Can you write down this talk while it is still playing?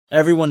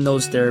Everyone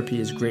knows therapy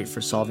is great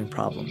for solving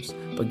problems,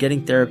 but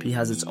getting therapy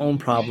has its own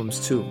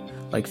problems too,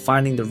 like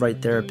finding the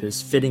right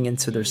therapist, fitting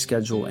into their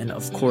schedule, and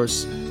of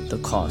course,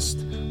 the cost.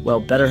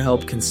 Well,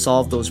 BetterHelp can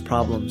solve those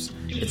problems.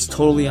 It's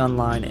totally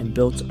online and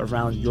built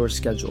around your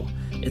schedule.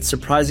 It's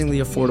surprisingly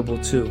affordable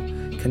too.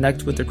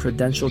 Connect with a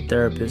credentialed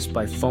therapist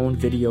by phone,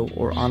 video,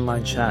 or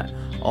online chat,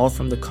 all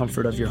from the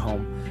comfort of your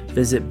home.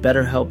 Visit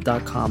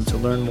BetterHelp.com to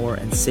learn more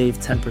and save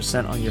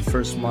 10% on your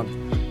first month.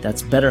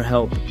 That's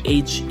BetterHelp,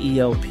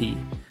 H-E-L-P.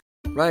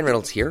 Ryan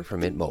Reynolds here from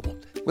Mint Mobile.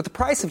 With the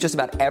price of just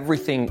about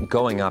everything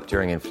going up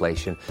during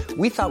inflation,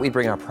 we thought we'd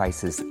bring our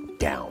prices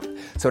down.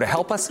 So to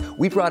help us,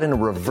 we brought in a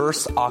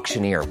reverse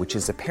auctioneer, which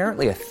is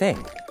apparently a thing.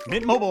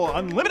 Mint Mobile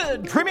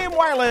Unlimited Premium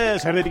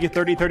Wireless. How to get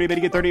 30, 30, bit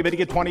to get 30, bit to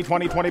get 20,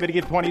 20, 20, bit to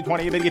get 20,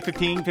 20, bit to get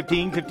 15,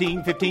 15,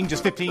 15, 15,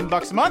 just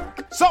 $15 a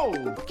month?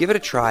 Sold! Give it a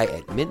try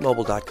at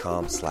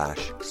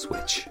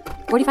mintmobile.com/switch.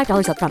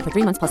 $45 up front for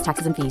 3 months plus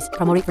taxes and fees.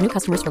 Promo rate for new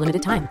customers for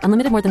limited time.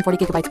 Unlimited more than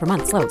 40 gigabytes per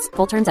month. Slows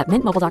full terms at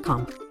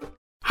mintmobile.com.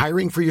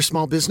 Hiring for your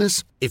small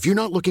business? If you're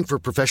not looking for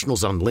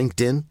professionals on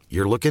LinkedIn,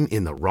 you're looking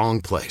in the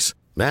wrong place.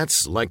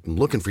 That's like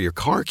looking for your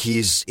car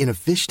keys in a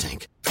fish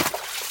tank.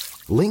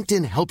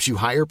 LinkedIn helps you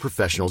hire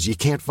professionals you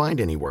can't find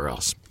anywhere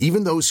else,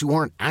 even those who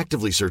aren't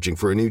actively searching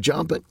for a new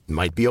job but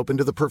might be open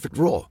to the perfect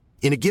role.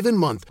 In a given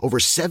month, over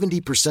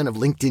 70% of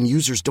LinkedIn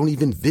users don't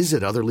even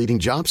visit other leading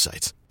job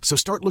sites. So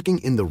start looking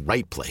in the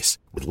right place.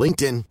 With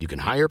LinkedIn, you can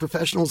hire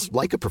professionals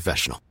like a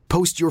professional.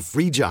 Post your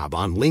free job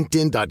on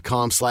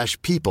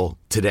linkedin.com/people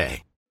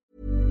today.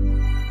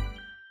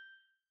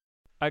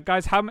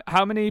 Guys,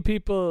 how many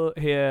people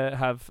here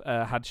have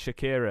had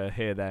Shakira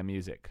hear their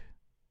music?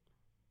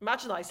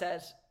 Imagine I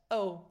said,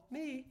 oh,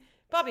 me.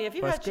 Bobby, have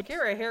you had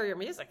Shakira hear your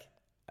music?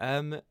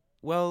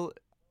 Well,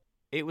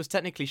 it was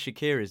technically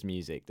Shakira's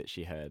music that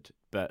she heard,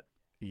 but...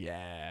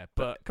 Yeah,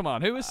 but come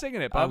on, who was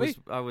singing it, Bobby?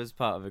 I was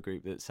part of a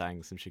group that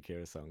sang some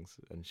Shakira songs,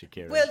 and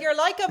Shakira... Will, you're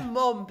like a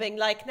mum being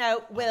like, now,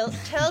 Will,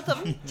 tell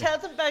them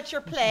about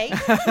your play.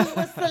 Who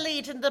was the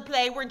lead in the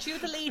play? Weren't you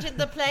the lead in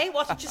the play?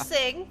 What did you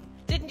sing?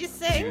 Didn't you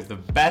sing? He was the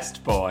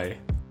best boy.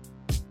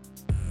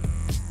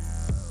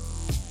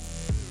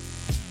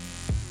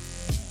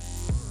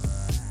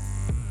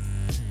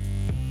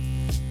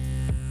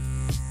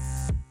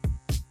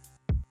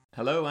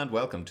 Hello and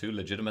welcome to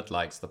Legitimate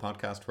Likes, the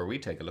podcast where we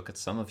take a look at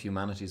some of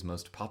humanity's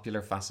most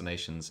popular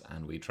fascinations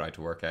and we try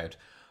to work out,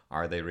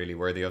 are they really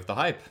worthy of the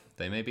hype?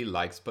 They may be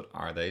likes, but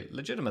are they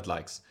legitimate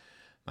likes?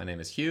 My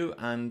name is Hugh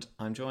and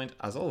I'm joined,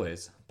 as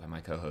always, by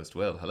my co-host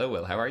Will. Hello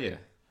Will, how are you?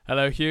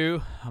 Hello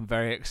Hugh, I'm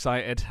very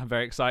excited.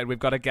 We've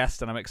got a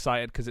guest and I'm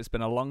excited because it's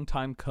been a long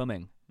time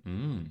coming.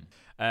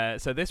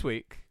 So this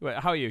week,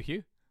 how are you,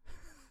 Hugh?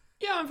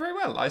 Yeah, I'm very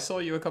well. I saw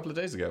you a couple of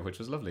days ago, which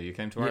was lovely. You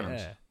came to Ireland.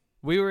 Yeah.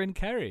 We were in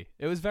Kerry.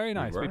 It was very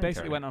nice. We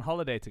basically went on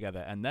holiday together,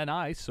 and then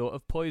I sort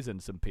of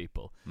poisoned some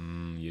people.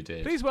 You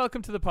did. Please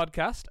welcome to the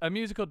podcast a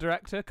musical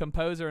director,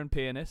 composer, and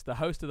pianist, the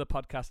host of the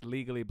podcast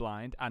Legally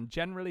Blind, and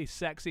generally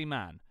sexy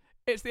man.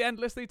 It's the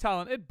endlessly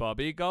talented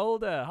Bobby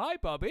Goulder. Hi,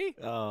 Bobby.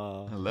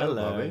 Oh, hello,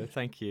 Bobby.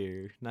 Thank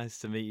you. Nice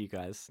to meet you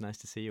guys. Nice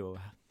to see you all.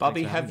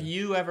 Bobby, have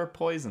you ever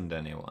poisoned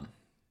anyone?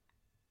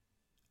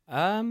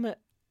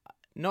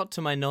 Not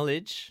to my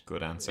knowledge.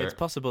 Good answer. It's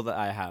possible that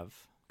I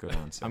have. Good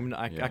answer.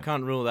 I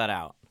can't rule that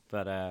out,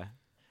 but I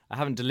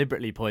haven't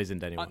deliberetely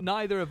poisoned anyone.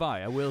 Neither have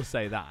I will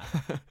say that.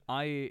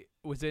 I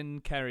was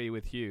in Kerry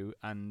with Hugh,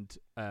 and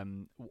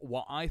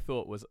what I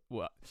thought what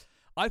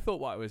I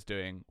was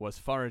doing was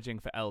foraging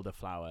for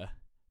elderflower,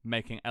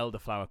 making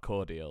elderflower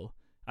cordial,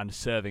 and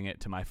serving it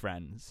to my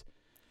friends.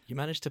 You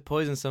managed to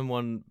poison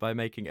someone by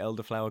making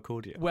elderflower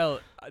cordial?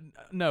 Well,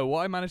 no,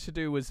 what I managed to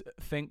do was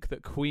think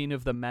that Queen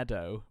of the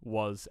Meadow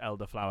was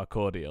elderflower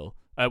cordial.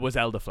 Was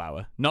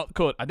elderflower, not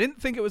cord. I didn't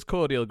think it was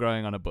cordial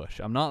growing on a bush.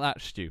 I'm not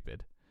that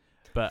stupid.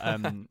 But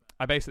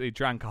I basically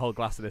drank a whole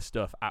glass of this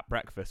stuff at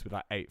breakfast with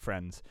like 8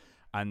 friends,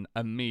 and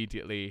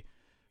immediately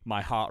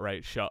my heart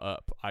rate shot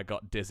up. I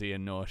got dizzy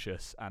and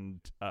nauseous,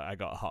 and I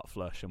got a hot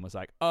flush and was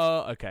like, oh,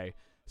 okay,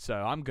 so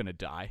I'm going to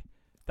die.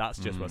 That's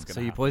just what's going to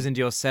happen. So you poisoned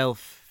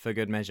yourself for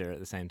good measure at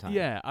the same time?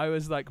 Yeah, I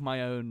was like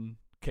my own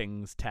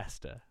king's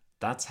tester.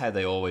 That's how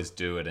they always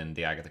do it in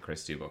the Agatha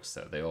Christie books,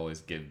 though. They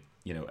always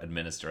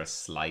administer a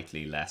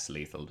slightly less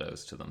lethal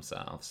dose to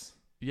themselves.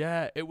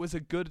 Yeah, it was a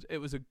good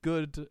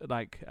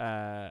like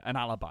an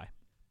alibi.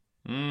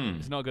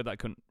 It's not good that I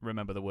couldn't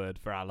remember the word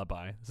for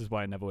alibi. This is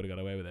why I never would have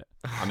got away with it.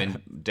 I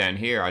mean, down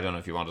here, I don't know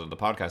if you wanted on the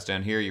podcast,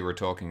 down here you were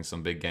talking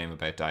some big game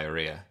about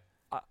diarrhea.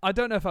 I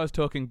don't know if I was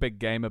talking big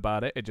game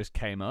about it. It just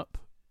came up.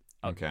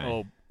 Okay.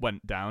 Or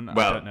went down.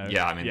 Well, I don't know.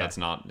 yeah, I mean, that's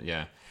not,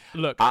 yeah.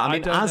 Look, I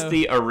mean, as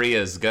the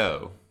areas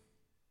go.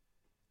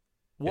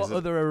 What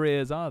other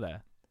areas are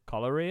there?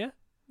 Cholera?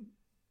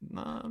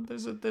 No,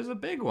 there's a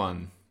big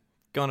one.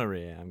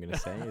 Gonorrhea, I'm going to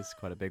say, is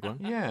quite a big one.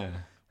 Yeah.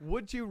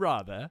 Would you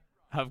rather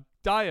have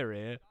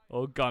diarrhea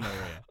or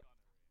gonorrhea?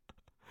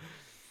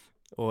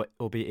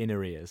 or be in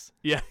arrears?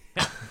 Yeah.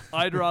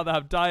 I'd rather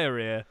have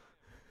diarrhea,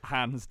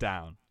 hands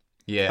down.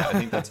 Yeah, I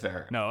think that's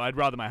fair. No, I'd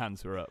rather my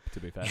hands were up, to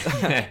be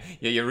fair.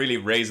 Yeah, you're really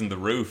raising the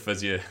roof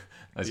as you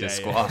as you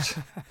squat.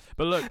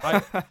 But look,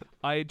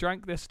 I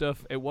drank this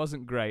stuff. It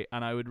wasn't great,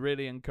 and I would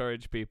really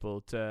encourage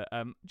people to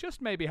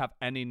just maybe have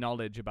any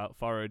knowledge about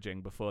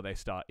foraging before they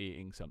start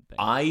eating something.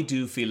 I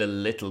do feel a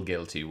little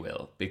guilty,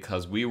 Will,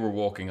 because we were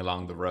walking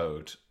along the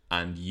road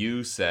and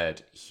you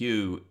said,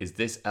 Hugh, is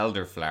this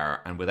elderflower?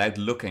 And without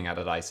looking at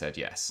it, I said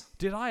yes.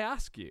 Did I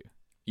ask you?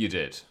 You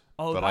did.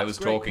 Oh, but I that's was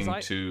great,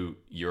 talking to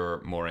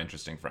your more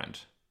interesting friend.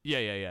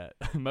 Yeah.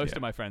 Most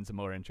of my friends are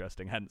more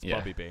interesting, hence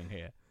Bobby being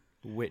here.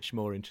 Which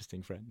more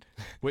interesting friend?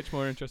 Which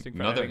more interesting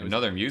friend?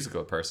 Another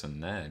musical person,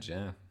 Ned,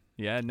 yeah.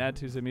 Yeah, Ned,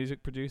 who's a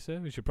music producer.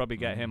 We should probably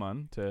get him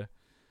on to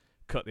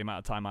cut the amount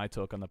of time I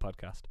talk on the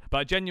podcast. But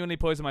I genuinely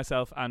poisoned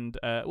myself, and,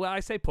 I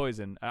say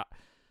poison.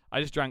 I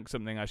just drank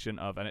something I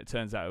shouldn't have, and it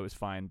turns out it was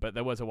fine. But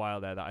there was a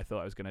while there that I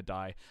thought I was going to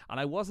die. And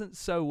I wasn't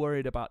so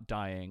worried about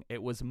dying.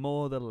 It was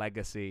more the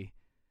legacy.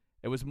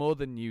 It was more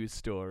the news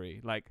story.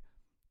 Like,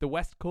 the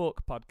West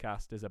Cork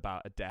podcast is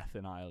about a death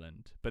in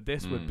Ireland. But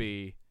this would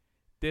be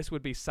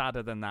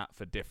sadder than that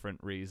for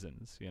different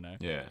reasons, you know?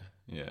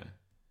 Yeah.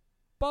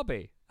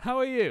 Bobby, how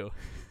are you?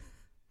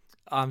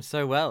 I'm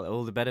so well.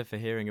 All the better for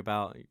hearing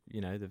about,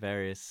 the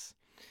various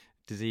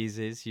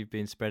diseases you've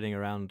been spreading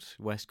around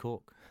West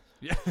Cork.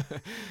 Yeah.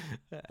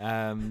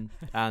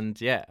 And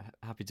yeah,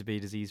 happy to be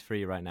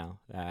disease-free right now,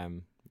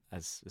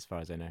 as far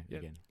as I know,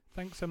 again.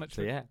 Thanks so much.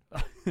 So,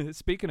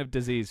 Speaking of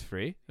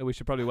disease-free, we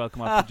should probably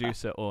welcome our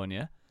producer,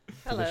 Anya, to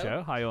the Hello.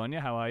 show. Hi, Anya.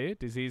 How are you?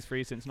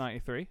 Disease-free since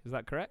 93. Is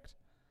that correct?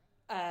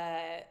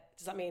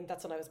 Does that mean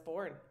that's when I was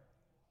born?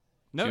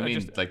 No, Do you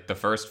mean like the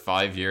first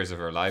 5 years of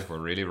her life were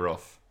really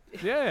rough?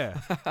 Yeah,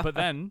 but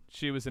then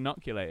she was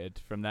inoculated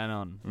from then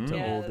on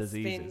to all It's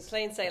been diseases.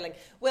 plain sailing.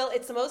 Well,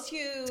 it's the most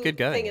huge good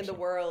going, thing in the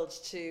actually. world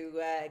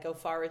to go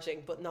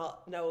foraging, but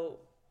not know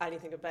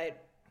anything about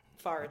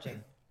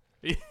foraging.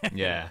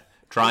 Yeah.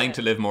 Trying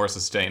to live more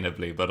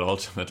sustainably, but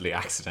ultimately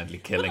accidentally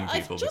killing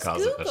people because of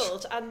I've it. just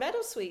Googled, and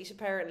meadowsweet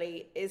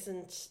apparently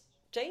isn't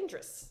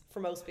dangerous for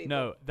most people.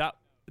 No, that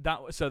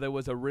so there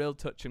was a real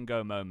touch and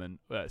go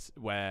moment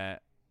where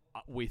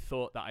we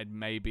thought that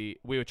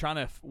we were trying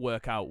to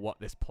work out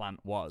what this plant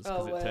was,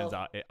 because it turns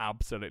out it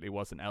absolutely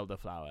wasn't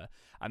elderflower,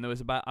 and there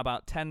was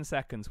about 10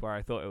 seconds where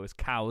I thought it was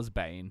cow's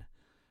bane,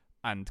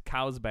 and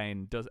cow's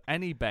bane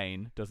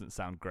doesn't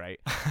sound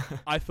great.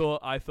 I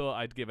thought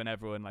I'd given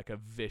everyone like a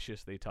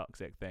viciously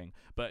toxic thing,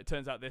 but it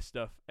turns out this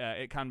stuff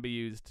it can be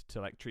used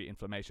to like treat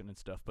inflammation and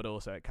stuff, but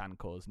also it can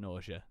cause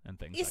nausea and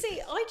things. You see,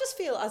 I just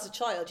feel as a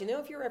child,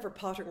 if you were ever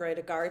pottering around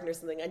a garden or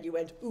something and you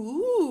went,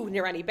 ooh,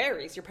 near any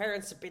berries, your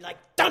parents would be like,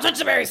 don't touch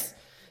the berries.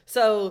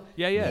 So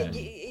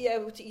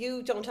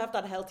you don't have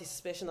that healthy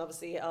suspicion,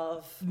 obviously,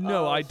 of...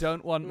 No, I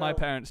don't want my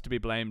parents to be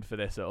blamed for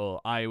this at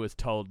all. I was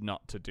told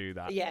not to do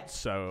that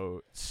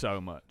so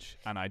much,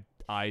 and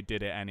I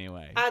did it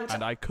anyway.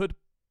 And I could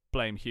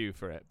blame Hugh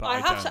for it, but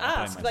I have don't. to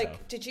ask, blame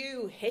myself. did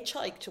you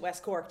hitchhike to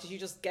West Cork? Did you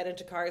just get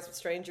into cars with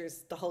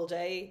strangers the whole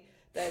day,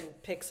 then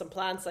pick some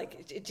plants?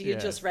 Like, do you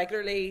just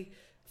regularly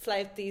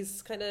flout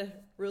these kind of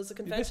rules of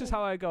convention? This is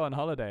how I go on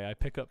holiday. I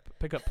pick up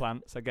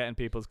plants, I get in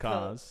people's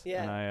cars,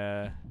 and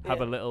I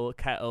have a little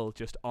kettle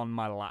just on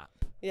my lap.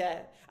 Yeah,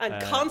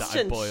 and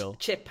constant boil.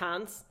 chip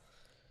pans.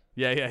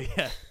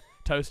 Yeah.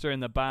 Toaster in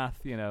the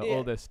bath,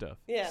 all this stuff.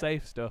 Yeah.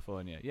 Safe stuff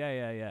on you.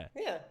 Yeah.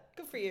 Yeah,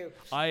 good for you.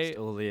 Just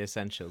all the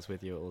essentials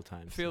with you at all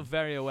times. I feel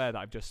very aware that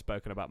I've just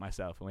spoken about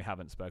myself and we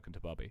haven't spoken to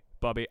Bobby.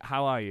 Bobby,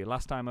 how are you?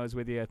 Last time I was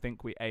with you, I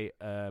think we ate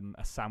a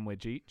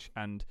sandwich each,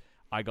 and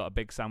I got a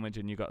big sandwich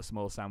and you got a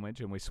small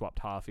sandwich, and we swapped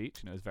half each,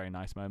 and it was a very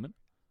nice moment.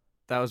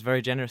 That was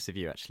very generous of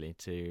you, actually,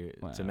 to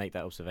make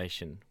that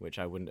observation, which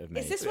I wouldn't have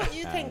made. Is this what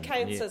you think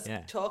counts as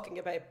talking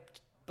about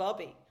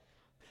Bobby?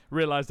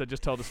 Realised I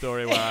just told a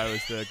story where I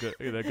was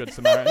the good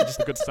Samaritan,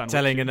 just a good sandwich.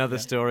 Telling another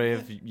story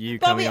of you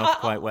Bobby, coming off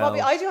quite well.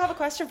 Bobby, I do have a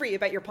question for you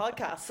about your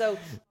podcast. So,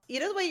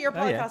 the way your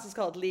podcast is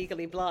called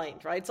Legally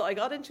Blind, right? So I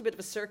got into a bit of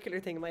a circular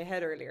thing in my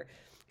head earlier.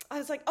 I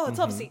was like, it's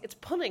obviously, it's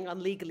punning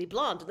on Legally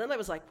Blonde. And then I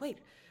was like, wait,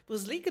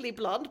 was Legally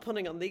Blonde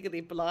punning on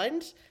Legally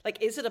Blind?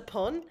 Like, is it a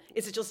pun?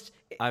 Is it just...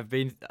 I've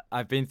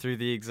been through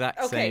the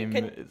exact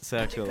same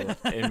circle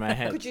in my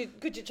head.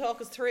 Could you talk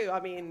us through? I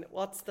mean,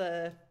 what's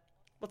the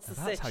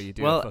That's sitch? how you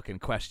do a fucking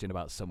question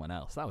about someone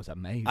else. That was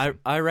amazing.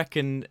 I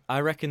reckon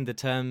the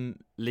term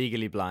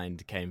legally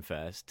blind came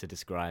first to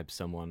describe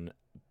someone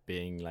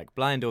being like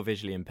blind or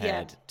visually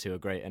impaired to a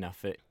great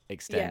enough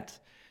extent.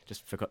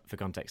 Just for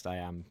context, I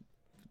am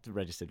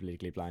registered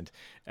legally blind.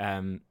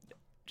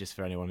 Just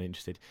for anyone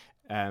interested.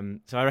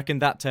 So I reckon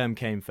that term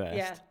came first.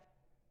 Yeah.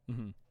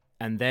 Mm-hmm.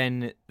 And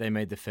then they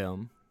made the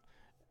film.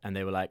 And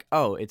they were like,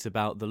 oh, it's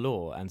about the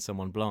law and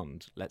someone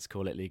blonde. Let's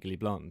call it Legally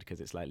Blonde because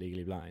it's like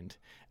Legally Blind.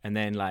 And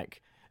then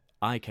like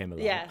I came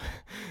along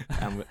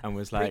and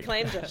was like...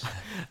 Reclaimed it.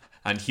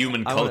 And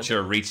human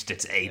culture reached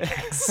its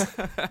apex.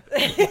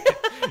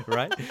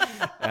 Right?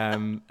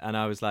 And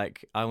I was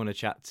like, I want to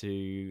chat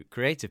to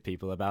creative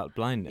people about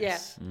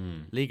blindness. Yeah.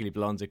 Legally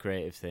Blonde's a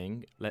creative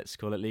thing. Let's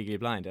call it Legally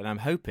Blind. And I'm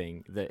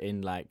hoping that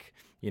in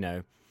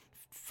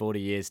 40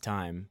 years'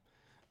 time,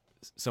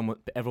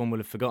 everyone will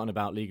have forgotten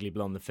about Legally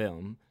Blonde the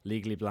film.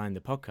 Legally Blind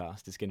the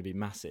podcast is going to be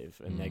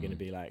massive, and they're going to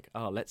be like,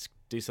 "Oh, let's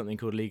do something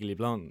called Legally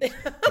Blonde,"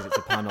 because it's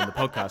a pun on the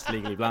podcast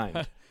Legally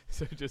Blind.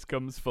 So it just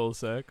comes full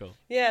circle.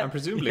 Yeah. And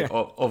presumably,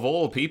 of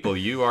all people,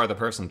 you are the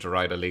person to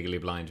write a Legally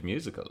Blind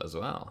musical as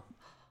well.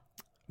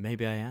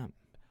 Maybe I am.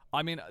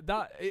 I mean,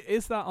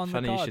 is that on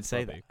Funny the cards? you should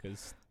say Bobby? that.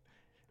 'Cause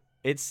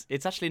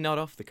It's actually not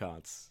off the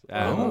cards.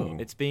 Well,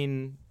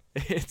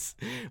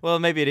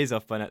 maybe it is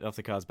off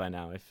the cards by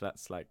now. If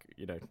that's like,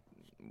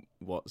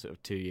 what sort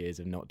of 2 years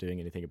of not doing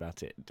anything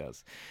about it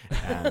does.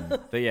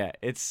 But yeah,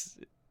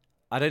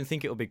 I don't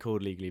think it'll be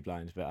called Legally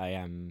Blind, but I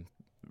am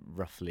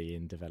roughly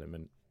in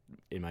development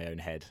in my own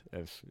head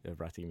of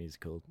writing a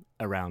musical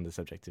around the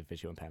subject of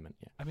visual impairment.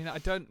 Yeah. I mean, I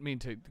don't mean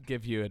to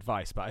give you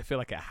advice, but I feel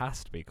like it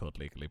has to be called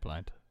Legally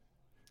Blind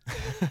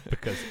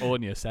because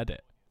Anya said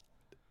it.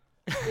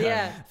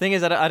 Yeah. Thing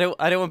is, I don't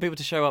want people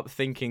to show up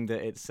thinking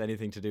that it's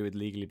anything to do with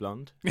Legally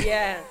Blonde.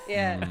 Yeah.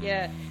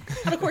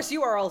 And of course,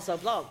 you are also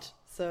blonde.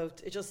 So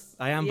it just...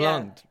 I am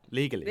blonde,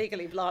 legally.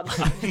 Legally blonde.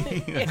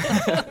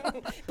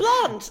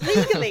 Blonde,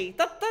 legally.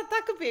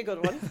 That could be a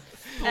good one.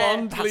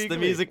 Blonde That's Legally. the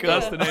musical.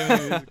 That's the name of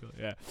the musical,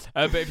 yeah.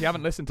 But if you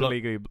haven't listened to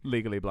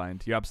Legally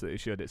Blind, you absolutely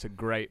should. It's a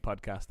great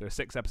podcast. There are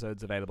 6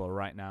 episodes available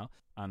right now,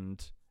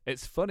 and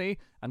it's funny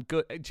and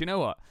good. Do you know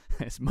what?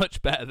 It's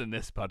much better than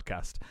this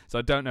podcast, so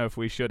I don't know if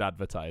we should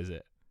advertise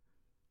it.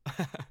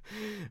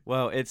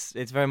 Well, it's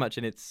very much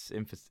in its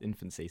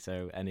infancy,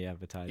 so any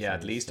advertising. Yeah,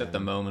 at least at the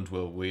moment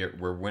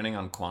we're winning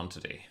on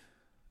quantity.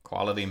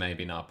 Quality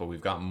maybe not, but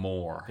we've got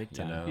more. Big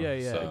time. Yeah,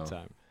 So big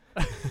time.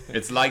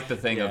 it's like the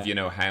thing of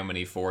how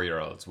many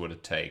 4-year-olds would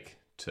it take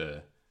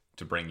to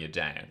bring you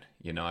down.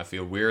 I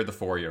feel we're the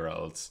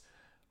 4-year-olds,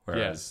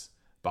 whereas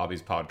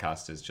Bobby's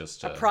podcast is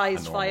just a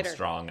prize normal, fighter,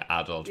 strong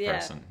adult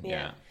person.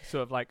 Yeah.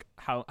 Sort of like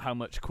how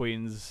much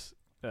Queen's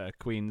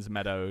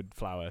Meadow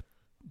flower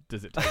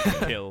does it take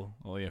to kill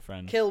all your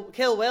friends?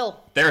 Kill Will.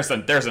 There's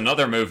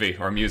another movie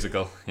or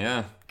musical.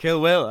 Yeah.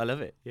 Kill Will, I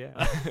love it.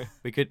 Yeah.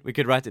 we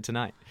could write it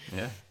tonight.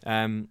 Yeah.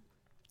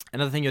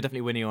 Another thing you're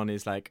definitely winning on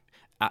is like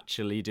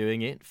actually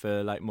doing it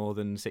for like more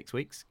than 6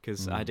 weeks,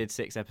 because I did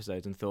 6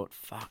 episodes and thought,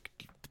 fuck,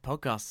 the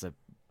podcasts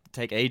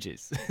take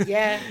ages.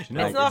 Yeah. It's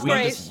not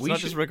great. It's not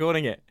just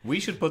recording it. We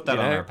should put that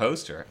on our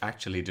poster.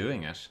 Actually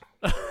doing it.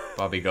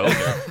 Bobby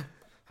Goulder.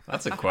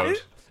 That's a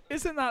quote.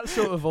 Isn't that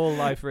sort of all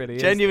life really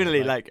is?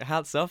 Genuinely, like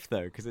hats off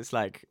though, because it's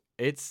like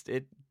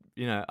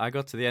I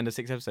got to the end of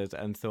 6 episodes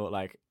and thought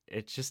like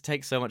it just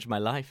takes so much of my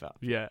life up.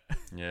 Yeah.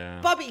 Yeah.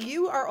 Bobby,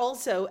 you are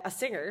also a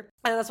singer,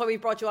 and that's why we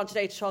brought you on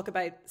today to talk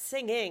about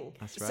singing.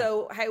 That's right.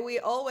 So how we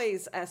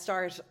always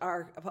start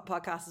our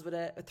podcast is with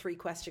a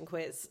 3-question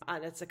quiz,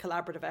 and it's a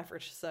collaborative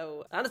effort.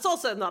 And it's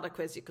also not a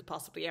quiz you could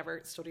possibly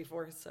ever study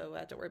for, so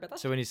don't worry about that.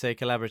 So when you say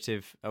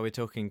collaborative, are we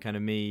talking kind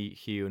of me,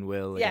 Hugh and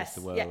Will against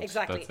the world? Yeah,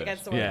 exactly. That's it.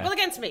 Against the world. Yeah. Well,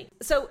 against me.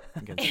 So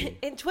Against you.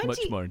 Much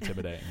more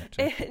intimidating,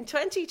 actually. in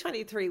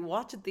 2023,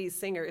 what did these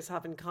singers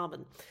have in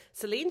common?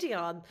 Celine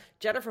Dion,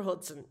 Jennifer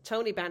Hudson,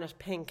 Tony Bennett,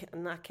 Pink,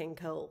 and Nat King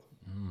Cole.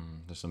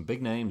 There's some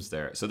big names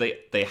there. So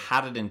they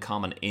had it in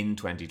common in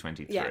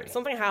 2023. Yeah,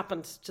 something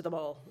happened to them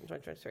all in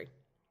 2023.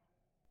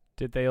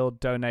 Did they all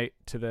donate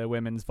to the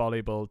women's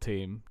volleyball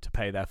team to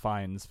pay their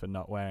fines for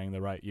not wearing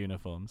the right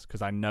uniforms?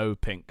 Because I know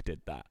Pink did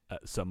that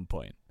at some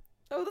point.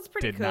 Oh, that's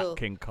pretty Did cool. Nat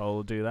King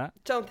Cole do that?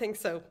 Don't think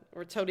so.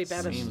 Or Tony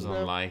Bennett. Seems no.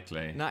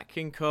 unlikely. Nat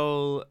King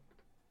Cole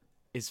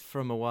is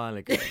from a while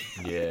ago.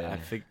 Yeah.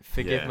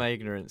 Forgive Yeah. my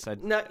ignorance.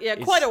 No, yeah,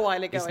 quite a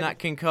while ago. Is Nat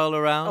King Cole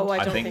around? Oh, I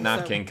I don't think Nat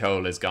so. King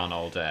Cole is gone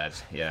all dead.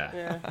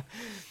 Yeah.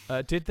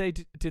 Yeah. Did they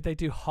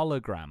do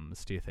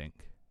holograms, do you think?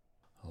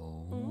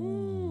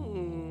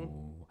 Oh.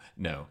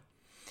 No.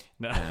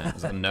 No.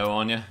 Is that a no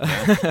on you?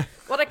 No?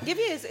 What I can give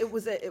you is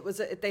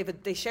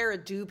they share a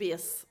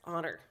dubious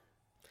honor.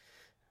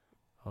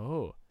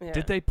 Oh. Yeah.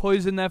 Did they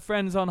poison their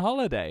friends on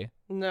holiday?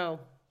 No,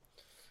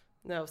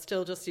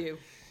 still just you.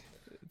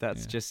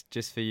 That's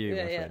just for you,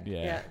 my friend.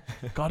 Yeah.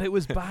 God, it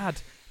was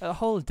bad. The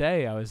whole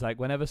day I was like,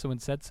 whenever someone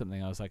said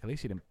something, I was like, at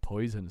least you didn't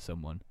poison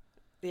someone.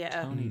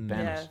 Yeah. Tony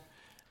Bennett.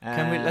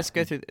 Let's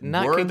go through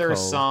Nat Were King there Cole.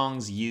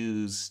 songs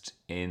used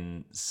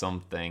in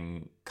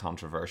something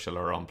controversial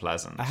or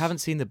unpleasant? I haven't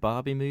seen the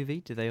Barbie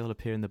movie. Do they all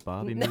appear in the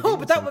Barbie movie? No,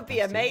 but that would be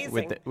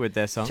amazing. With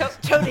their songs.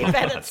 Tony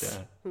Bennett.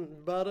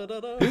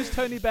 Who's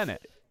Tony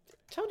Bennett?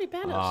 Tony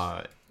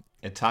Bennett.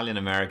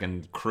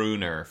 Italian-American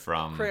crooner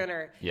from...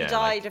 Crooner. Yeah, he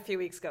died a few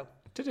weeks ago.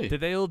 Did he? Did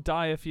they all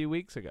die a few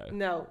weeks ago?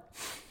 No.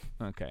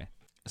 Okay.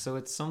 So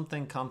it's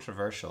something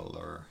controversial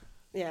or...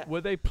 Yeah.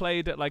 Were they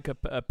played at like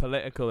a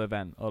political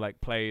event or like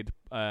played...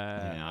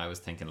 yeah, I was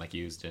thinking like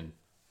used in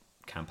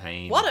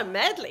campaign. What a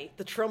medley!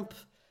 The Trump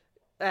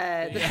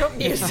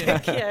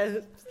music. Yeah.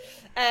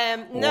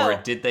 No. Or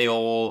did they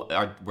all?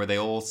 Were they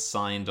all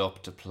signed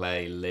up to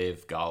play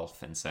live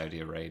golf in Saudi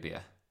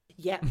Arabia?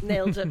 Yeah,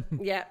 nailed it.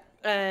 Yeah.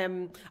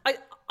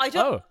 I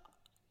don't.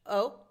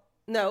 Oh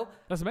no.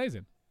 That's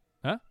amazing.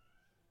 Huh?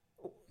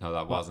 No,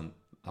 that wasn't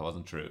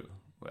true.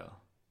 Well,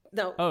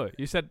 No. Oh,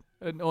 you said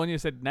And Anya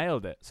said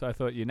nailed it, so I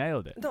thought you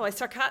nailed it. No,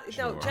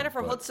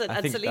 Jennifer Hudson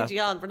and Celine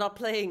Dion were not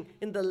playing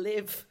in the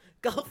Live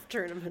golf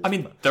tournament. I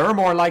mean, they're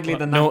more likely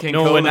than Nat King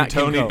Cole and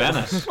Tony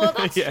Bennett. Well,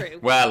 that's true.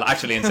 Well,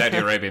 actually, in Saudi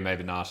Arabia,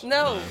 maybe not.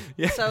 No.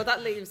 So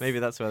that leaves... Maybe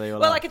that's where they all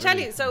Well, are. I can tell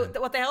you, so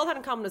what they all had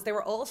in common is they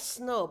were all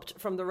snubbed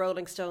from the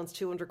Rolling Stones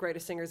 200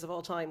 Greatest Singers of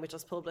All Time, which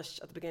was published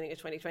at the beginning of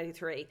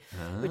 2023,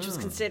 which was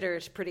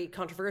considered pretty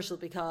controversial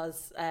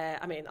because,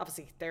 I mean,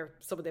 obviously, they're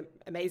some of the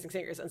amazing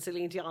singers, and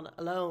Celine Dion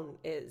alone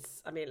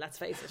is, I mean, let's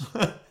face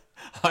it.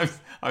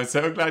 I'm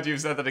so glad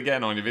you've said that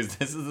again, Anya, because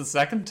this is the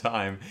second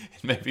time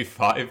in maybe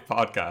 5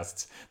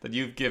 podcasts that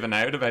you've given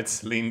out about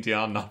Celine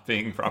Dion not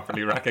being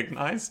properly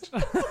recognised.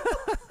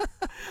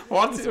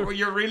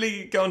 You're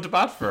really going to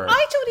bat for her?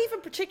 I don't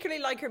even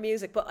particularly like her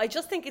music, but I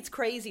just think it's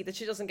crazy that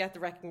she doesn't get the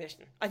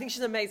recognition. I think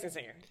she's an amazing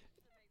singer.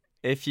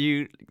 If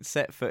you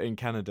set foot in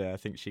Canada, I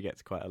think she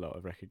gets quite a lot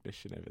of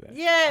recognition over there.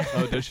 Yeah.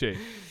 Oh, does she?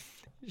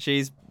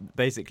 She's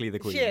basically the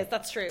queen. She is,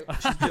 that's true.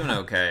 She's doing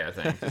okay, I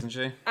think, isn't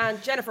she?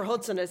 And Jennifer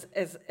Hudson is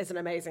an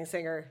amazing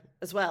singer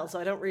as well, so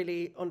I don't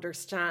really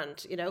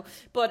understand, you know.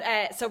 But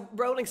so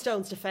Rolling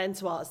Stone's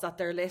defence was that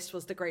their list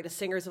was the greatest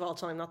singers of all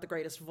time, not the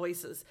greatest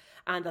voices,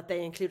 and that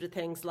they included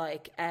things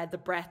like the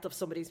breadth of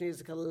somebody's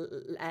musical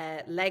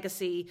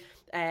legacy,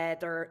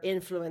 their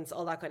influence,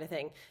 all that kind of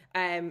thing.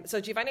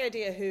 So do you have any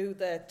idea who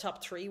the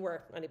top 3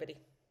 were? Anybody?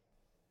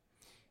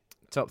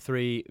 Top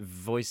 3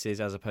 voices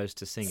as opposed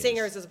to singers.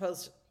 Singers as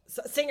opposed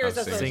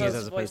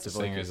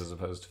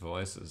to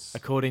voices.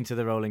 According to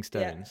the Rolling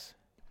Stones.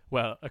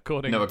 Well,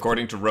 according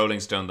to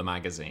Rolling Stone, the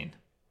magazine.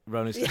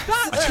 Rolling Stones.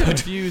 That's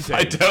confusing.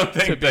 I don't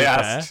think they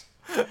asked.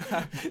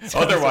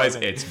 Otherwise,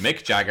 it's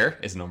Mick Jagger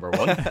is number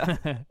 1.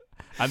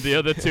 And the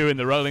other 2 in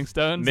the Rolling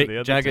Stones.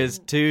 Mick Jagger's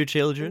 2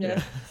 children.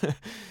 Yeah.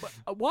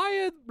 Why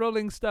is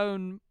Rolling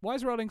Stone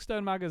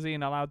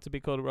magazine allowed to be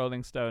called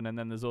Rolling Stone, and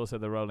then there's also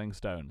the Rolling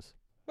Stones?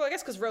 Well, I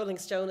guess because Rolling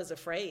Stone is a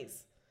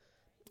phrase.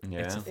 Yeah.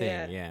 It's a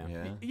thing,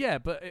 yeah. Yeah,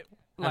 but it,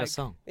 and a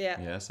song.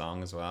 Yeah,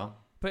 song as well.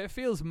 But it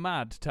feels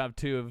mad to have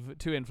two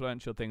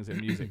influential things in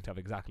music to have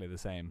exactly the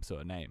same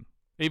sort of name,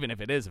 even if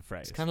it is a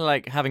phrase. It's kind of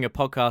like having a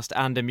podcast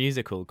and a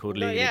musical called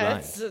Legally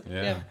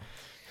Blind.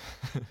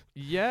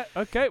 Yeah.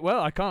 Okay.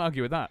 Well, I can't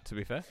argue with that. To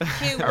be fair,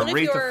 Hugh,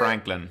 Aretha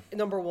Franklin,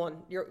 number 1.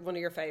 One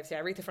of your faves.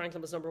 Yeah, Aretha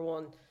Franklin was number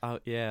 1. Oh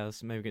yeah, I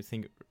was maybe going to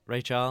think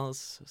Ray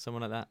Charles,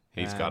 someone like that.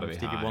 He's got to be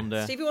Stevie high.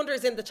 Wonder. Stevie Wonder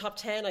is in the top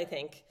 10, I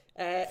think.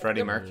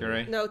 Freddie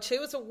Mercury. No, 2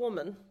 is a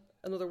woman.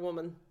 Another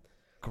woman.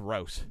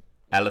 gross.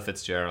 Ella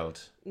Fitzgerald.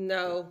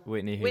 No.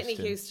 Whitney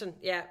Houston.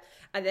 Yeah.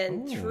 And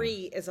then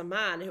 3 is a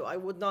man who I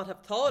would not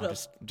have thought of.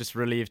 Just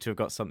relieved to have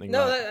got something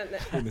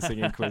in the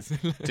singing quiz.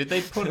 Did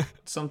they put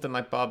something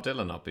like Bob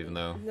Dylan up, even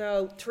though?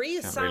 No, 3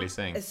 is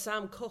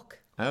Sam Cooke.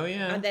 Oh,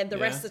 yeah. And then the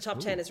rest of the top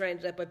 10 is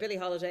rounded up by Billie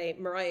Holiday,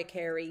 Mariah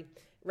Carey,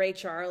 Ray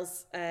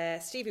Charles,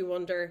 Stevie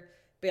Wonder,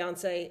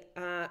 Beyonce,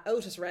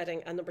 Otis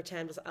Redding, and number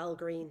 10 was Al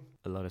Green.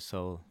 A lot of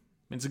soul.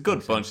 It's a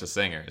good bunch of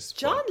singers.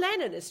 John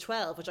Lennon is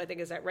 12, which I think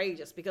is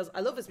outrageous because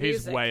I love his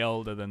music. He's way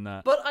older than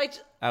that. But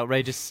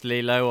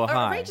outrageously low or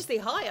high? Outrageously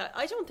high.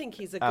 I don't think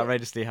he's a good...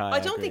 Outrageously high.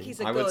 I don't think he's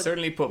a good... I would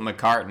certainly put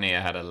McCartney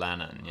ahead of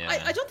Lennon, yeah.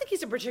 I don't think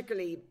he's a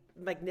particularly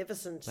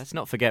magnificent... Let's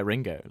not forget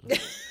Ringo.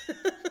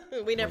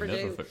 We never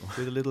do.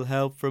 With a little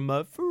help from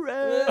my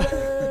friend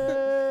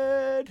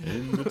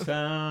in the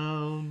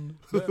town.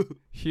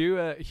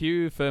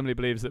 Hugh firmly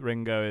believes that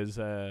Ringo is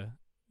the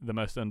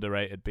most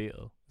underrated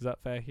Beatle. Is that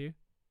fair, Hugh?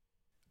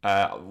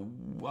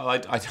 Well, I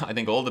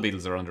think all the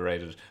Beatles are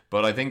underrated,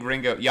 but I think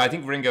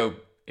Ringo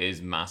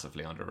is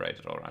massively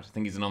underrated. All right, I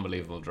think he's an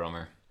unbelievable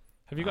drummer.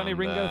 Have you got any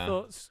Ringo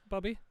thoughts,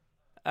 Bobby?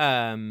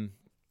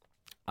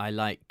 I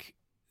like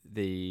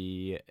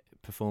the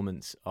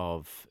performance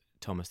of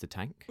Thomas the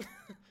Tank.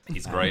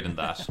 He's great in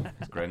that.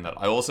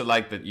 I also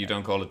like that you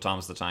don't call it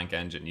Thomas the Tank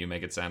Engine. You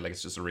make it sound like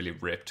it's just a really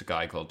ripped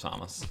guy called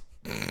Thomas.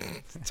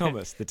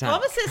 Thomas the Tank.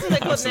 Thomas isn't a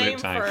good name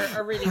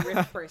for a really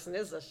ripped person,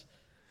 is it?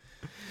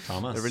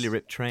 Thomas. A really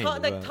ripped train.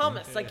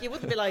 Thomas. Like, you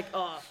wouldn't be like,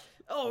 right,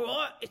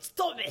 it's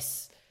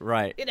Thomas.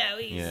 Right. You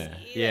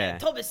know,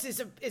 Thomas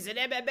is an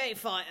MMA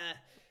fighter.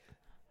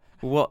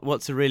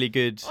 What's a really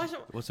good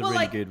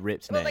good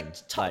ripped name?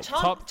 Like,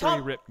 top 3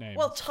 ripped names.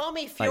 Well,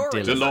 Tommy Fury.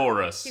 Like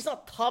Dolores. He's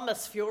not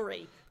Thomas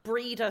Fury.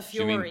 Breeder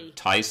Fury. You mean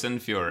Tyson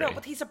Fury? No,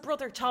 but he's a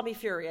brother Tommy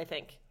Fury, I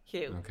think,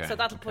 Hugh. Okay, so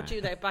that'll put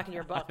you there back in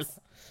your box.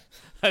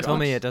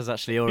 Tommy, it does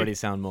actually already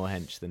sound more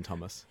hench than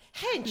Thomas.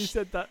 Hench? You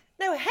said that.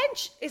 Now,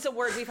 hench is a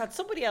word we've had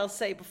somebody else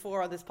say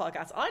before on this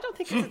podcast. I don't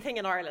think it's a thing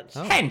in Ireland.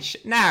 Oh. Hench.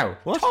 Now,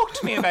 talk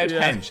to me about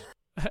hench.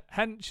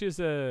 Hench is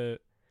a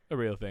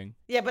real thing.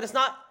 Yeah, but it's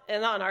not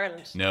in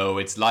Ireland. No,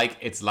 it's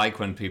like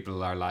when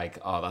people are like,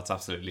 "Oh, that's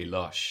absolutely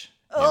lush."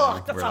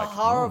 Oh, that's a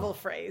horrible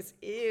phrase.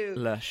 Ew.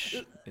 Lush.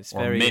 It's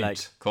or very mint, like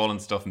calling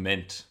stuff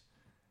mint.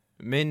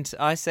 Mint.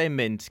 I say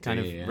mint.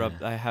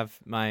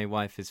 My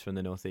wife is from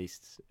the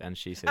northeast, and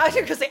she says. And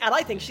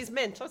I think she's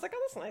mint. I was like,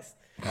 oh, that's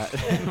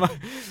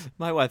nice.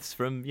 My wife's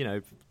from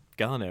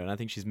Ghana, and I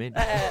think she's mint.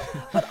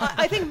 But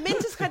I think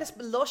mint is kind of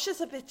lush is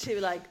a bit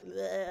too like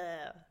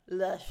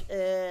lush,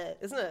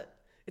 isn't it?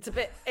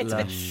 It's a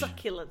bit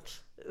succulent,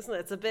 isn't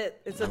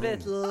it? It's a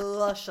bit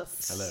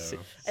luscious.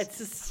 Hello. It's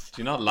just,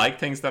 Do you not like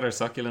things that are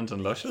succulent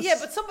and luscious? yeah,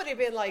 but somebody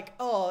being like,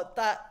 oh,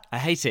 that. I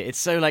hate it. It's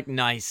so like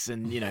nice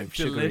and sugary and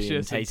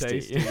Delicious and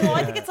tasty. tasty. No,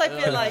 I think it's like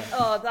being like,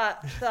 oh,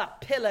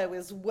 that pillow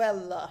is well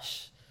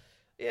lush.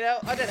 I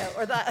don't know,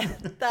 or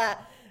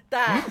that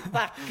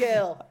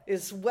girl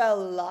is well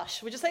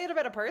lush. Would you say it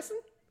about a person?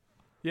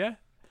 Yeah.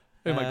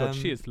 Oh my god,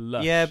 she is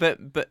lush. Yeah, but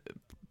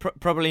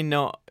probably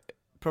not.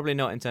 Probably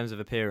not in terms of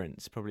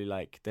appearance. Probably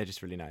like they're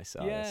just really nice.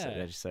 Yeah. So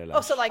they're just so lush.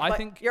 Oh, so like I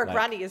think, your like-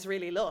 granny is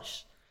really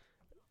lush.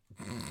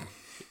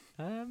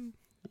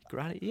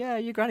 Granny. Yeah,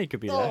 your granny could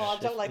be Oh, lush.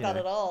 I don't like that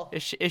at all.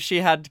 If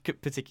she had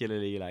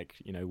particularly like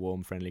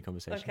warm, friendly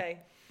conversation.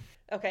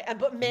 Okay, and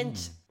but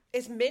mint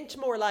is mint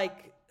more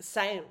like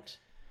sound.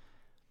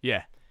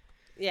 Yeah.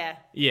 Yeah.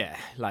 Yeah,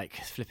 like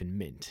flipping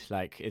mint.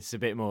 Like it's a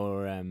bit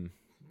more.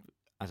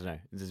 I don't know.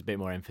 There's a bit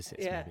more emphasis.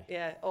 Yeah, maybe.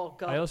 yeah. Oh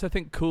god. I also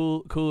think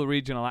cool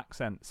regional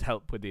accents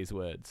help with these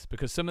words,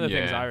 because some of the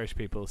things Irish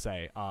people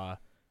say are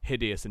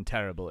hideous and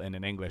terrible in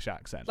an English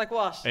accent. Like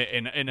what?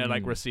 In a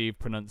like received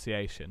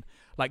pronunciation.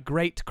 Like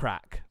great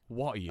crack.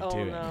 What are you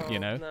doing?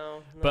 No,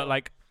 no. But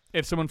like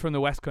if someone from the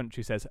West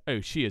Country says,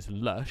 "Oh, she is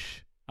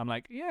lush," I'm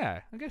like,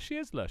 "Yeah, I guess she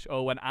is lush."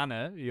 Or when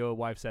Anna, your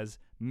wife, says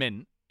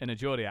mint in a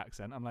Geordie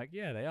accent, I'm like,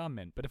 "Yeah, they are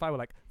mint." But if I were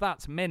like,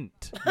 "That's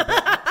mint," you'd be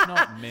like, "It's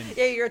not mint."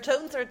 Yeah, your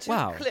tones are too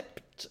Wow.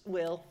 clipped,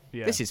 Will.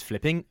 Yeah. This is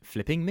flipping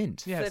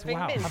mint. Yes, Flipping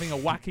wow, mint. having a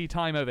wacky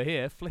time over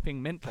here,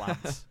 flipping mint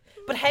lads.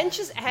 But hench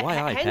is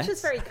Why hench is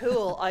pets? very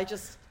cool.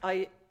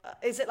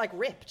 Is it like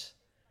ripped?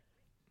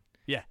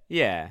 Yeah.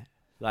 Yeah.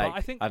 Like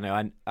I think- I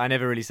don't know. I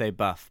never really say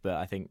buff, but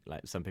I think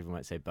like some people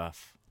might say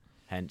buff,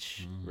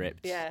 hench,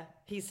 ripped. Yeah,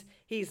 he's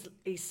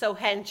so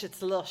hench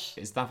it's lush.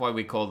 Is that why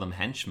we call them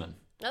henchmen?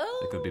 Oh,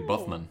 They could be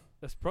buffmen.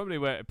 That's probably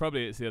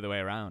it's the other way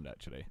around,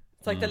 actually.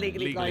 It's like the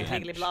legally Legally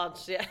blind, legally hench. blonde.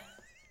 Yeah.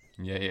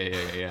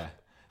 Yeah.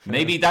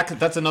 Maybe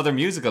that's another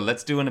musical.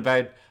 Let's do one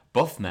about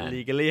buff men.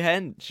 Legally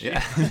hench.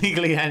 Yeah,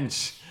 legally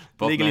hench.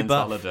 Buff Legally men's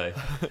buff. holiday.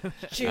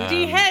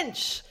 Judy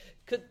Hench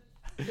could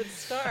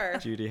star.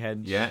 Judy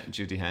hench. Yeah,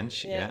 Judy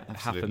Hench. Yeah,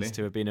 absolutely. Happens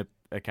to have been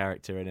a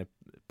character in a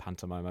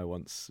pantomime I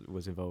once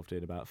was involved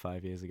in about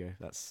 5 years ago.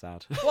 That's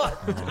sad. What?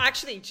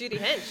 Actually, Judy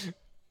Hench.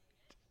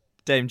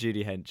 Dame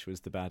Judy Hench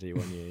was the baddie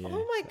one year. Yeah.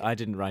 Oh my I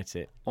didn't write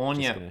it.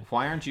 Anya,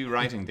 why aren't you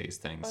writing these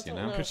things? You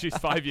know. Because she's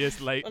 5 years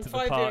late And to the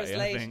 5 party, years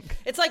I late. think.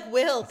 It's like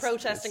Will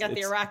protesting at the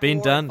it's Iraq been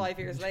War done. 5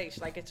 years late.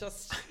 Like it's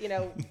just,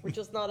 we're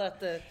just not at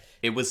the.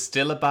 It was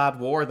still a bad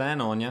war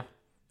then, Anya.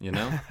 You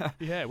know.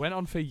 Yeah, it went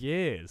on for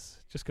years.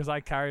 Just because I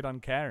carried on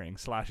caring,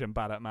 / am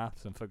bad at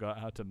maths and forgot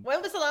how to...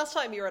 When was the last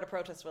time you were at a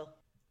protest, Will?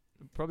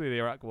 Probably the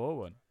Iraq War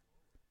one.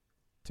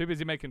 Too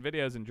busy making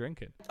videos and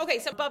drinking. Okay,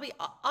 so Bobby,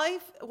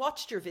 I've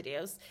watched your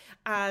videos,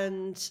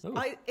 and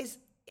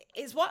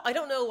is what I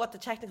don't know what the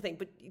technical thing,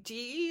 but do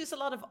you use a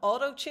lot of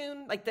auto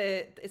tune? Like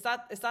is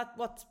that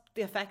what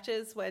the effect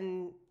is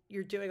when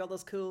you're doing all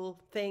those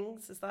cool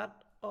things? Is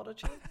that auto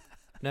tune?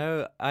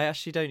 No, I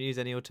actually don't use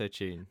any auto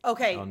tune.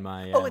 Okay. On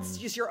my. It's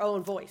just your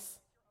own voice.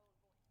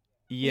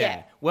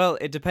 Yeah. Well,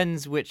 it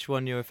depends which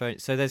one you're referring.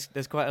 So there's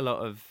quite a lot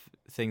of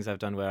things I've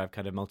done where I've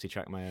kind of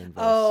multi-tracked my own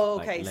voice. Oh,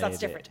 like, okay, so that's layered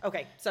different. it.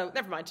 Okay, so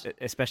never mind.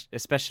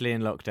 Especially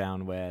in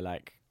lockdown where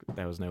like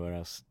there was nowhere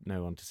else,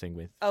 no one to sing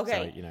with.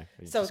 Okay. So you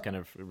So- just kind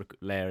of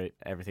layer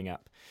everything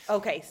up.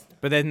 Okay,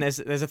 But then there's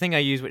a thing I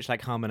use which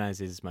like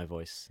harmonizes my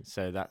voice.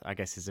 So that I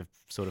guess is a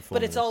sort of.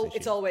 but it's formula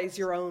it's issue. always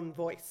your own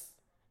voice.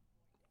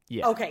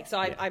 Yeah. Okay, so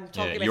I'm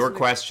talking Yeah, about your something-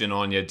 question,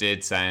 Anya,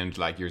 did sound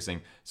like you're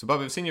saying. So, Bob,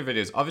 I've seen your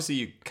videos. Obviously,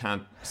 you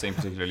can't sing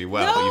particularly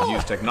well, but you've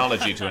used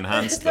technology to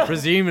enhance them.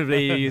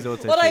 Presumably you use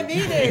auto. What I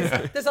mean is,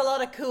 there's a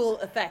lot of cool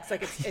effects.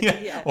 Like it's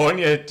yeah.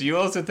 Anya, do you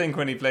also think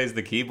when he plays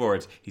the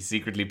keyboard, he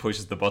secretly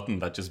pushes the button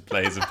that just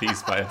plays a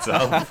piece by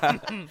itself? I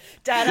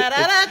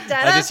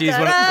just use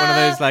one of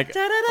those like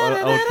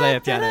old player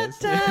pianos.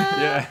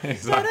 Yeah,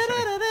 exactly.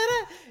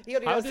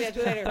 How does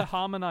the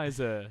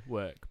harmonizer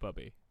work,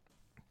 Bobby?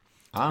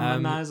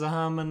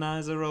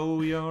 Harmonizer,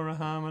 oh, you're a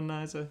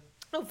harmonizer.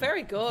 Oh,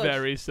 very good.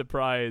 Very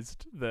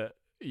surprised that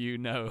you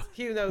know.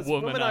 Hugh knows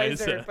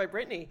Womanizer. Womanizer by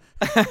Britney.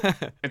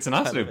 It's an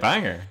absolute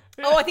banger.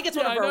 Oh, I think it's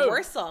one Yeah, of I her know.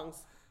 worst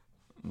songs.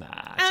 Nah,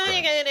 it's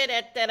great.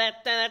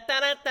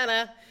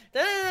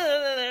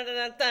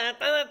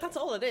 That's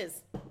all it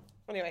is.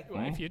 Anyway,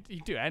 Well, if you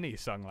do any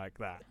song like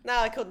that. no,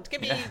 I couldn't.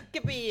 Give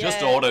me.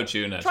 Just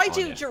auto-tune it, Try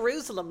to Anya.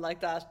 Jerusalem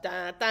like that.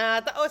 Da, da,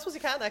 da. Oh, I suppose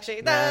you can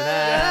actually. Na,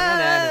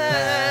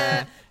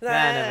 na, na,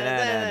 na,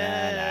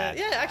 na, na.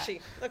 Yeah,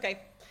 actually. Okay.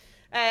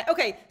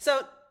 Okay.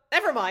 So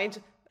never mind.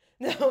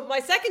 No, my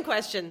second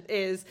question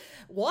is: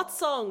 what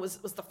song was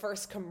the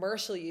first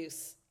commercial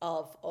use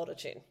of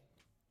autotune?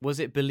 Was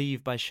it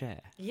Believe by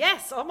Cher?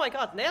 Yes. Oh my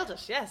God, nailed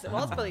it. Yes, it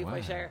was Believe by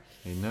Cher.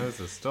 He knows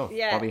his stuff.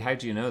 Yeah. Bobby, how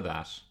do you know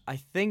that? I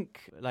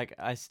think like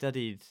I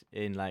studied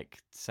in like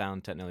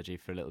sound technology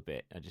for a little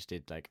bit. I just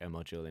did like a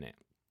module in it.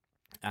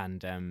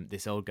 And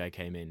this old guy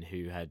came in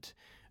who had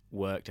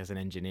worked as an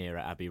engineer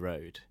at Abbey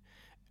Road.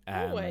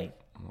 No way.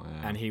 Wow.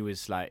 And he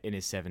was like in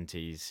his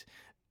 70s,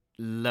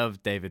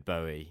 loved David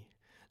Bowie,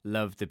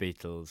 loved the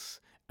Beatles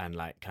and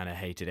like kind of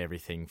hated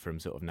everything from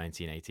sort of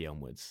 1980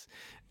 onwards.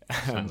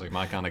 Sounds like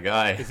my kind of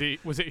guy.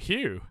 Was it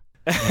Hugh?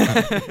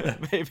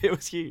 Maybe it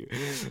was you.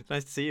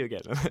 Nice to see you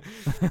again.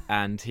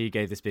 And he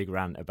gave this big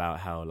rant about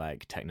how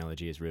like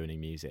technology is ruining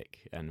music,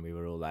 and we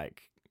were all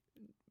like,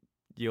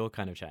 you're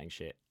kind of chatting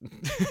shit,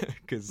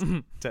 because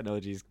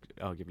technology is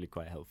arguably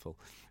quite helpful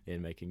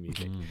in making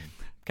music.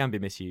 Can be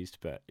misused,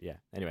 but yeah.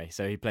 Anyway,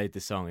 so he played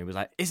this song. He was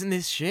like, isn't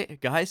this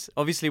shit, guys?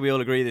 Obviously we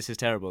all agree this is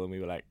terrible. And we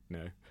were like,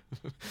 no.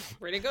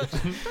 Really good.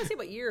 I'm trying to see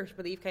what year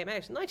Believe came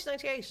out.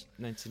 1998.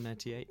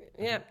 1998.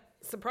 Yeah.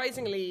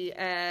 Surprisingly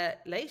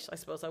late, I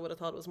suppose. I would have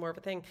thought it was more of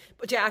a thing.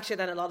 But yeah, actually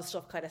then a lot of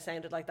stuff kind of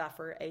sounded like that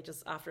for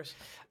ages after it.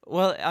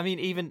 Well, I mean,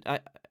 even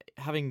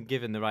having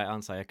given the right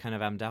answer, I kind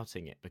of am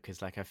doubting it,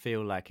 because like I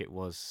feel like it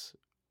was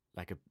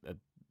like a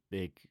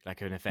big,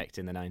 like an effect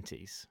in the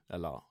 90s a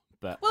lot.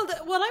 But well,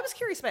 I was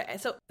curious about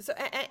it. So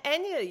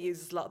Enya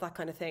uses a lot of that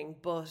kind of thing,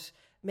 but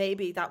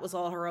maybe that was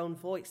all her own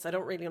voice. I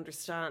don't really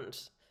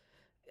understand.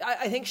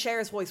 I think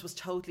Cher's voice was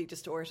totally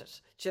distorted.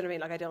 Do you know what I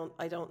mean? Like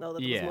I don't know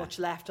that there was much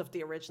left of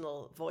the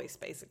original voice,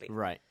 basically.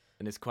 Right,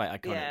 and it's quite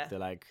iconic. Yeah. They're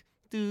like,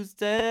 "Who's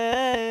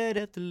dead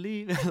have to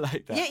leave,"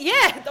 like that.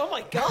 Yeah. Oh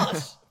my god,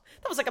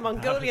 that was like a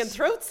Mongolian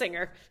throat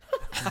singer.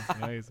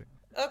 Amazing.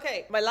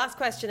 Okay, my last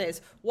question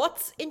is: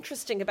 what's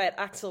interesting about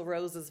Axl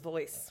Rose's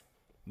voice?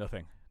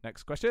 Nothing.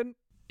 Next question.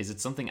 Is it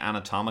something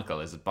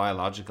anatomical? Is it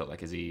biological?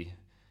 Like, is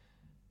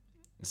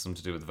something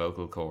to do with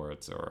vocal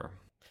cords or?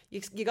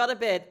 You got a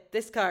bit.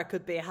 This car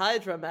could be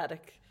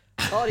hydromatic.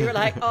 Oh, you were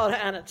like,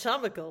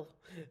 anatomical,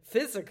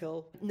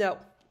 physical. No.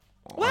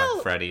 Or well,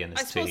 like Freddie and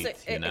his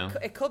teeth,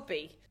 it could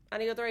be.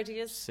 Any other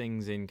ideas?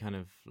 Sings in kind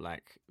of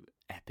like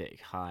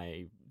epic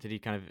high. Did he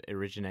kind of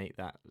originate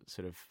that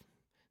sort of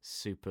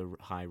super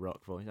high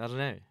rock voice? I don't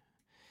know.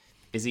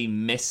 Is he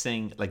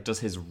missing? Like, does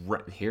his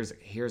here's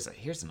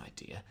an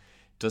idea?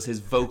 Does his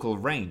vocal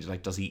range,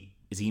 like,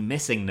 is he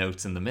missing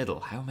notes in the middle?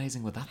 How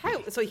amazing would that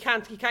be? So he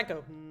can't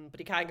go, but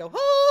he can go,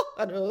 oh,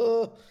 and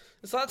oh.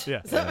 Is that?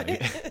 Yeah.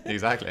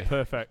 Exactly.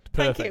 Perfect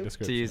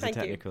description. To use the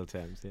technical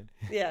terms,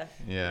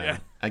 yeah.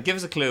 Give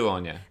us a clue,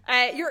 Anya.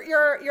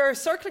 You're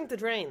circling the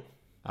drain.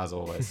 As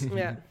always.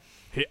 Yeah.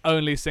 He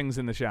only sings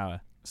in the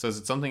shower. So is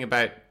it something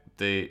about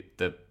the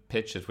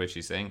pitch at which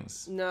he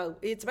sings? No,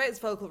 it's about his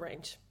vocal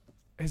range.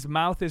 His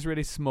mouth is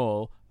really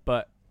small,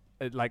 but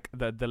like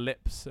the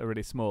lips are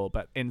really small,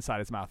 but inside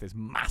his mouth is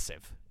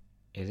massive.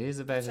 It is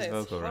about his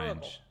vocal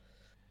range.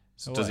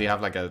 So does he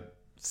have like a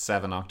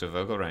 7-octave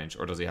vocal range,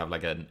 or does he have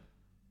like a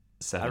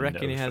 7? I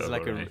reckon he has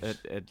like a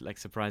like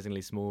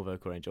surprisingly small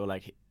vocal range, or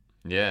like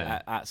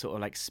at sort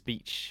of like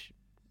speech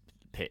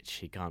pitch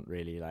he can't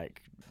really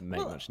like make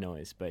much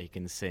noise, but he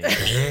can sing.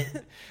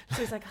 So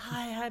he's like,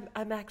 "Hi,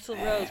 I'm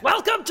Axl Rose.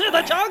 Welcome to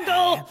the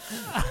jungle."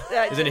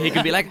 Isn't it? He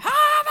can be like,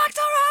 "Hi, I'm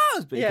Axl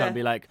Rose," but he can't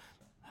be like,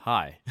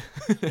 "Hi."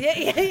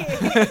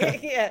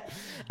 Yeah.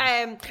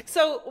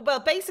 So, well,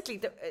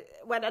 basically,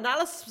 when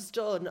analysis was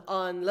done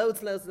on loads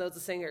and loads and loads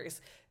of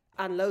singers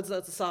and loads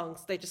of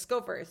songs, they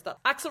discovered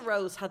that Axl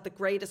Rose had the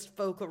greatest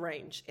vocal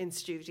range in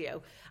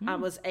studio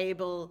and was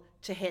able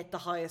to hit the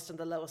highest and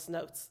the lowest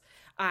notes.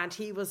 And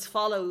he was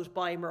followed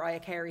by Mariah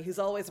Carey, who's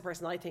always the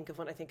person I think of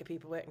when I think of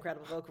people with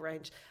incredible vocal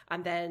range,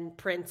 and then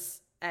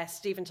Prince,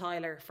 Steven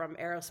Tyler from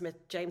Aerosmith,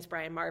 James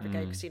Brown, Marvin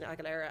Gaye, Christina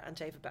Aguilera, and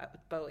David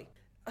Bowie.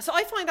 So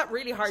I find that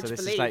really hard to believe.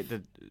 So this is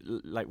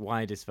like the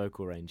widest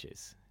vocal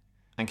ranges.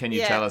 And can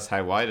you tell us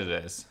how wide it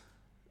is?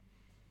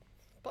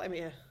 Buy me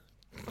a...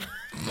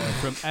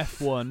 From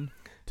F1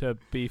 to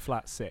B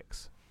flat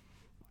 6,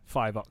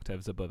 5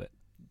 octaves above it.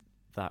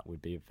 That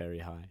would be very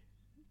high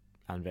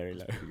and very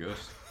low. Good.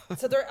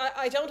 So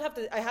I don't have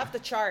I have the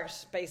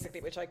chart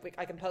basically, which I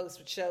can post,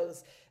 which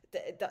shows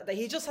that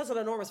he just has an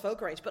enormous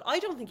vocal range. But I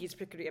don't think he's a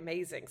particularly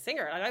amazing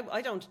singer.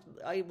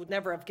 I would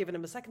never have given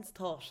him a second's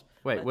thought.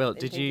 Wait, Will,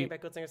 did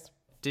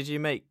you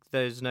make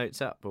those notes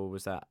up, or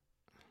was that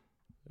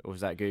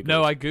Googled?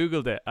 No, I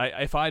Googled it.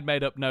 If I'd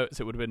made up notes,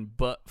 it would have been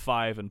butt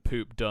 5 and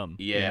poop dumb.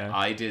 Yeah,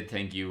 I did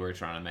think you were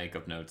trying to make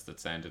up notes that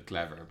sounded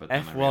clever, but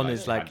then F1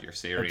 is you like had your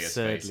serious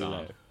face on.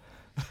 Low.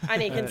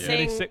 And he can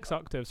sing 6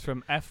 octaves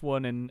from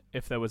F1 in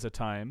If There Was a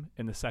Time,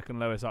 in the second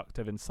lowest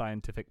octave in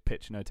scientific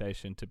pitch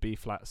notation, to B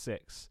flat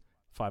 6,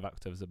 5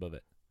 octaves above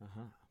it.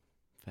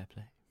 Fair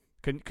play.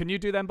 Can you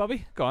do them,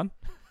 Bobby? Go on.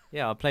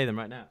 Yeah, I'll play them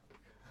right now.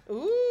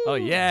 Ooh. Oh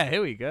yeah,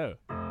 here we go.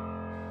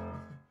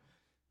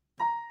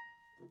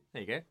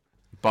 There you go.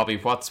 Bobby,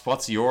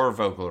 what's your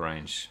vocal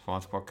range?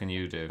 What can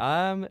you do?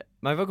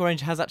 My vocal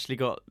range has actually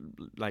got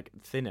like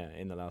thinner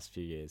in the last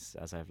few years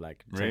as I've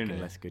like taken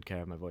less good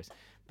care of my voice.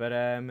 But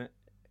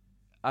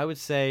I would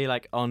say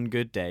like on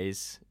good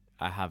days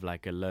I have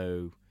like a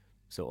low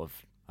sort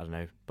of, I don't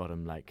know,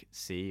 bottom like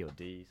C or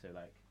D, so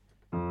like.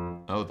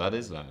 Oh, that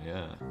is low,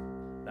 yeah.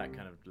 That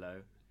kind of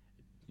low.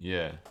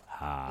 Yeah.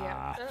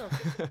 Yeah.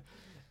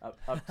 Oh.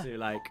 up to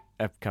like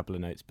a couple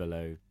of notes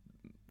below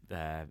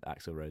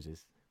Axl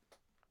Rose's.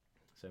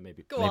 So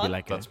maybe on.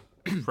 like that's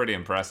pretty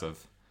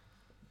impressive.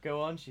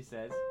 Go on, she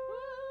says.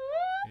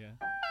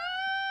 Yeah.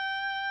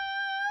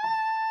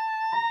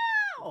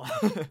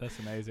 wow. That's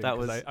amazing. That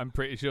was. I'm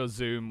pretty sure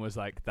Zoom was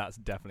like, that's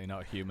definitely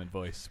not a human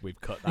voice. We've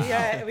cut that out.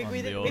 Yeah, we on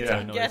didn't, the we auto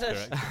didn't noise get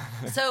it.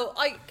 correction. So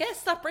I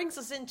guess that brings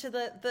us into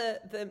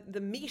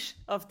the meat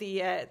of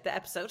the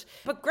episode.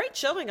 But great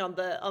showing on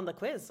the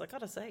quiz, I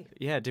gotta say.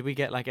 Yeah, did we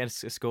get like a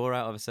score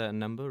out of a certain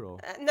number or?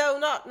 No,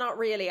 not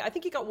really. I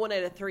think you got 1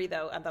 out of 3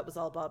 though, and that was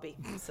all Bobby.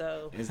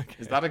 So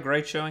Is that a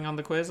great showing on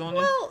the quiz,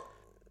 Anya? well,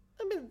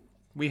 I mean,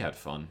 We had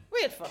fun.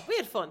 we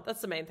had fun.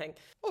 That's the main thing.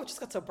 Oh, it just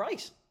got so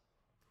bright.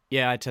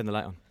 Yeah, I turned the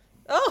light on.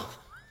 Oh.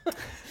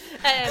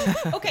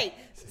 Okay,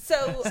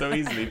 So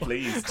easily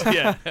pleased.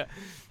 Yeah.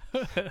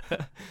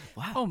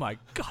 Wow. Oh my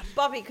God.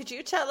 Bobby, could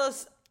you tell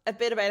us a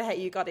bit about how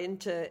you got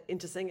into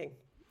singing?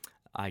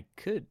 I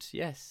could,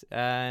 yes.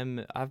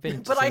 I've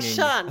been. But I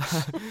singing...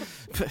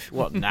 shan't.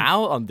 What,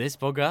 now on this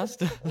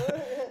podcast?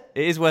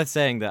 It is worth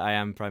saying that I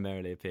am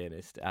primarily a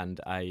pianist, and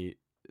I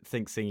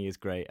think singing is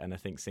great, and I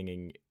think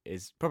singing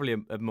is probably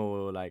a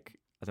more like,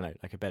 I don't know,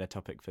 like a better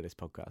topic for this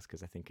podcast,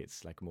 because I think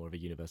it's like more of a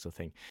universal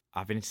thing.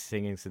 I've been into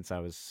singing since I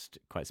was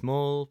quite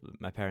small.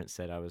 My parents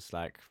said I was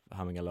like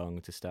humming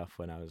along to stuff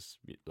when I was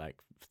like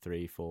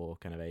 3, 4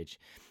 kind of age.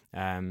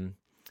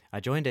 I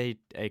joined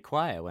a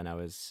choir when I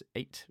was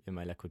 8 in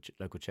my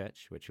local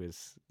church, which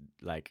was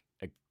like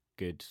a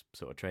good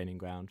sort of training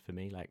ground for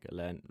me. Like I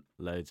learned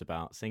loads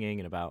about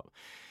singing and about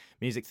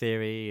music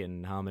theory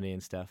and harmony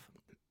and stuff.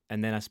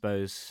 And then I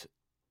suppose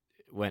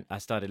when I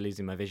started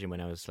losing my vision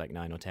when I was like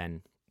 9 or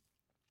 10,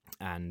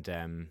 and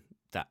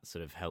that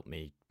sort of helped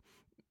me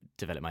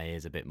develop my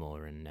ears a bit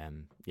more and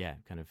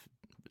kind of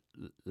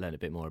learn a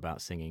bit more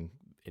about singing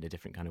in a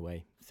different kind of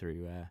way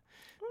through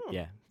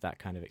that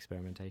kind of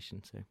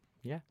experimentation. So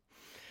yeah.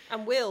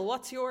 And Will,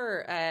 what's your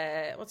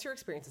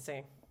experience of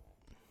singing?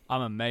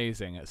 I'm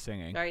amazing at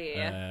singing. Are you?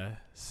 Yeah.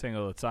 Sing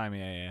all the time.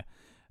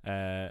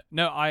 Yeah.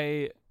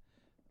 No,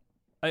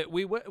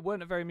 we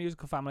weren't a very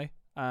musical family,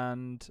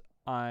 and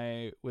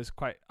I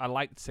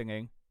liked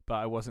singing, but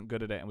I wasn't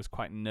good at it and was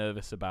quite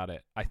nervous about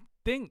it. I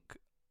think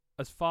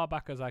as far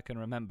back as I can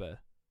remember,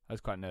 I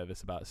was quite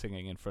nervous about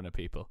singing in front of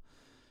people.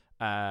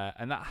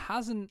 And that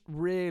hasn't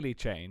really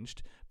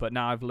changed, but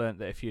now I've learned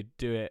that if you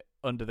do it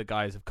under the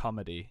guise of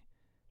comedy,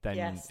 then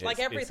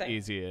it's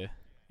easier.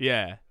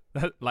 Yeah,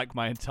 like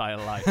my entire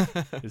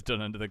life is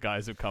done under the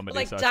guise of comedy,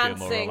 like so dancing,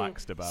 I feel more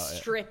relaxed about it.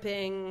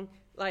 Stripping,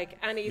 like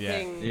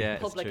anything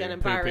public and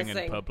embarrassing.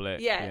 Pooping in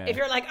public. Yeah, if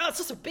you're like, oh, it's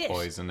just a bit.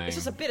 Poisoning. It's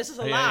just a bit. It's just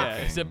a laugh.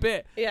 Yeah, it's a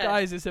bit. Yeah.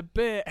 Guys, it's a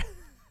bit.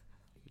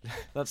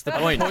 That's the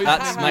point.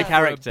 That's my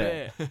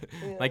character.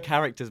 My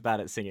character's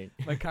bad at singing.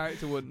 My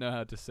character wouldn't know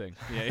how to sing.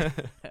 Yeah.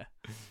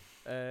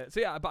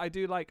 But I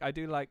do like. I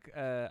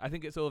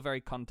think it's all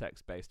very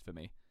context based for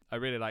me. I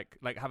really like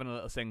having a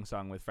little sing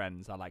song with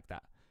friends. I like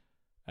that.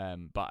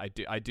 But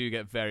I do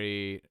get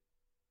very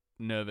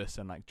nervous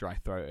and like dry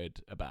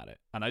throated about it.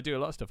 And I do a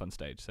lot of stuff on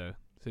stage, so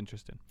it's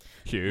interesting.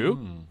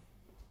 Hugh,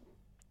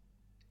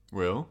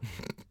 Will,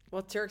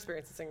 what's your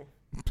experience of singing?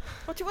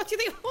 What do you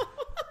think?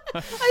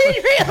 I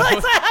didn't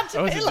realise I had to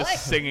I be wasn't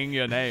just singing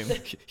your name.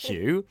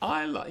 Hugh?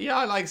 I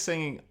like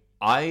singing.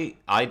 I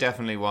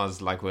definitely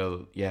was like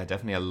Will. Yeah,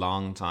 definitely a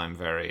long time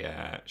very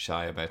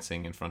shy about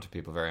singing in front of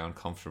people, very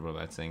uncomfortable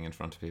about singing in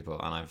front of people,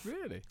 and I've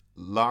really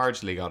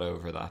largely got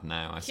over that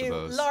now. I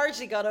suppose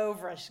largely got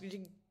over it.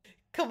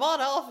 Come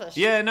on off it.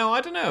 Yeah, no,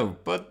 I don't know,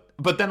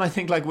 but then I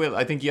think like Will,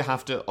 I think you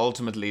have to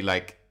ultimately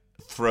like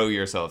throw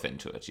yourself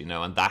into it, you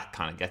know, and that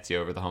kind of gets you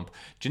over the hump.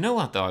 Do you know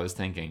what though? I was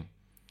thinking,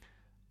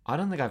 I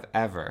don't think I've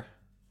ever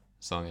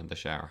sung in the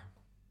shower.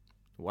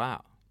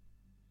 Wow.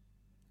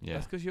 Yeah,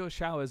 that's because your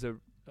showers are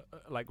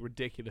like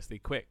ridiculously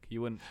quick.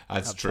 You wouldn't.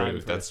 That's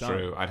true. That's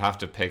true. I'd have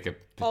to pick a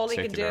particular all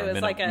you can do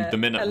is like a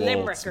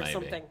limerick waltz, or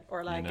something,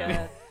 or like you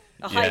know?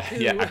 a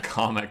haiku. Yeah, a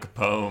comic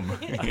poem.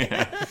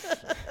 Yeah.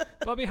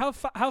 Bobby, how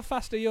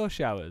fast are your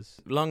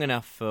showers? Long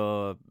enough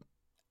for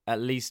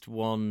at least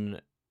 1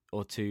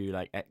 or 2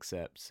 like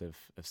excerpts of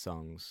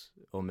songs.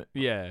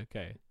 Yeah,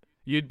 okay.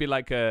 You'd be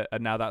like a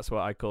now that's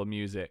what I call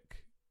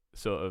music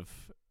sort of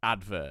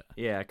advert.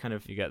 Yeah, kind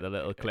of. You get the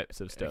little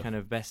clips of stuff. Kind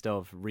of best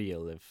of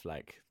reel of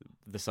like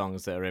the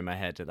songs that are in my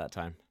head at that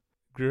time.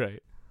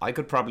 Great. I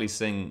could probably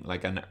sing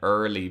like an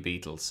early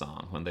Beatles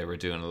song when they were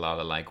doing a lot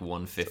of like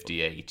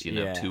 158, you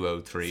know,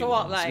 203. So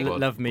what, like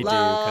Love Me Do,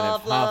 love,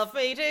 kind of Love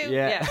Me Do.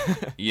 Yeah.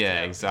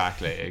 Yeah,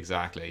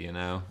 exactly, you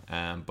know.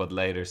 But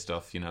later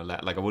stuff, you know,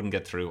 like I wouldn't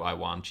get through I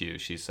Want You,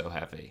 She's So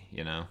Heavy,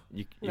 you know.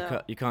 You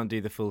can't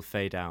do the full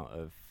fade out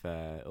of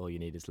All You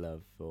Need Is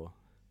Love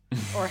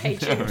or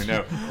Hate You.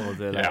 No.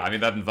 I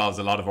mean that involves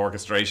a lot of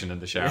orchestration in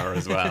the shower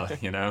as well,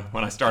 you know.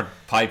 When I start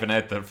piping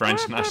out the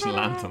French national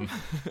anthem.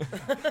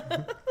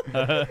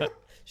 Did you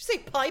say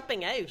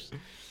piping out?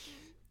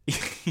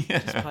 Yeah.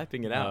 Just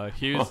piping it out.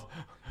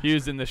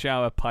 Hugh's in the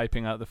shower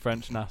piping out the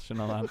French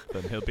national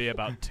anthem. He'll be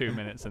about 2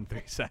 minutes and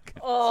 3 seconds.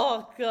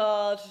 Oh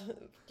God.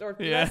 Lord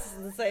bless us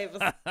and save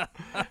us.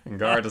 And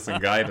guard us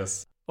and guide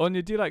us.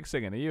 Anya, do you like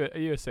singing? Are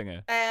you a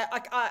singer?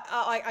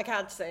 I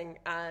can't sing,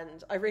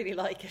 and I really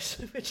like it,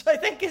 which I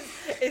think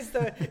is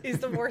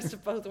the worst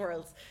of both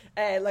worlds.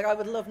 Like, I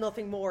would love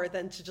nothing more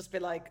than to just be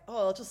like,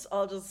 oh,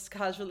 I'll just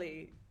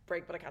casually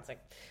break, but I can't sing.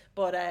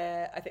 But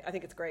I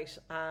think it's great,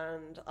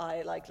 and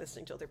I like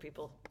listening to other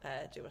people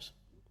do it,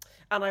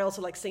 and I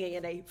also like singing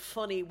in a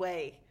funny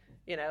way.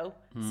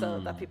 So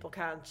that people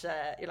can't.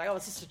 You're like, oh,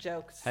 it's just a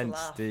joke. It's Hence a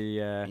laugh.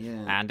 the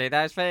and do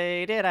those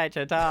faded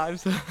ancient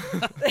times.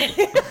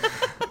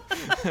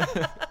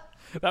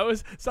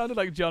 That sounded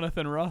like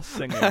Jonathan Ross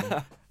singing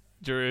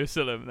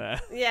Jerusalem there.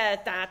 Yeah,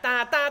 da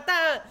da da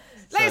da.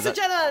 Ladies and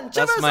gentlemen,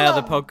 that's my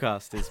other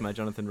podcast. Is my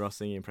Jonathan Ross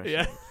singing impression.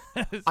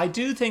 Yeah. I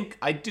do think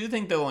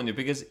though, Anya,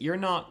 because you're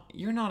not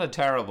a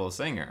terrible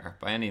singer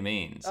by any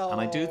means,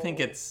 and I do think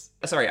it's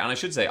sorry. And I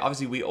should say,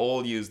 obviously, we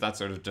all use that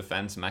sort of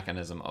defense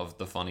mechanism of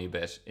the funny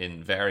bit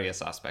in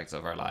various aspects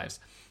of our lives.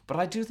 But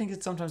I do think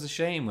it's sometimes a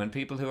shame when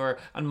people who are,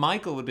 and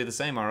Michael would be the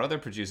same, our other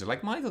producer,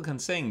 like Michael can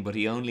sing, but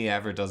he only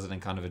ever does it in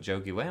kind of a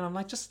jokey way. And I'm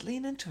like, just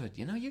lean into it,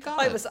 you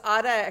got it. I was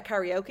at a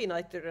karaoke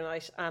night the other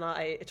night, and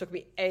it took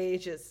me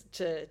ages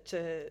to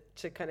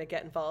kind of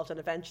get involved, and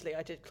eventually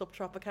I did Club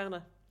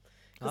Tropicana.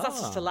 Because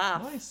that's just a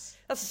laugh. Nice.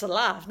 That's just a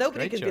laugh.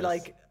 Nobody Great can be choice.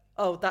 like,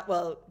 oh, that,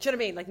 well, do you know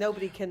what I mean? Like,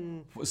 nobody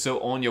can... So,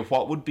 Anya,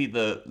 what would be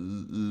the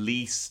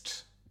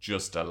least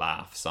just a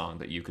laugh song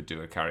that you could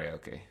do at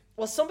karaoke?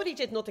 Well, somebody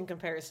did Nothing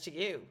Compares to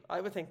You. I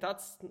would think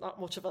that's not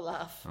much of a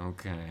laugh.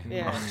 Okay.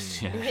 Yeah.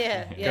 Right,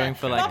 yeah. Yeah. Going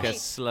for like Bobby, a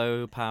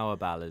slow power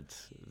ballad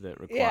that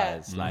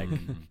requires like...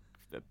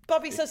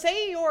 Bobby, so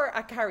say you're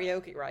at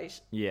karaoke, right?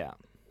 Yeah.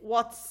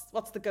 What's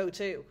the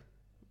go-to?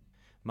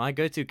 My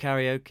go-to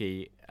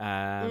karaoke...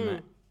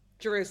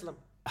 Jerusalem.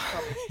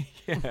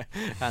 yeah,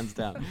 hands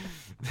down.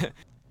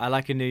 I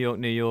like a New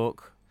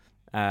York.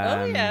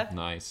 Oh, yeah.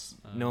 Nice.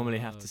 Normally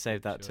have to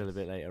save that till a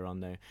bit later on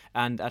though.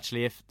 And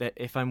actually,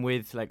 if I'm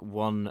with like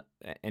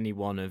any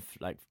one of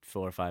like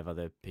 4 or 5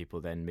 other people,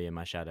 then Me and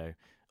My Shadow,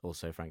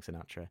 also Frank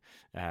Sinatra,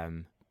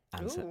 and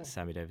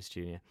Sammy Davis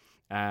Jr.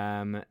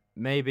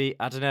 Maybe,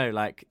 I don't know,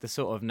 like the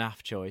sort of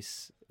naff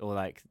choice, or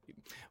like,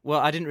 well,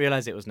 I didn't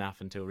realize it was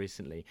naff until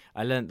recently.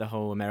 I learnt the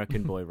whole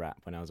American Boy rap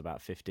when I was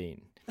about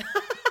 15.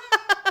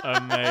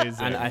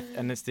 Amazing.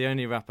 And it's the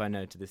only rap I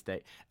know to this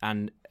day,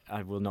 and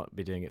I will not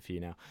be doing it for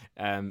you now.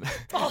 And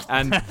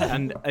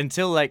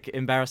until like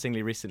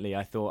embarrassingly recently,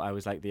 I thought I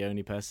was like the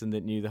only person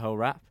that knew the whole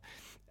rap,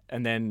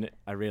 and then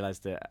I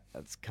realised that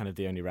that's kind of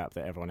the only rap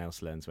that everyone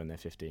else learns when they're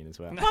 15 as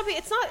well. Bobby,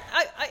 it's not.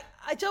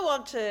 I don't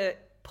want to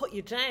put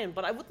you down,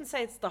 but I wouldn't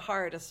say it's the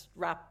hardest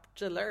rap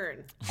to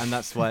learn. And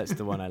that's why it's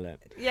the one I learned.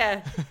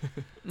 Yeah.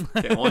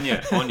 Okay,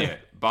 Anya,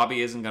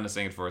 Bobby isn't going to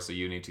sing it for us, so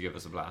you need to give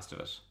us a blast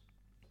of it.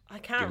 I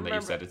can't Given that you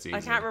remember. said it's I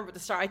easy. can't remember the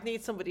start. I'd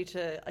need somebody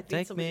to.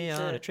 Take me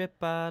on a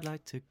trip I'd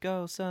like to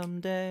go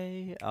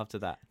someday. After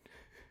that.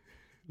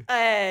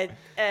 I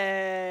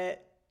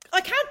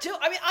can't do.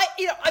 I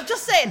mean, I'm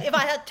just saying. If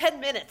I had 10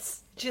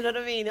 minutes, do you know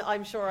what I mean?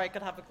 I'm sure I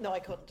could have. No, I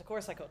couldn't. Of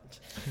course, I couldn't.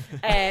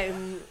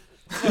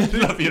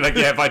 Love you, like,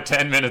 yeah, if I had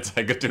 10 minutes,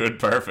 I could do it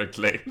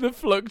perfectly. The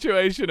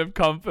fluctuation of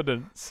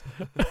confidence.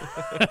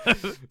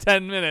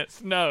 10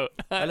 minutes, no.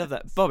 I love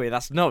that. Bobby,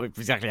 that's not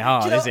exactly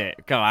hard, is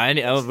it? Come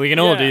on, we can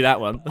all do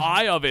that one.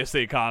 I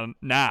obviously can't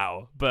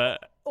now, but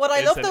what I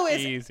it's love an though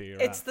is easy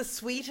rap. it's the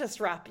sweetest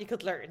rap you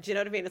could learn. Do you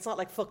know what I mean? It's not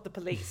like Fuck the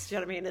Police. Do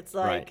you know what I mean? It's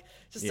like Right.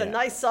 just Yeah. a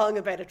nice song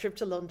about a trip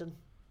to London.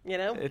 You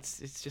know? It's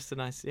just a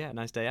nice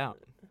day out.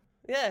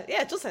 Yeah,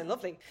 it does sound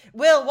lovely.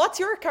 Will, what's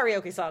your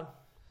karaoke song?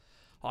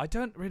 I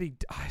don't really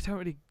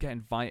get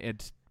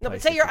invited. No,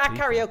 but places say you're with at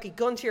people. karaoke,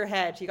 gun to your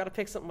head. You got to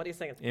pick something. What are you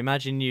singing?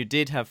 Imagine you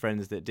did have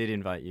friends that did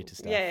invite you to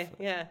stuff.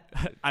 Yeah.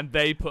 And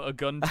they put a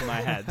gun to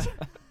my head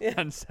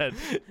and said,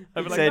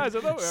 I'd be like, Said, guys,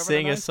 I thought we were having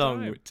sing nice a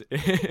song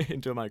time."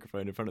 into a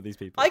microphone in front of these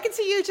people. I can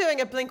see you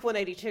doing a Blink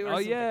 182 or Oh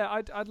something.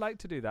 yeah, I'd like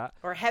to do that.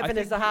 Or Heaven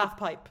I is think a Half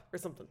Pipe or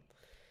something.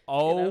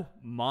 Oh know?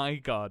 my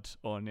God,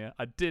 Anya,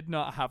 I did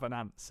not have an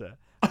answer,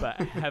 but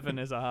Heaven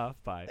is a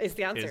Half Pipe Is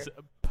the answer. is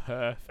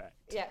perfect.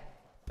 Yeah.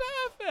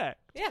 Perfect.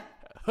 Yeah.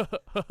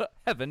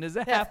 Heaven is a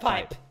Half half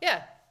Pipe.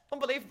 Yeah.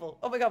 Unbelievable.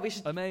 Oh my God, we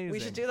should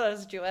Amazing. do that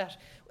as a duet.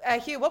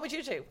 Hugh, what would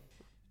you do?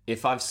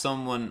 If I've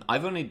someone...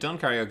 I've only done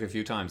karaoke a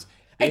few times.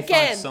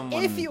 Again,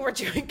 someone... if you were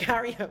doing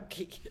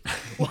karaoke,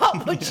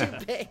 what would you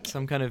pick?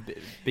 Some kind of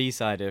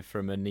B-sider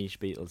from a niche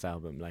Beatles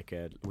album, like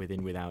a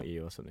Within Without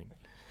You or something.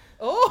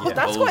 Oh, Yeah,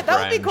 that Old would be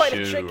Brown quite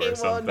a Shoe tricky or one.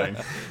 something.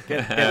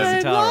 Get the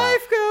And sitar out.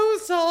 life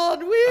goes on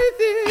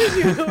within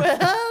you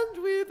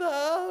and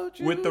without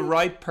you. With the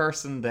right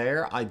person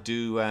there, I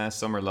do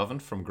Summer Lovin'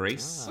 from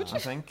Greece, I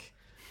think.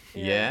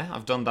 Yeah,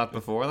 I've done that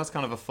before. That's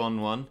kind of a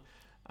fun one.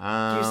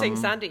 Do you sing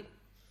Sandy?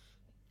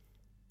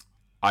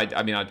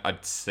 I mean,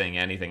 I'd sing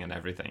anything and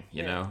everything,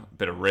 you know? A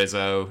bit of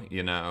Rizzo,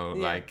 you know,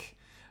 like...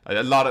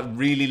 A lot of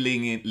really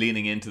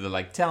leaning into the,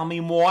 like, tell me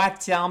more.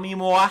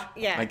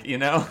 Yeah. Like, you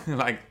know?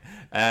 Like,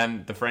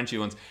 the Frenchy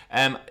ones.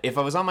 If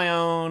I was on my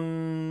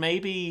own,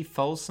 maybe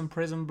Folsom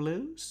Prison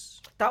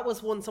Blues? That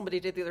was one somebody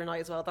did the other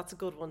night as well. That's a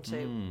good one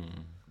too.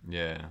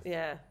 Yeah.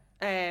 Yeah.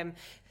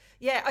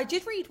 Yeah, I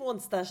did read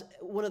once that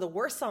one of the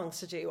worst songs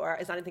to do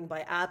is anything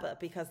by ABBA,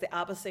 because the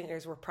ABBA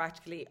singers were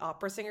practically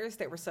opera singers.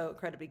 They were so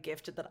incredibly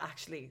gifted that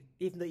actually,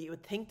 even though you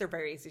would think they're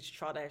very easy to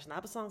trot out, an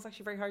ABBA song is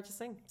actually very hard to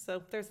sing.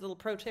 So there's a little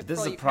pro tip. This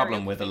is a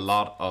problem with a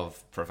lot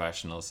of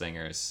professional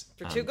singers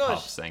and pop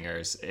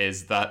singers,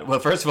 is that, well,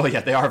 first of all, yeah,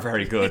 they are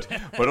very good,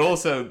 but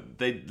also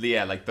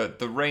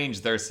the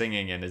range they're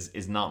singing in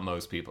is not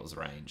most people's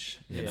range.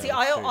 You know? See,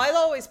 I'll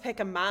always pick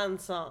a man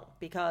song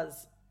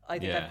because I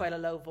think I have quite a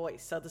low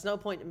voice, so there's no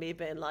point in me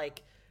being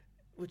like,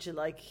 would you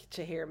like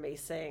to hear me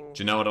sing?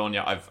 Do you know what,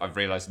 Anya? I've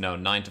realised, no,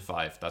 9 to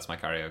 5, that's my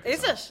karaoke Is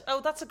song. it?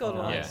 Oh, that's a good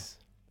one. Yeah.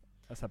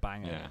 That's a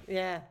banger.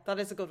 Yeah, that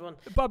is a good one.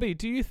 Bobby,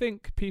 do you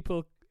think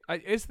people...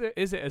 Is it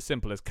as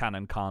simple as can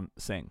and can't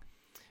sing?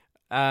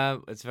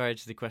 It's a very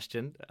interesting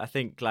question. I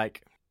think,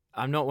 like,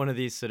 I'm not one of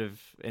these sort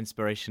of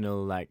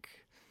inspirational, like,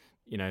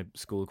 you know,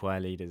 school choir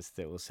leaders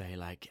that will say,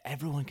 like,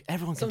 everyone can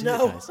do it,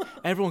 guys.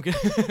 Everyone can.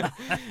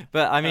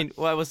 But I mean,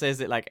 what I will say is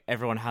that, like,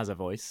 everyone has a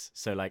voice,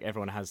 so like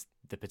everyone has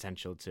the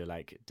potential to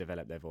like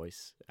develop their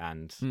voice.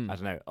 And I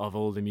don't know, of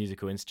all the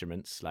musical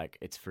instruments, like,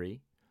 it's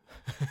free.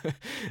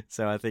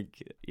 So I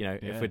think, you know,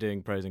 if we're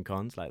doing pros and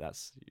cons, like,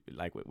 that's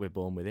like we're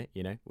born with it.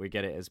 You know, we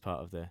get it as part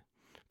of the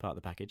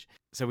package.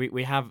 So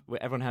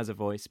everyone has a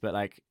voice, but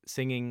like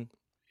singing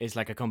is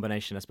like a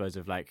combination, I suppose,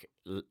 of like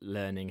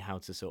learning how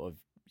to sort of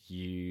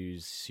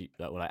use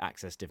or like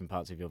access different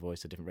parts of your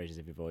voice or different ranges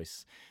of your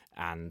voice,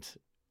 and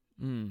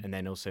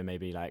then also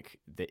maybe like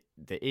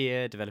the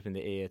ear, developing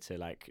the ear to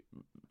like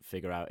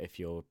figure out if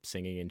you're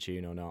singing in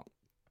tune or not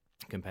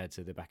compared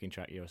to the backing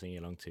track you're singing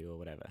along to or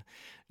whatever.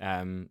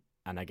 And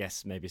I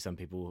guess maybe some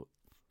people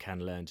can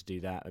learn to do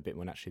that a bit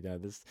more naturally than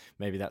others.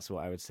 Maybe that's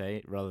what I would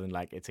say, rather than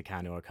like it's a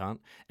can or a can't.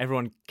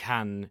 Everyone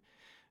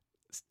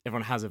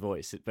has a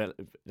voice, but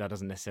that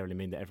doesn't necessarily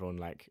mean that everyone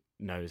like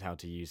knows how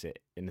to use it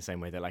in the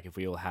same way that, like, if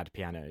we all had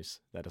pianos,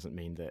 that doesn't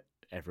mean that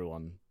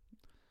everyone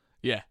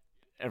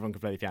can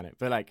play the piano.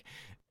 But like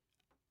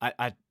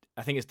I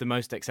think it's the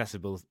most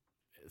accessible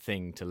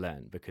thing to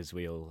learn because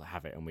we all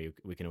have it and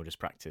we can all just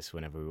practice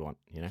whenever we want,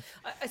 you know.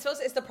 I suppose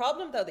it's the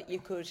problem though that you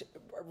could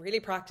really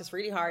practice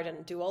really hard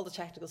and do all the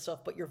technical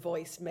stuff, but your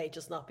voice may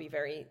just not be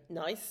very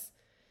nice.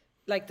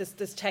 Like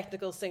there's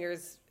technical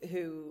singers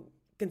who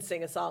can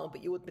sing a song,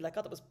 but you would be like,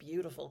 "Oh, that was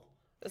beautiful."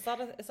 Is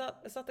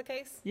that the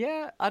case?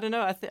 Yeah, I don't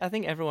know. I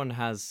think everyone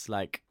has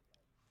like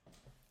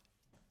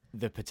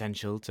the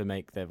potential to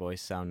make their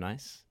voice sound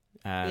nice.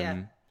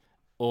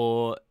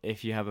 Or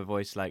if you have a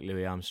voice like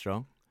Louis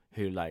Armstrong,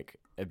 who like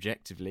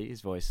objectively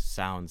his voice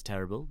sounds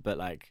terrible, but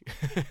like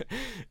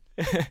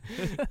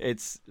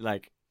it's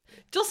like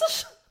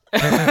does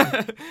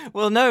it?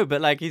 Well, no,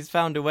 but like he's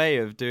found a way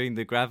of doing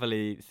the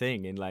gravelly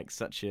thing in like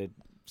such a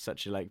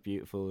like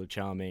beautiful,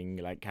 charming,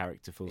 like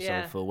characterful,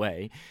 soulful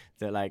way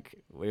that like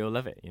we all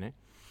love it, you know.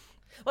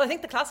 Well, I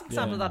think the classic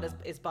example of that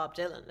is Bob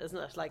Dylan, isn't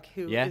it? Like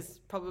who is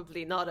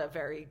probably not a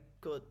very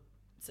good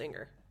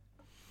singer.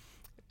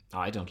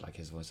 I don't like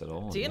his voice at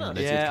all. Do you not?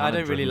 Yeah, I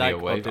don't really like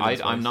Bob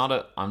Dylan's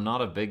I'm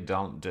not a big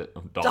Dolan. You're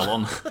not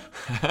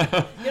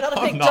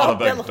a big I'm not a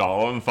big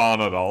Dolan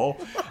fan at all.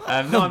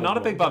 No, I'm not a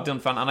big Bob Dylan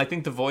fan, and I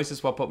think the voice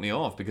is what put me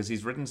off because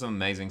he's written some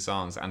amazing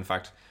songs. And in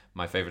fact,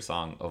 my favorite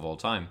song of all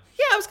time,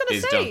 I was going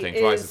to say, "Don't Think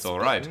Twice, It's All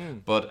Right."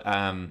 But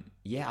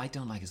I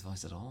don't like his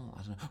voice at all.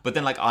 I don't know. But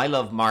then, like, I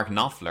love Mark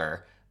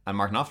Knopfler, and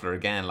Mark Knopfler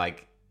again,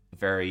 like,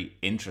 very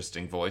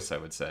interesting voice, I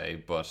would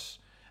say, but.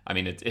 I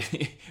mean,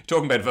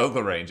 talking about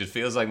vocal range, it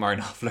feels like Mark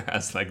Knopfler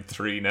has like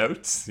 3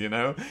 notes, you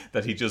know,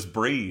 that he just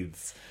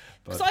breathes.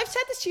 But so I've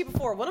said this to you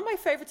before. One of my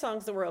favourite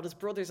songs in the world is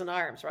Brothers in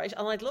Arms, right?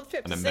 And I'd love to be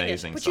able to sing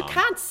it, but you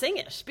can't sing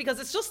it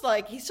because it's just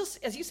like, he's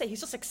just, as you say,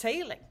 he's just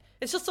exhaling.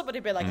 It's just somebody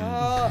be like,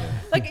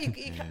 like you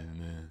can't.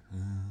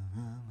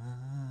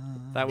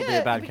 That would be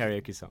a bad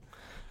karaoke song.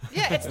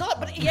 Yeah, it's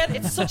not, but yet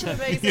it's such an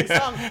amazing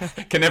song.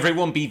 Can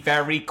everyone be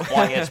very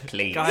quiet,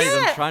 please? Guys,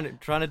 I'm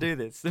trying to do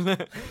this.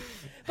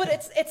 But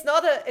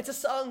it's a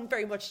song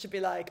very much to be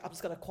like, I'm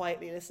just going to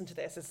quietly listen to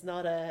this. It's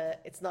not a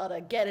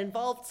get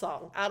involved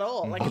song at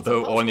all. Like,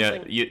 although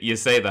Anya, you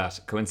say that,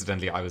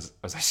 coincidentally, I was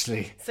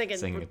actually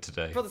singing it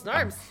today. Brothers in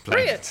Arms.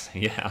 Brilliant.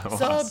 Yeah.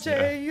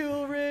 Someday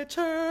you'll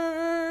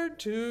return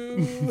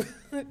to.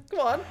 Come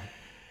on.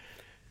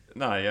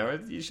 No,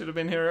 you should have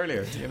been here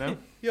earlier, you know?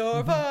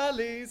 Your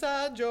valleys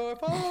and your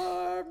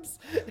farms.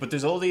 But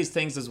there's all these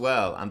things as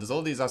well, and there's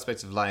all these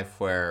aspects of life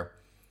where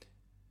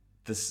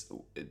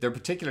there are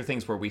particular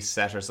things where we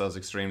set ourselves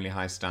extremely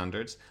high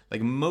standards.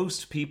 Like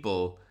most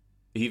people,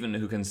 even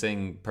who can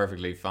sing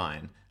perfectly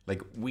fine,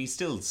 like we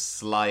still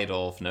slide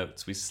off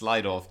notes. We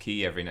slide off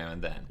key every now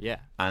and then. Yeah.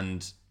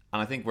 And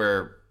I think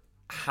we're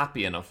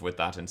happy enough with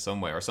that in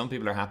some way, or some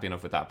people are happy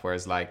enough with that,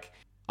 whereas like,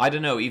 I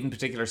don't know, even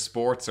particular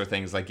sports or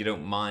things like you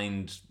don't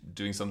mind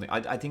doing something.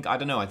 I think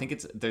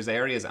there's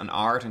areas, and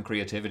art and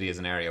creativity is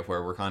an area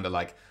where we're kind of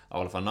like, oh,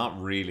 well, if I'm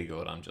not really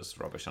good, I'm just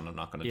rubbish and I'm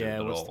not going to do it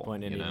at all. Yeah, what's the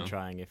point in even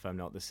trying if I'm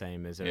not the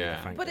same as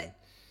everyone? But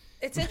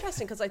it's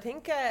interesting because I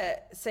think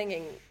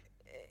singing,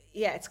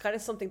 it's kind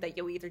of something that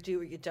you either do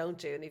or you don't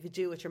do, and if you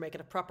do it, you're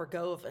making a proper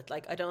go of it.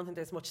 Like, I don't think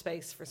there's much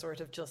space for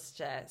sort of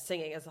just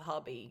singing as a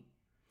hobby,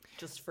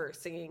 just for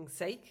singing's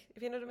sake,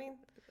 if you know what I mean.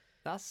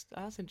 That's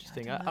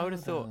interesting. I would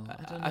have thought.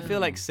 I feel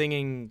like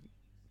singing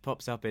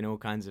pops up in all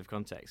kinds of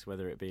contexts,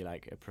 whether it be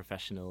like a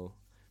professional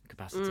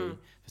capacity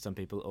for some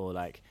people, or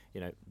like, you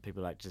know,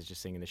 people like just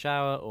sing in the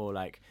shower, or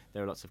like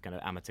there are lots of kind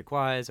of amateur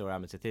choirs or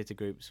amateur theatre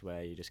groups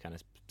where you just kind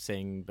of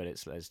sing, but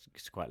it's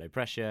quite low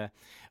pressure.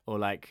 Or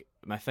like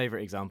my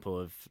favourite example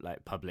of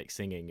like public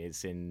singing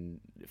is in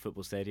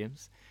football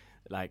stadiums.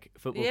 Like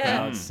football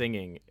crowds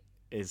singing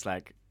is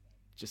like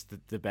just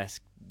the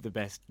best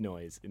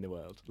noise in the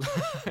world.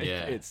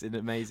 It's an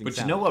amazing But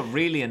sound. you know what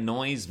really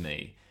annoys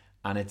me,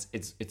 and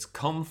it's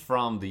come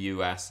from the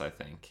US, I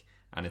think.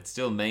 And it's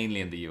still mainly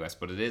in the US,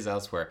 but it is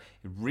elsewhere.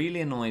 It really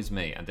annoys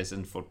me, and this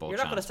isn't football. You're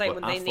not going to say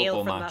when they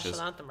kneel for the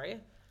national anthem, are you?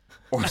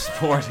 Or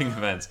sporting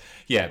events.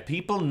 Yeah,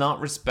 people not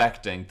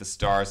respecting the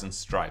stars and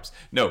stripes.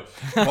 No,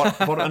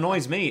 what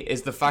annoys me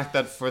is the fact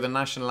that for the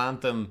national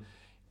anthem,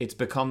 it's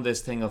become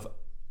this thing of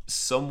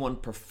someone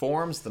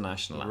performs the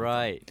national anthem.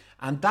 Right.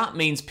 And that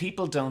means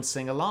people don't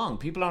sing along.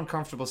 People aren't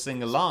comfortable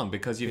singing along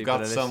because you've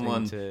got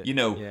someone,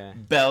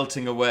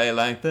 belting away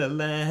like the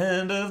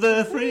land of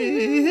the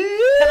free.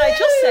 Can I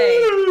just say,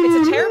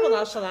 it's a terrible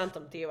national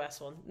anthem, the US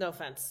one. No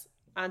offence.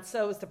 And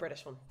so is the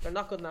British one. They're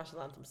not good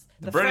national anthems.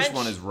 The British French,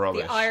 one is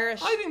rubbish. The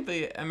Irish. I think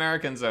the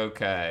American's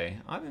okay.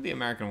 I think the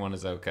American one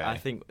is okay. I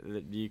think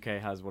the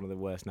UK has one of the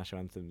worst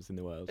national anthems in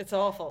the world. It's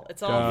awful.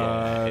 It's awful.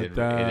 Yeah, it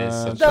is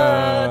such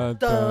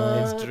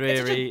It's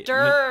dreary. It's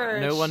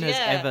dirge. No one has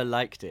ever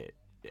liked it.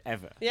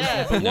 Ever.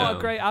 Yeah. But what a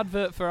great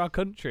advert for our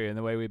country and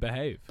the way we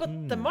behave.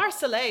 But the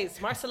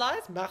Marseillaise, I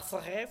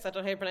don't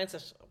know how you pronounce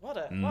it.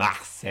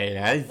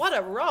 Marseillaise. What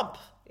a romp,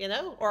 you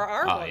know? Or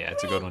our one. Oh yeah,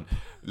 it's a good one.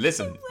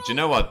 Listen, do you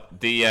know what?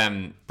 The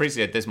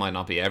appreciate this might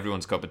not be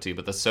everyone's cup of tea,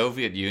 but the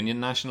Soviet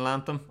Union national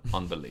anthem,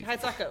 unbelievable.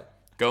 How's that go?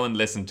 Go and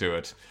listen to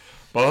it.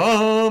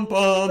 Bum,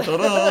 bum,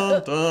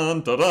 da-dun,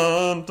 dun,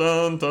 da-dun,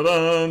 dun,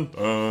 da-dun,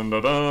 dun,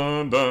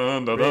 da-dun,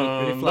 dun,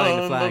 da-dun, really flying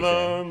the flag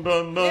dun,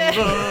 dun, dun,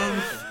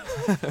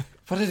 dun.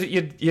 But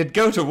you'd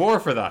go to war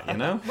for that, you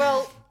know?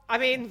 Well, I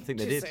mean, I think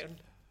they too did. soon.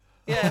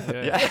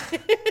 Yeah.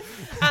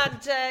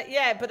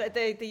 And but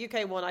the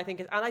UK one, I think,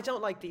 and I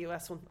don't like the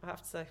US one, I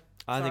have to say.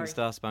 I think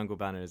Star Spangled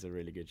Banner is a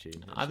really good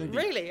tune. I think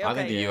really? I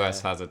think Okay. the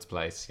US has its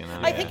place, you know?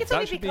 I think it's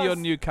only That should because be your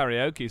new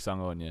karaoke song,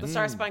 on you. the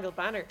Star Spangled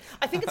Banner.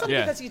 I think it's only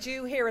because you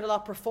do hear it a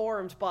lot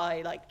performed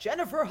by like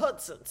Jennifer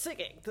Hudson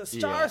singing the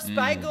Star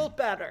Spangled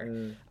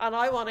Banner, and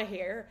I want to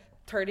hear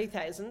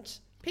 30,000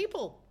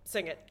 people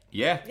sing it.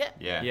 Yeah.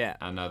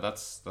 And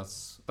that's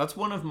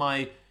one of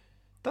my.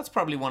 That's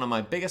probably one of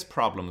my biggest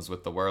problems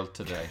with the world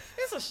today.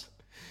 Is it?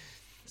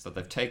 So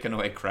they've taken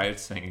away crowd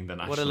singing the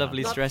national What a lovely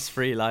anthem.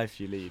 stress-free life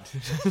you lead.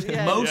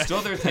 Most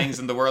other things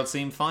in the world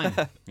seem fine,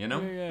 you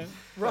know? Yeah.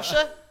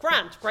 Russia,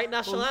 Grant, great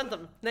national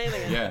anthem,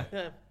 nailing it.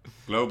 Yeah.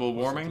 Global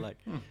warming.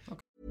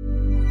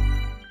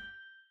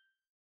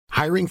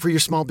 Hiring for your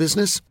small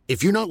business?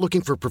 If you're not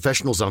looking for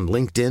professionals on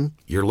LinkedIn,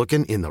 you're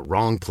looking in the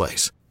wrong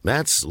place.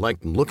 That's like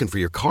looking for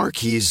your car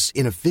keys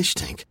in a fish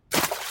tank.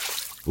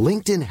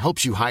 LinkedIn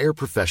helps you hire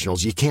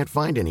professionals you can't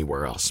find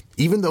anywhere else,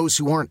 even those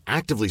who aren't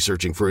actively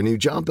searching for a new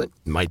job but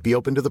might be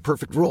open to the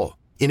perfect role.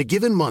 In a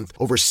given month,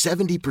 over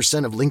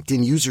 70% of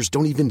LinkedIn users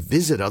don't even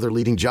visit other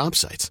leading job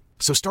sites.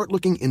 So start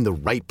looking in the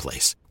right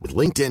place. With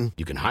LinkedIn,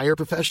 you can hire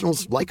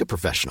professionals like a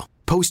professional.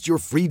 Post your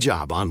free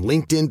job on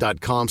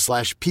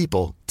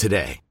linkedin.com/people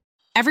today.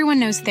 Everyone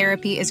knows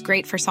therapy is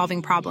great for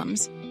solving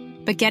problems,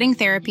 but getting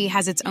therapy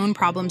has its own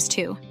problems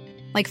too,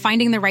 like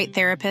finding the right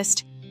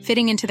therapist,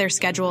 fitting into their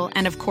schedule,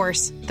 and of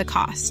course, the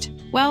cost.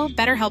 Well,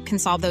 BetterHelp can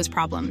solve those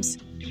problems.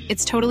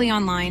 It's totally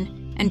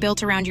online and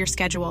built around your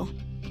schedule.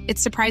 It's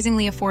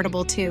surprisingly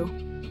affordable too.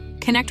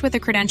 Connect with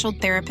a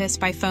credentialed therapist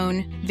by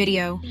phone,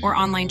 video, or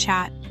online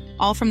chat,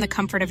 all from the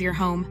comfort of your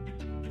home.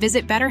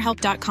 Visit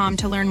BetterHelp.com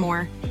to learn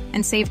more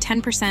and save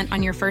 10%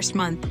 on your first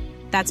month.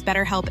 That's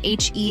BetterHelp,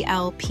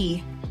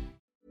 H-E-L-P.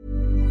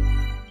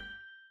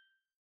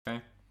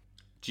 Okay.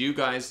 Do you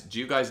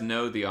guys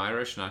know the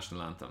Irish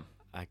national anthem?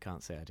 I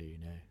can't say I do,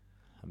 no.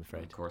 I'm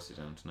afraid. Of course you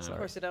don't. No. Of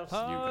course you don't.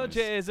 Oh,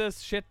 Jesus,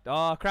 shit,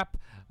 oh, crap.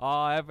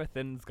 Oh,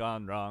 everything's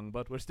gone wrong,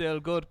 but we're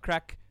still good,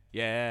 crack.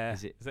 Yeah.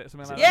 Is it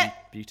something like Yeah.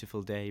 that?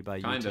 Beautiful Day by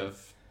Kind U2?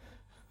 of.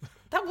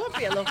 That would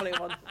be a lovely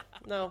one.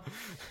 No.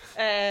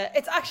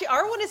 It's actually,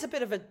 our one is a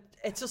bit of a,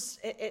 it's just,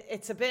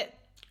 it's a bit.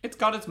 It's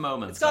got its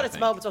moments. It's got I its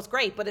think. moments, so it's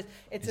great, but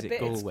it's Is a it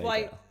bit, it's Galway,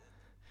 quite.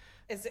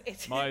 though?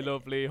 It's My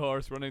lovely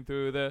horse running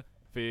through the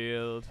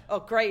field. Oh,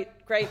 great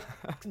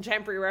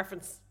contemporary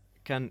reference.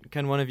 Can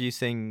one of you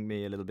sing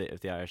me a little bit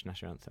of the Irish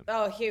national anthem?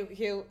 Oh, Hugh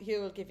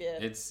will give you.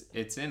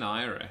 It's in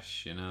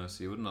Irish, you know,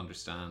 so you wouldn't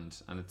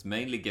understand, and it's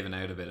mainly given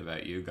out a bit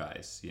about you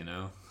guys, you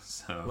know.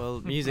 So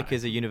Well, music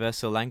is a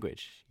universal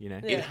language, you know.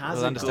 Yeah. it has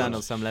We'll a understand good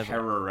on some level.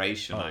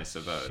 peroration, I Oh,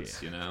 suppose,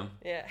 shit. you know.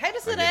 Yeah. How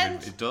does Like it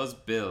end? It does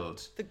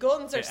build. The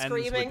guns are It ends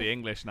screaming. with the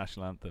English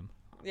national anthem.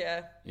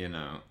 Yeah. You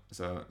know,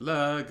 so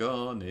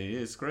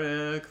Lagonis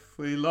Greg,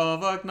 we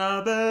love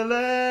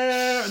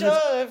Agnabele.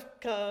 Shove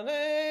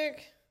Connick.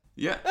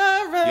 Yeah.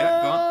 Around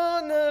Yeah, go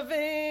on. the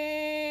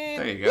vein.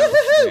 There you go.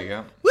 There you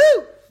go.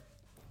 Woo!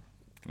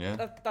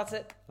 Yeah. That's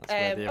it.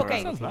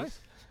 Okay. Sounds nice.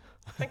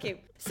 Thank you.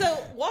 So,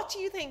 what do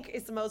you think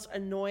is the most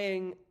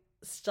annoying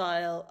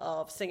style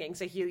of singing?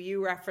 So, Hugh,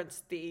 you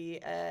referenced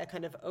the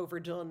kind of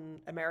overdone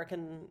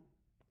American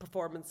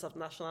performance of the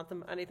national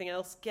anthem. Anything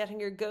else? Getting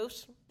your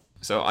goat?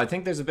 So I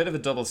think there's a bit of a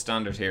double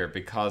standard here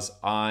because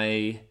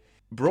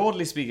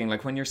broadly speaking,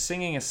 like when you're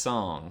singing a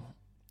song,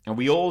 and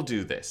we all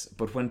do this,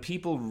 but when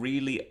people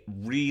really,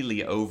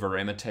 really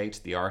over-imitate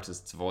the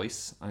artist's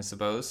voice, I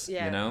suppose,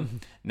 Yeah. you know?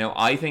 Now,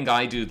 I think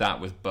I do that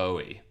with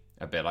Bowie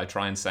a bit. I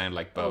try and sound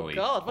like Bowie.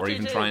 God, what or do you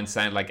even do? try and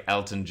sound like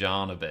Elton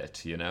John a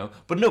bit, you know?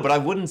 But I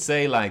wouldn't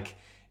say like...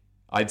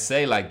 I'd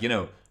say like, you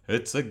know,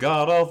 it's a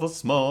god-awful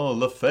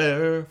small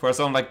affair. Whereas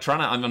I'm like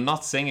I'm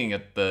not singing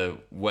it the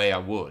way I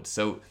would.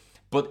 So...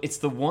 But it's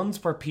the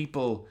ones where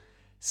people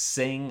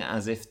sing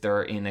as if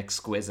they're in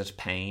exquisite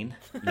pain,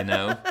 you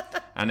know?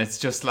 And it's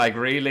just like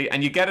really...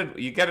 And you get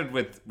it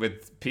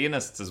with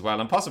pianists as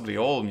well, and possibly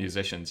all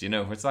musicians, you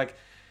know? Where it's like,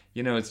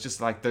 you know, it's just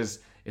like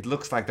it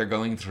looks like they're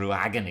going through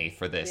agony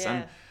for this. Yeah.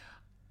 And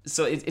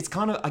so it's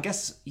kind of, I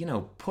guess, you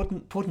know,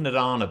 putting it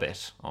on a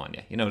bit on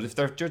you. You know, if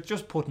they're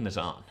just putting it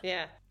on.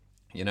 Yeah.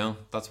 You know?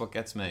 That's what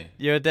gets me.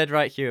 You're dead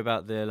right, Hugh,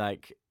 about the,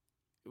 like...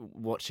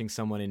 watching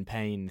someone in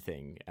pain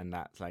thing, and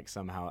that's like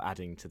somehow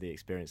adding to the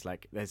experience.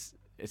 Like it's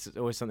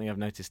always something I've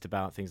noticed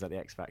about things like the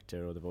X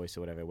Factor or The Voice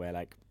or whatever, where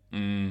like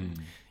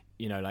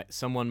you know, like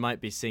someone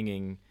might be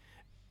singing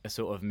a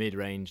sort of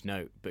mid-range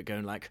note but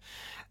going like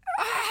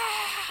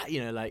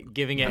you know, like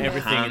giving it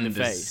everything in the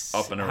face,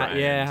 up and around.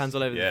 hands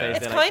all over the face.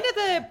 It's They're, kind like, of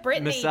the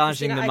Britney,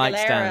 massaging Christina the mic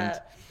Aguilera.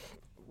 stand.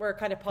 We're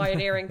kind of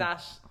pioneering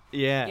that.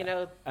 Yeah, You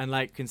know. and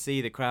like can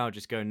see the crowd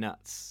just go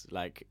nuts,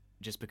 like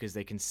just because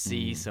they can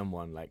see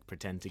someone like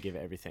pretend to give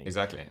it everything.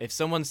 Exactly. If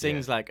someone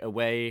sings like a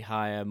way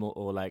higher, more,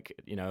 or like,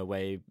 you know, a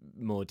way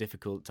more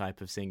difficult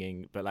type of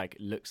singing, but like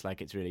looks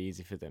like it's really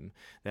easy for them,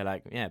 they're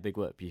like, yeah, big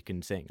whoop, you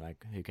can sing. Like,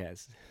 who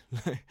cares?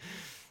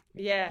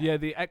 Yeah. Yeah,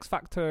 the X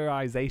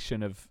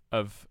Factorization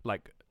of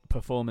like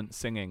performance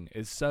singing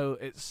is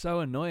so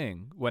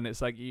annoying when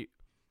it's like you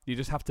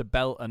just have to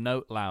belt a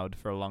note loud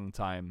for a long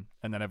time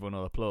and then everyone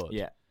will applaud.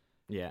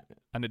 Yeah.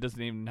 And it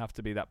doesn't even have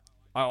to be that.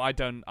 I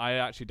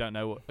actually don't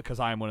know,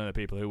 because I am one of the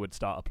people who would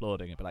start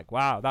applauding and be like,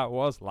 wow, that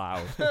was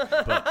loud. But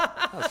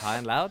That was high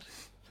and loud.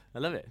 I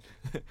love it.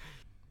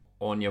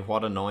 Anya,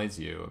 what annoys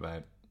you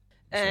about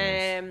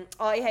singers?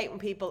 I hate when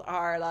people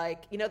are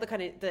like, you know, the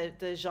kind of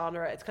the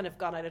genre, it's kind of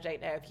gone out of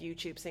date now, of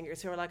YouTube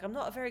singers who are like, I'm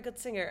not a very good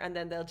singer, and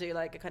then they'll do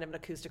like a kind of an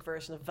acoustic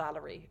version of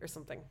Valerie or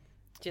something.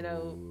 Do you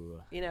know?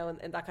 Ooh. You know,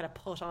 and that kind of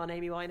put on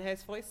Amy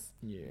Winehouse voice.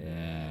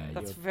 Yeah.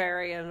 That's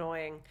very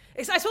annoying.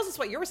 I suppose it's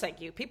what you were saying,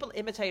 you people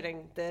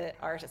imitating the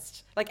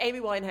artist. Like Amy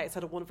Winehouse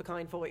had a one of a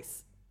kind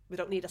voice. We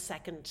don't need a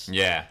second.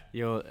 Yeah.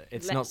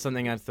 It's not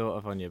something I'd thought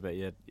of on you, but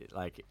you're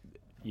like,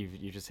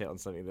 you just hit on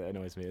something that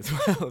annoys me as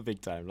well,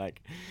 big time.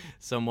 Like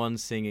someone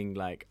singing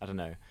like, I don't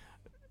know,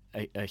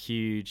 a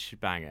huge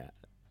banger,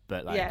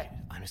 but like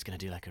I'm just gonna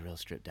do like a real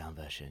stripped down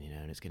version, you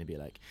know, and it's gonna be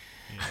like,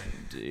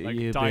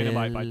 like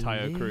Dynamite by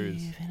Tayo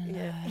Cruz.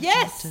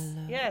 Yes.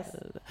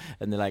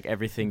 And then like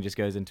everything just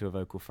goes into a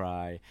vocal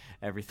fry.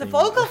 Everything. The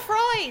vocal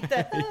fry.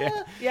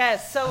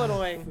 Yes, so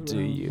annoying. Do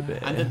you?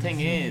 And the thing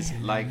is,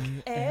 like,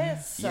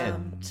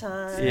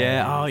 Sometimes.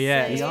 Yeah. Oh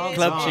yeah. It's Yeah.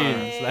 club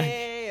tunes.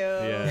 Like.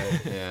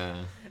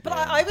 yeah. But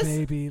I was.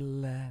 Baby,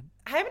 let.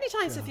 How many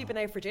times have you been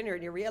out for dinner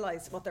and you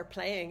realise what they're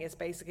playing is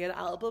basically an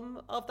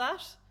album of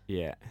that?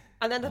 Yeah.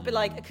 And then they'll be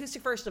like,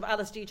 acoustic version of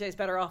Alice DJ's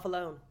Better Off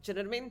Alone. Do you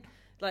know what I mean?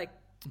 Like,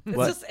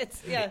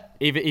 it's yeah.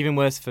 Even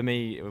worse for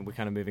me, we're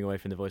kind of moving away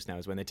from the voice now,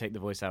 is when they take the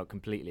voice out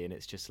completely and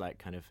it's just like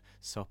kind of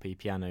soppy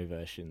piano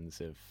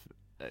versions of.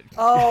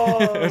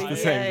 The same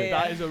thing.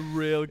 That is a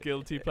real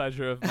guilty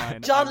pleasure of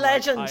mine. John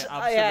Legend.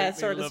 I Yeah, absolutely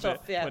sort of love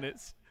stuff, it yeah. when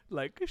it's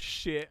like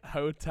shit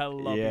hotel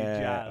lobby Yeah,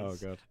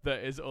 jazz. oh God.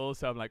 That is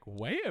also, I'm like,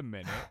 wait a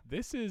minute,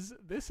 this is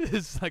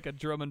like a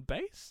drum and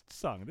bass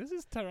song. This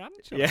is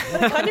Tarantula. Yeah.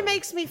 But it kind of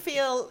makes me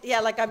feel,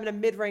 like I'm in a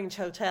mid-range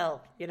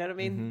hotel. You know what I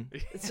mean?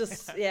 It's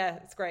just,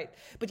 it's great.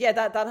 But yeah,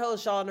 that whole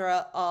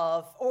genre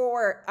of,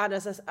 and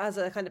as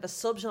a kind of a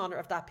subgenre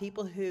of that,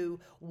 people who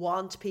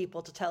want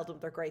people to tell them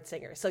they're great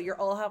singers. So you're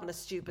all having a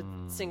stupid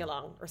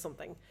sing-along or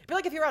something. It'd be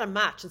like if you're on a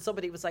match and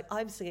somebody was like,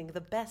 I'm singing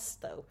the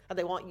best though. And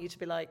they want you to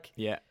be like,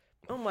 Yeah.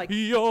 oh my God.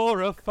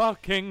 You're a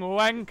fucking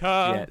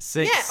wanker. Yeah,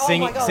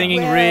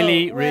 singing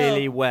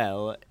really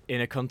well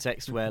in a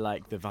context where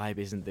like the vibe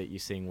isn't that you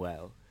sing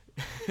well.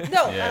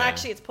 No, and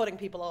actually it's putting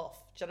people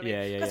off. Do you know what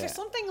I mean? Yeah. Because there's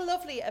something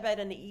lovely about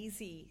an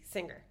easy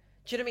singer.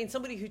 Do you know what I mean?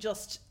 Somebody who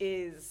just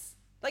is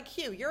like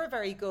Hugh. You're a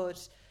very good,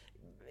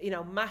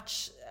 a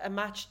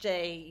match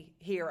day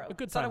hero. A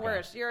good Is that a time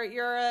word?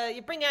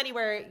 You bring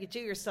anywhere. You do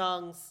your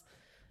songs.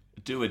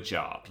 Do a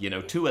job,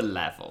 to a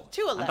level.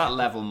 And that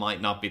level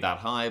might not be that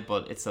high,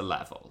 but it's a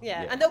level.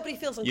 Yeah, and nobody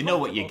feels uncomfortable. You know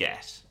what you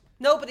get.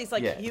 Nobody's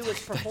like you is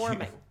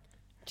performing.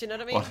 Do you know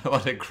what I mean?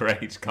 What a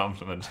great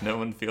compliment. No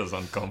one feels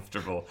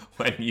uncomfortable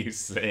when you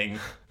sing.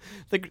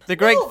 The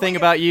great thing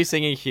about you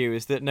singing, Hugh,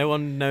 is that no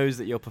one knows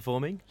that you're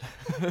performing.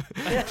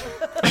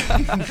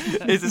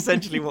 Is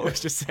essentially what was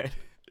just said.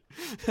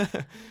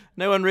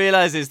 No one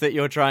realises that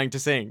you're trying to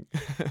sing.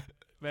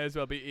 May as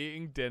well be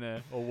eating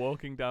dinner or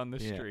walking down the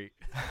street.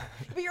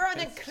 But you're an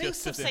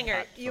inclusive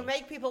singer. You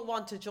make people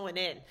want to join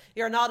in.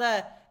 You're not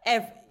a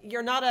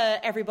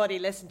everybody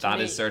listen to me.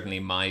 That is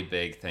certainly my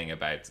big thing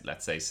about,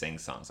 let's say,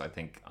 sing-songs. I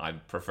think I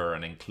prefer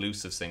an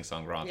inclusive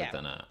sing-song rather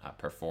than a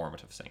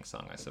performative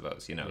sing-song, I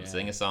suppose. You know,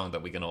 sing a song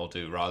that we can all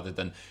do rather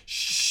than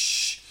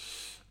shh.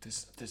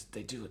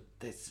 They do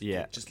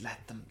it. Just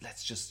let them.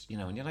 Let's just, you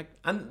know. And you're like,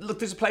 and look,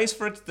 there's a place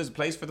for it. There's a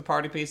place for the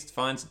party piece. It's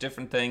fine. It's a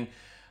different thing.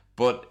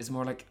 But it's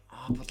more like,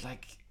 but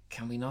like,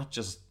 can we not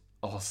just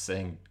all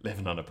sing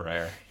 "Living on a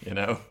Prayer"? You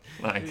know,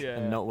 like,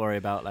 and not worry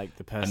about like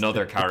the person,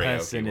 another the karaoke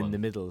person one in the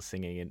middle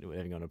singing and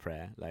 "Living on a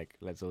Prayer." Like,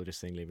 let's all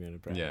just sing "Living on a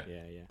Prayer."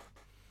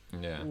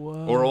 Yeah.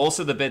 Whoa, or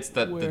also the bits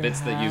that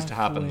used to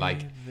happen,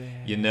 like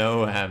there. You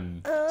know,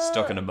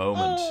 "Stuck in a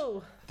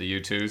Moment,"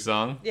 the U2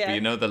 song. Yeah. But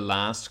you know the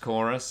last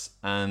chorus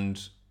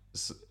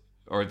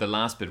or the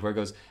last bit where it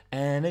goes,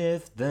 "And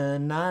if the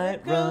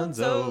night runs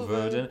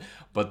over."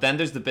 But then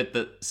there's the bit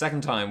the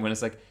second time when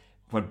it's like,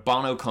 when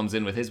Bono comes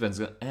in with his band,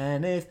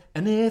 and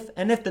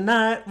if the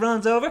night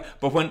runs over.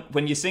 But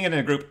when you sing it in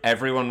a group,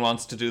 everyone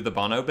wants to do the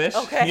Bono bit.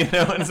 Okay. You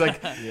know, and it's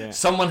like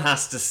someone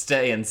has to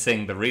stay and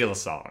sing the real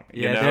song.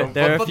 You know?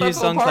 There are a few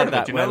songs like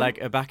that where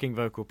like a backing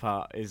vocal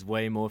part is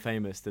way more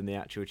famous than the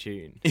actual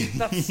tune.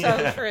 That's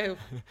so true.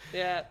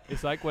 Yeah.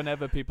 It's like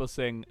whenever people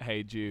sing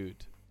 "Hey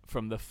Jude"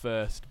 from the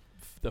first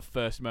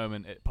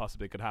moment it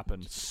possibly could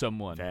happen,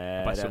 someone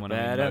by someone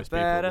I mean most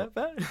people.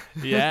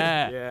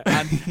 Yeah.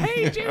 And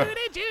 "Hey Judy,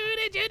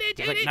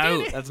 like,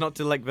 no, that's not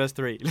till like verse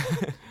 3.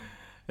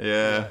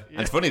 Yeah.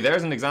 It's funny,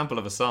 there's an example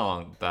of a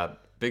song that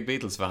big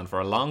Beatles fan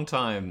for a long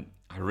time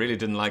I really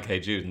didn't like "Hey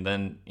Jude," and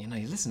then you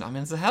listen. I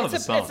mean, it's a hell of a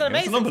song. It's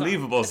an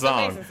unbelievable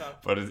song.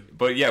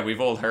 But yeah,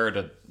 we've all heard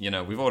it. You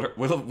know, we've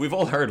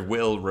all heard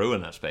Will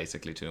ruin it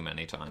basically too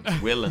many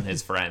times. Will and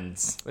his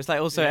friends. It's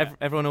like also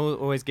everyone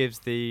always gives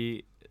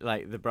the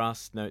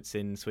brass notes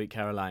in "Sweet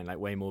Caroline" like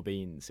way more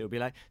beans. It'll be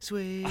like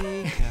 "Sweet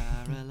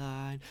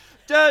Caroline."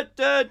 Da,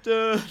 da,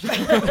 da.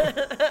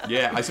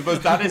 Yeah, I suppose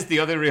that is the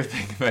other real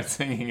thing about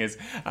singing is,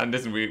 and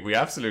listen, we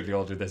absolutely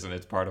all do this, and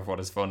it's part of what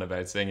is fun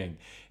about singing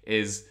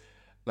is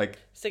like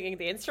singing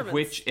the instruments,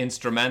 which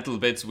instrumental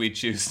bits we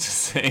choose to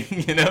sing.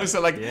 You know,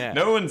 so like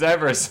no one's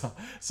ever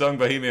sung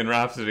Bohemian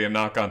Rhapsody and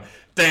not gone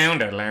down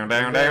down down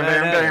down down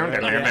down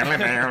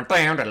down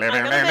down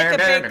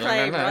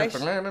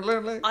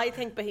down. I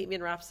think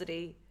Bohemian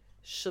Rhapsody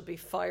should be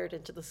fired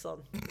into the sun.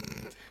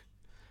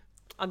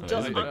 I'm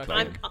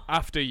done.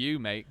 After you,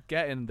 mate,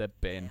 get in the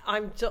bin.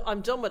 I'm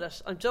done with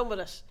it.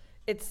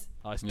 It's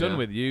done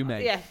with you,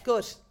 mate. Yeah,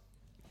 good.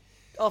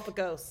 Off it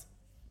goes.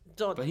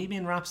 Done.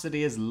 Bohemian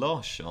Rhapsody is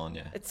lush,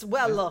 Anya. It's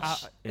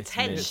lush. It's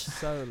hench.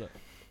 So lush.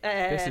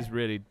 This is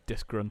really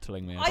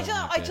disgruntling me.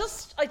 Whatever.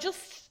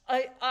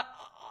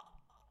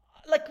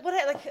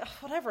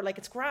 Like,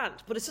 it's grand,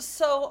 but it's just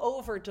so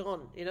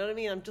overdone. You know what I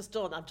mean? I'm just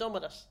done. I'm done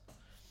with it.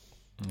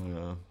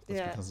 Yeah,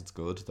 that's because it's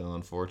good, though.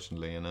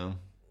 Unfortunately, you know.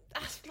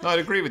 No, I'd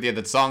agree with you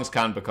that songs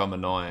can become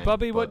annoying.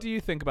 Bobby, what do you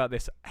think about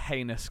this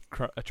heinous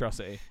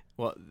atrocity?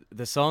 What,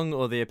 the song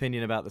or the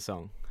opinion about the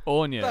song?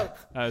 Anya.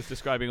 Both. I was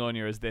describing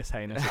Anya as this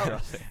heinous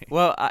atrocity.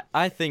 Well,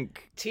 I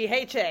think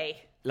THA.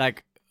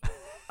 Like,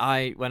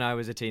 when I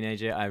was a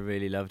teenager, I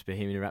really loved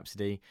Bohemian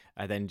Rhapsody.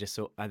 I then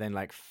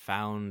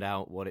found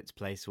out what its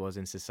place was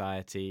in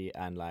society,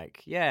 and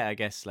like, I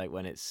guess like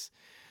when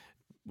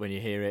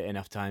you hear it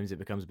enough times, it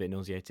becomes a bit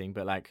nauseating.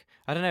 But like,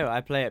 I don't know, I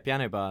play at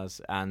piano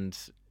bars, and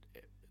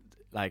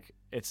like,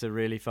 it's a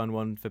really fun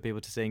one for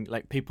people to sing.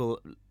 Like, people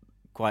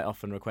quite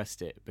often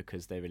request it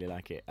because they really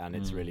like it, and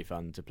it's really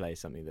fun to play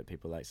something that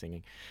people like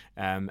singing.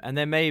 And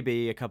there may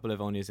be a couple of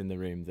Onyas in the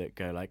room that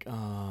go like,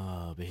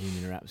 "Oh,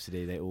 Bohemian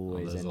Rhapsody." They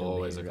always there's end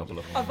always up a couple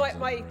of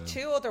my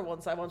two other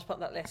ones I want to put on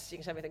that list. You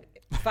can tell me anything.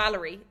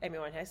 Valerie, Amy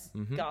Winehouse,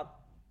 God,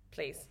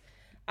 please,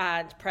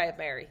 and Proud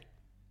Mary.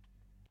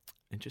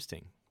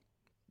 Interesting,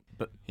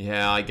 but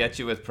yeah, I get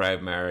you with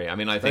Proud Mary. I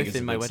mean, I think it's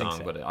a good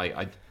song, but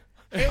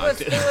It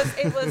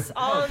was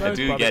on. I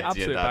do get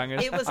you that.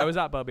 Bangers. I was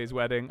at Bobby's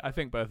wedding. I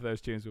think both of those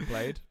tunes were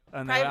played,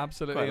 and they were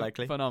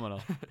absolutely phenomenal.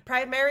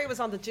 Proud Mary was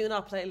on the Do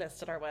Not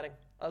playlist at our wedding.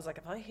 I was like,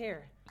 if I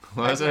hear,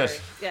 was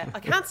it? Yeah, I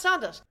can't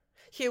stand it.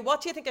 Hugh,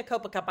 what do you think of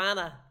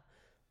Copacabana?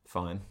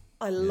 Fine.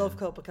 I love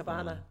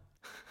Copacabana. Fine.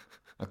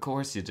 Of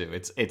course you do.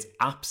 It's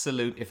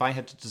absolute. If I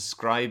had to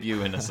describe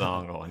you in a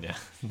song, Anya,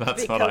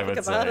 that's what I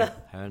would say.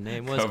 Her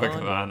name was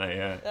Copacabana.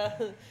 Yeah.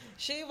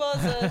 She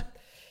was a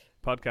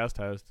podcast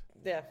host.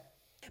 Yeah.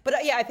 But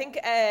I think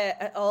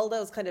all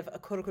those kind of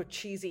quote-unquote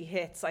cheesy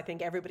hits, I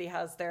think everybody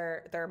has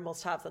their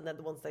must-haves, and then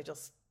the ones they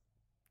just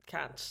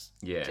can't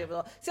do with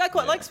all. See, I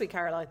quite like Sweet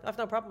Caroline. I have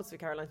no problem with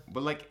Sweet Caroline.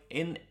 But like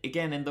in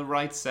the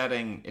right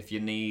setting, if you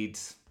need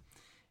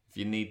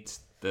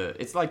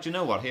it's like, do you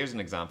know what? Here's an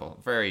example,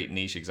 very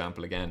niche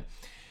example again.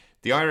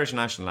 The Irish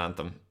national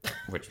anthem,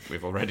 which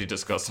we've already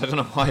discussed. I don't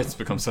know why it's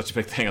become such a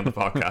big thing on the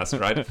podcast,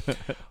 right?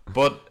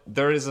 But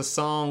there is a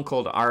song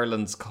called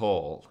Ireland's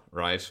Call,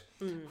 right?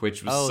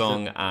 Which was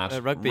sung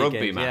at rugby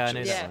games.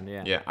 matches. Yeah, I know that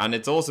one, Yeah, and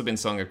it's also been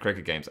sung at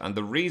cricket games. And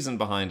the reason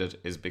behind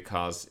it is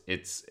because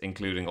it's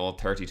including all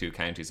 32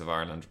 counties of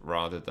Ireland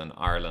rather than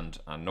Ireland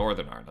and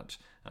Northern Ireland.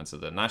 And so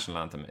the national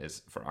anthem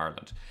is for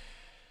Ireland,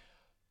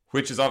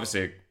 which is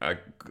obviously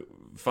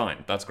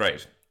fine. That's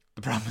great.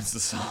 The problem is the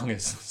song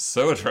is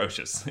so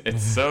atrocious.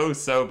 It's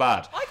so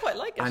bad. I quite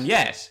like it. And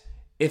yet,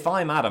 if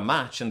I'm at a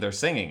match and they're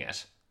singing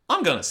it,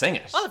 I'm going to sing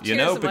it. Oh, you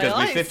know, because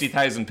we've we've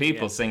 50,000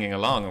 people singing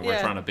along and we're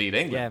trying to beat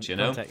England, you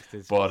know.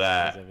 Is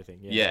everything.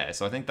 Yeah,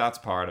 so I think that's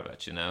part of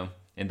it, you know,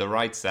 in the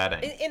right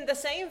setting. In the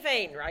same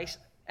vein, right,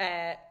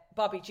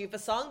 Bobby, do you have a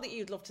song that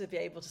you'd love to be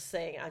able to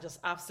sing and just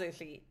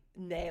absolutely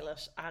nail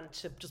it and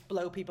to just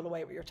blow people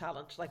away with your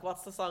talent? Like,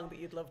 what's the song that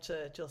you'd love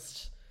to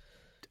just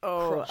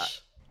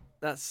crush?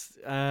 That's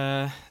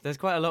there's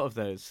quite a lot of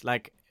those.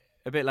 Like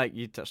a bit like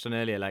you touched on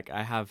earlier. Like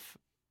I have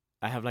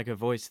like a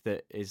voice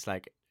that is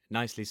like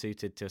nicely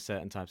suited to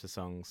certain types of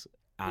songs,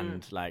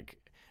 and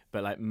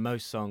but like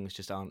most songs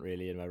just aren't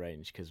really in my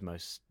range because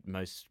most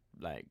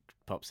like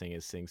pop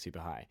singers sing super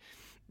high,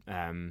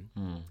 and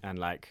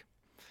like.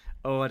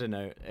 Oh, I don't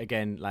know.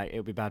 Again, like it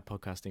would be bad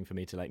podcasting for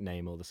me to like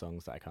name all the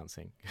songs that I can't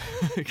sing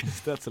because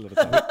that's a lot of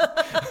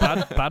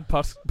time. bad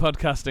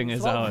podcasting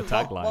is our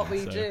tagline. What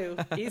we do,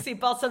 easy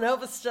bossa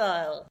nova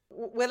style.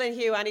 Will and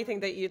Hugh, anything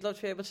that you'd love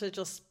to be able to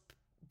just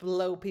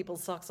blow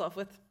people's socks off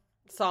with,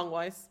 song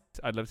wise?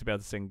 I'd love to be able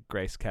to sing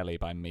Grace Kelly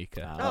by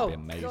Mika. That'd Oh be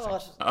amazing.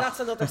 God, that's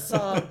another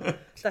song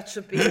that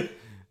should be.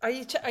 Are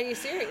you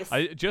serious?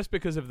 Just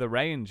because of the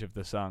range of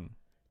the song.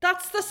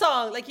 That's the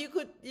song. Like you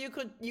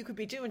could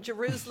be doing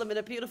Jerusalem in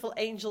a beautiful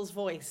angel's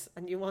voice,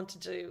 and you want to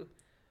do.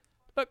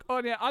 Look,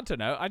 Anya, I don't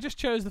know. I just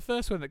chose the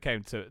first one that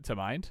came to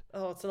mind.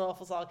 Oh, it's an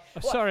awful song.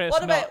 Sorry, what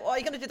it's about? not. Are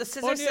you going to do the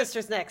Scissor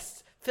Sisters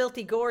next?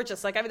 Filthy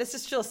Gorgeous. Like, I mean, this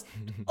is just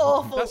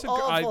awful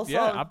song.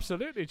 Yeah,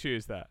 absolutely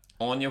choose that.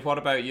 Anya, what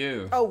about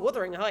you? Oh,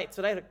 Wuthering Heights,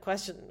 without a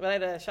question,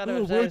 without a shadow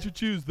of a doubt. Why'd you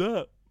choose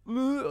that?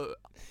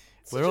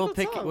 We're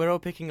all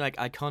picking like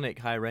iconic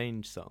high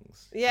range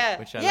songs. Yeah,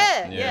 which I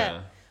like.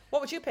 yeah. What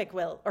would you pick,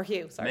 Will or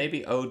Hugh? Sorry.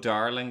 Maybe "Oh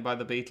Darling" by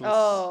the Beatles.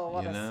 Oh,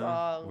 what a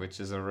song! Which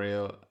is a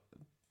real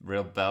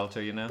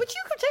belter, you know. But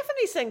you could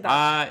definitely sing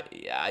that.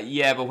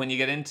 Yeah, but when you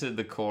get into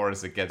the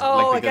chorus, it gets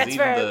it gets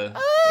very. It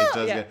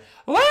does get.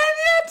 When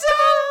you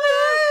tell me.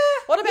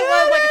 What about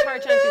 "While My Guitar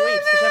Gently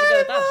Weeps"? Could you have a go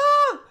at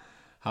that?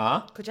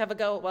 Huh? Could you have a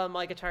go at "While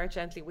My Guitar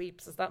Gently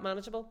Weeps"? Is that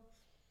manageable?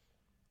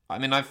 I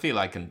mean, I feel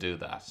I can do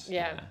that.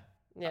 Yeah.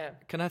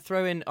 Can I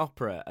throw in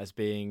opera as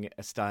being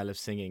a style of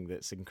singing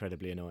that's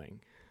incredibly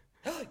annoying?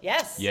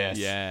 Yes.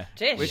 Yeah.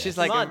 Which is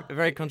like a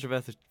very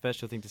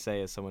controversial thing to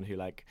say as someone who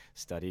like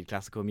studied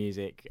classical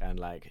music and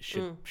like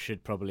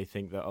should probably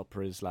think that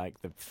opera is like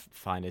the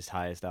finest,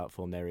 highest art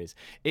form there is.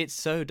 It's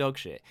so dog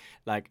shit.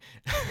 Like,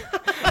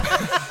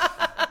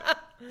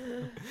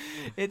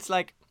 it's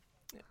like,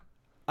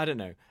 I don't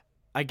know.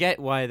 I get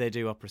why they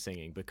do opera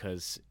singing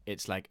because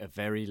it's like a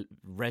very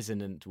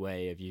resonant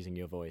way of using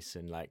your voice,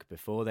 and like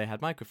before they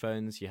had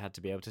microphones you had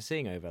to be able to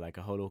sing over like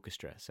a whole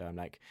orchestra, so I'm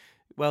like,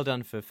 well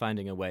done for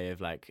finding a way of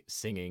like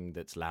singing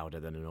that's louder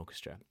than an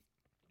orchestra.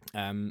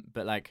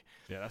 But like,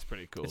 yeah, that's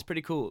pretty cool. It's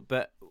pretty cool,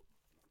 but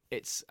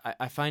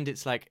I find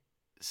it's like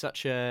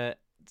such a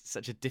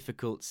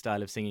difficult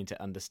style of singing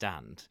to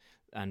understand.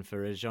 And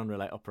for a genre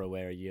like opera,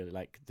 where you're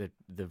like the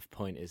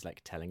point is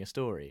like telling a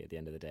story at the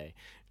end of the day,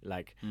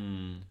 like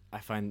I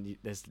find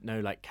there's no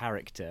like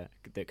character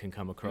that can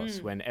come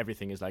across when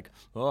everything is like,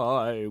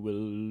 I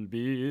will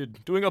be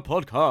doing a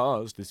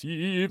podcast this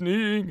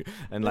evening,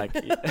 and like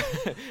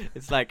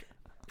it's like,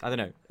 I don't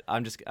know.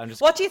 I'm just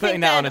what do you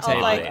putting think that on a then,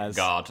 table. like,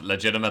 God,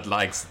 Legitimate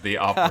likes the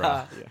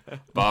opera.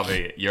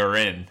 Bobby, you're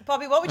in.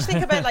 Bobby, what would you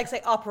think about like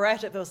say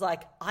operetta if it was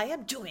like, I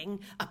am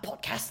doing a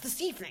podcast this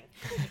evening?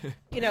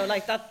 You know,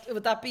 like that.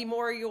 Would that be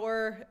more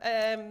your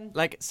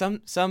like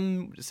some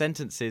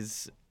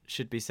sentences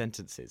should be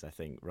sentences, I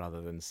think,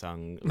 rather than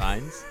sung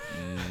lines.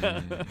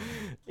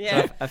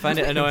 Yeah. So I find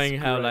it annoying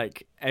how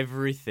like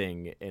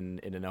everything in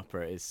an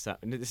opera is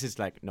and this is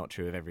like not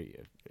true of every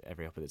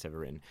opera that's ever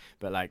written,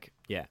 but like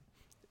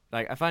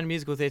like I find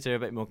musical theatre a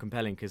bit more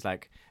compelling because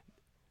like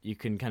you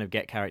can kind of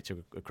get character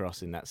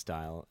across in that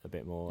style a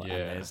bit more, and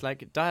there's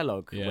like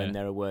dialogue when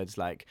there are words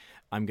like,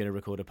 I'm going to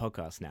record a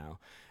podcast now,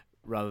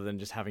 rather than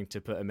just having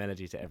to put a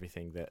melody to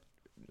everything that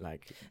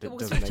like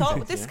doesn't make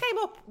sense. This came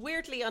up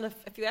weirdly on a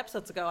few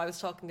episodes ago. I was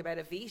talking about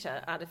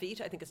Evita, and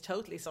Evita I think is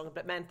totally sung,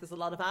 but it meant there's a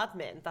lot of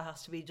admin that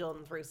has to be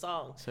done through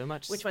song. So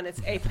much, which when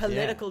it's a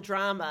political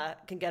drama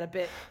can get a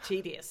bit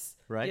tedious.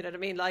 Right. You know what I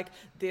mean? Like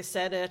the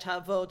Senate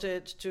have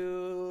voted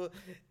to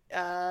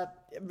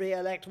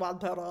re-elect Juan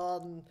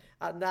Perón,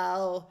 and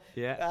now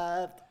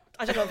I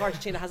don't know if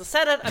Argentina has a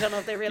Senate. I don't know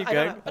if they really. I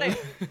don't know. But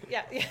anyway,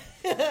 yeah.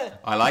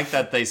 I like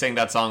that they sing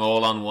that song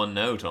all on one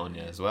note,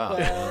 Anya, as well.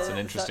 It's an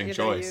interesting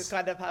choice. You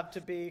kind of have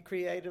to be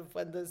creative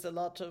when there's a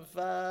lot of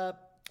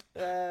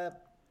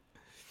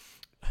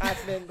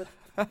admin, but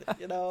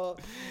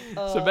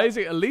So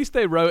basically, at least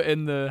they wrote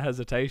in the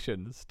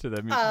hesitations to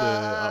them.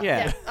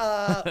 The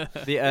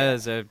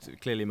ers are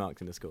clearly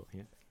marked in the score.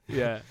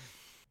 Yeah.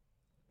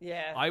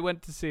 Yeah. I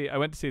went to see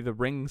the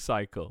Ring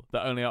Cycle,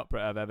 the only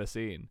opera I've ever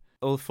seen.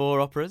 All 4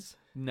 operas?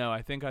 No,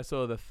 I think I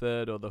saw the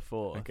 3rd or the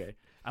 4th. Okay.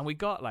 And we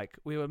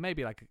were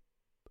maybe like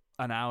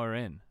an hour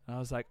in. And I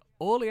was like,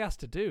 all he has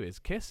to do is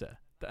kiss her.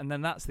 And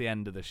then that's the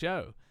end of the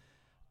show.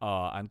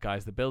 Oh, and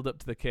guys, the build up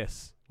to the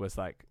kiss was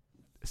like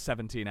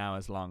 17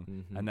 hours long.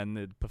 Mm-hmm. And then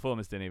the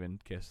performers didn't even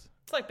kiss.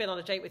 It's like being on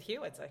a date with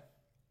Hugh, I'd say.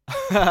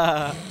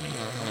 That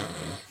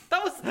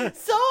was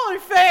so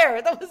unfair.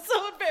 It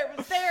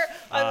was there.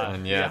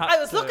 I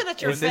was looking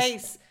at your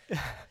face.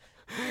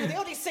 You're the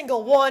only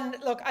single one.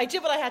 Look, I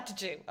did what I had to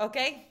do,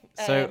 okay?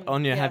 So,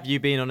 Anya, have you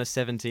been on a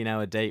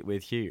 17-hour date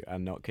with Hugh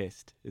and not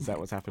kissed? Is that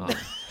what's happened?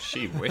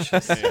 She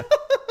wishes.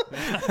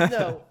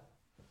 No.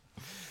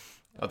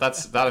 Well,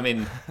 I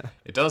mean,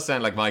 it does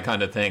sound like my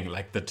kind of thing,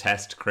 like the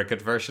test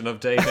cricket version of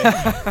dating.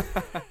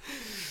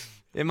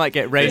 It might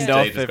get rained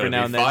off every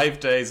now and then.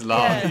 5 days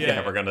long.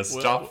 Yeah, we're going to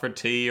stop for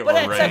tea or rain.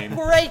 But rain.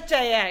 It's a great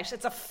day out.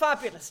 It's a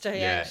fabulous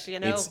day out, you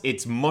know.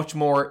 It's much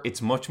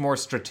more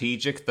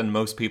strategic than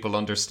most people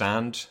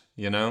understand,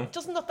 you know. It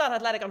doesn't look that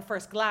athletic on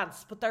first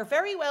glance, but they're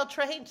very well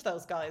trained,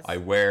 those guys. I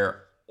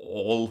wear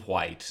all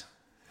white.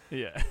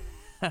 Yeah.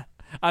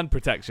 And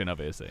protection,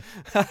 obviously.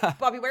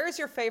 Bobby, where is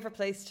your favourite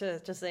place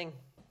to sing?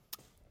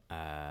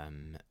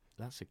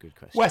 That's a good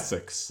question.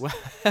 Wessex.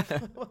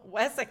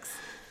 Wessex.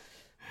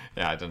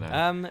 Yeah, I don't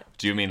know.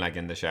 Do you mean like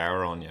in the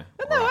shower, Anya?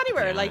 No,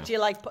 anywhere. Yeah. Like, do you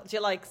like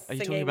singing? Are you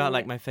talking about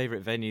like my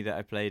favourite venue that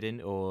I played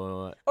in,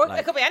 or like...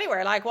 it could be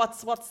anywhere. Like,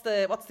 what's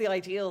the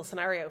ideal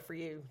scenario for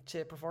you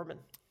to perform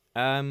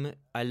in?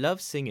 I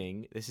love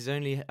singing.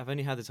 I've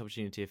only had this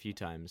opportunity a few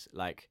times.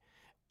 Like,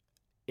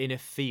 in a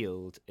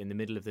field in the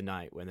middle of the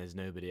night when there's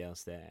nobody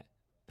else there,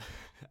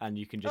 and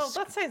you can just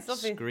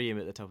scream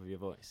at the top of your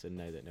voice and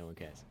know that no one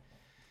cares.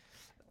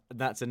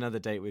 That's another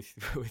date with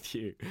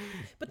you.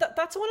 But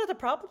that's one of the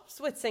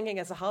problems with singing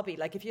as a hobby.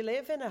 Like, if you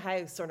live in a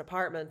house or an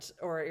apartment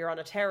or you're on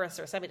a terrace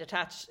or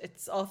semi-detached,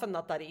 it's often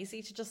not that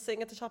easy to just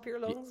sing at the top of your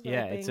lungs.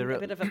 Yeah, it's a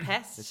bit of a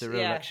pest. It's a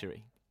real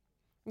luxury.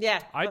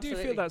 Yeah, I do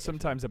feel that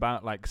sometimes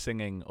about like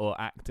singing or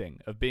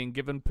acting, of being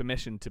given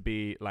permission to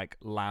be like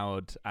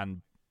loud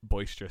and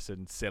boisterous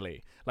and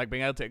silly. Like,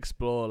 being able to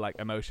explore like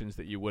emotions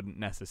that you wouldn't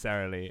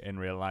necessarily in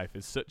real life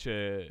is such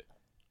a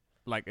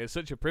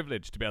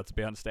privilege to be able to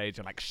be on stage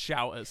and like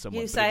shout at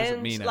someone. You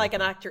sound like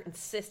an actor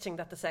insisting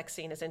that the sex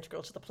scene is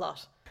integral to the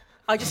plot.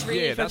 I just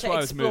really want to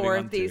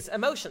explore these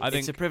emotions.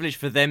 It's a privilege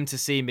for them to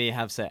see me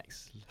have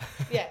sex.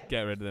 Yeah.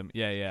 Get rid of them.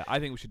 Yeah. I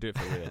think we should do it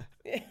for real.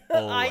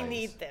 I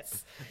need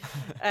this.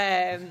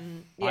 I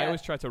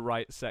always try to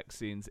write sex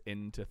scenes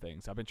into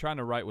things. I've been trying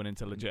to write one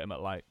into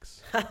Legitimate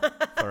Likes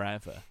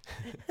forever.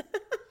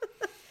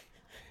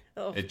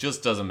 It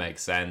just doesn't make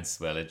sense.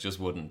 Well, it just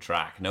wouldn't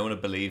track. No one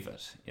would believe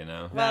it, you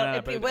know. Well,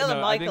 it'd be Will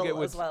and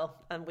Michael as well,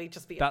 and we'd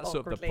just be that's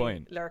awkwardly sort of the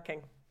point.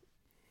 Lurking.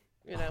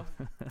 You know.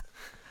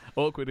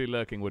 Awkwardly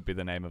Lurking would be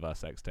the name of our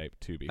sex tape,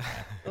 to be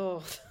fair.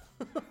 Oh.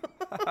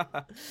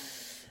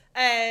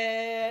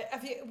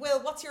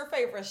 Will, what's your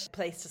favourite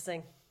place to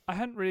sing? I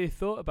hadn't really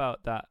thought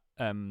about that.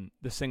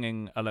 The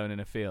singing alone in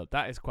a field.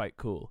 That is quite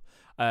cool.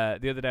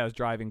 The other day I was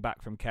driving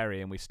back from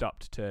Kerry and we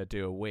stopped to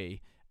do a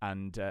wee,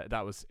 and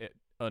that was it.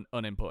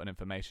 Unimportant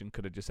information.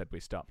 Could have just said we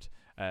stopped.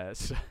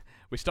 So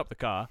we stopped the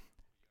car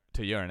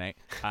to urinate,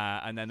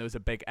 and then there was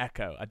a big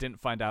echo. I didn't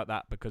find out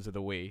that because of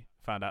the wee.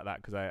 Found out that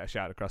because I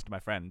shouted across to my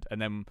friend,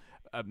 and then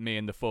me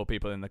and the 4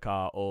 people in the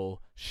car all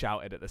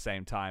shouted at the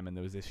same time, and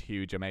there was this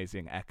huge,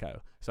 amazing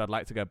echo. So I'd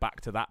like to go back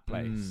to that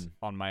place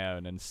on my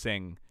own and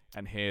sing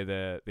and hear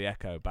the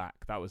echo back.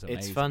 That was amazing.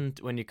 It's fun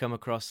when you come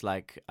across,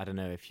 like, I don't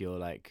know, if you're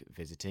like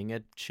visiting a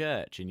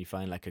church and you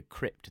find like a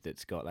crypt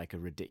that's got like a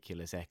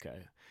ridiculous echo.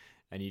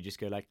 And you just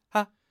go like,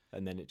 ha,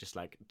 and then it just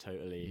like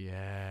totally.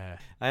 Yeah.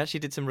 I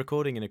actually did some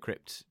recording in a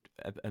crypt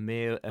a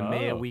mere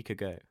week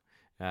ago,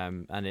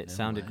 and it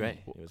sounded great.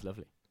 It was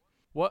lovely.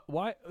 What?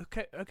 Why?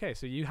 Okay.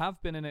 So you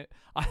have been in it.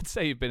 I'd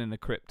say you've been in a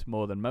crypt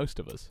more than most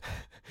of us.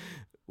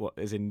 What?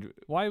 As in?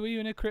 Why were you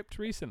in a crypt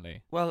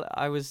recently? Well,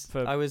 I was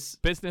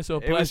business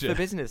or pleasure. It was for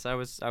business. I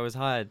was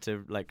hired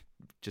to like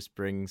just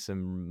bring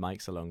some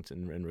mics along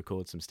and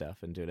record some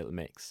stuff and do a little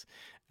mix.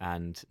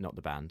 And not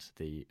the band,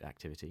 the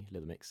activity,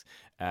 Little Mix.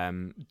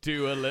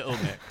 Do a little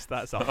mix.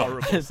 That's a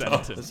horrible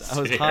sentence. I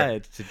was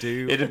hired to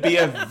do... It'd be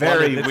a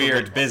very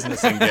weird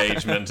business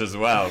engagement as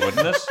well,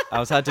 wouldn't it? I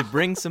was hired to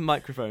bring some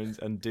microphones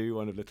and do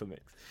one of Little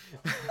Mix.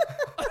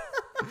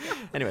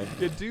 Anyway.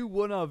 To do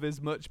one of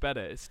is much better.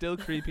 It's still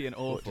creepy and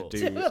awful. To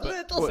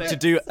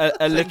do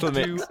a Little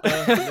Mix.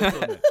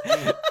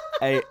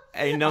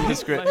 A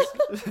nondescript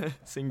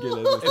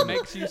singular. It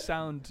makes you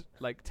sound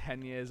like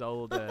 10 years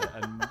older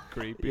and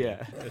creepy.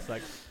 Yeah. It's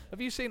like, have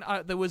you seen,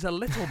 there was a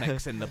Little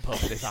Mix in the pub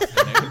this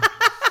afternoon.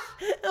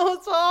 Oh,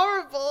 it's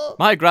horrible.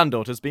 My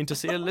granddaughter's been to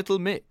see a Little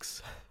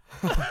Mix.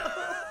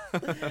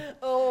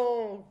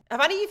 Oh.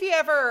 Have any of you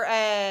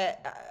ever,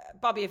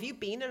 Bobby, have you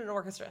been in an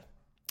orchestra?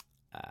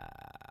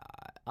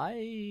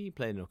 I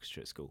played an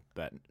orchestra at school,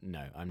 but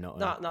no, I'm not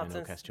an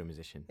orchestral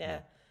musician. Yeah,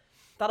 no.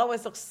 that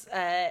always looks.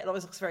 It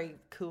always looks very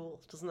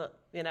cool, doesn't it?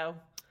 You know.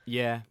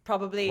 Yeah.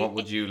 Probably. What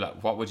would you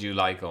like? What would you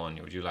like,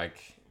 Anya? Would you like?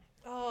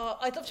 Oh,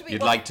 I'd love to be.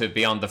 You'd like to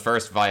be on the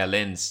first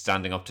violin,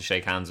 standing up to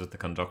shake hands with the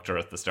conductor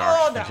at the start.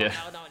 Oh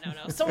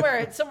no!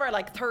 Somewhere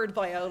like third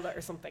viola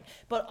or something.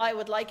 But I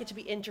would like it to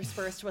be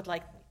interspersed with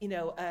like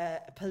a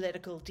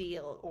political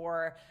deal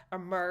or a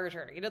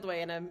murder. You know the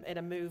way in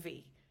a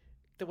movie,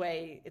 the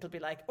way it'll be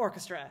like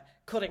orchestra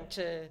cutting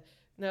to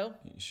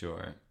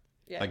Sure.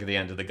 Yeah. Like at the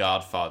end of The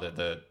Godfather,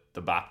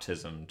 the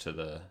baptism to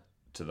the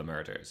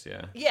murders.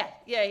 Yeah. Yeah.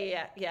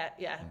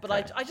 But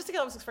I just think it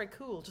always looks very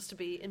cool just to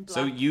be in black.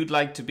 So you'd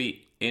like to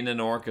be in an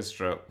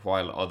orchestra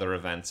while other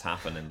events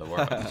happen in the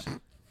world.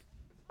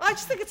 I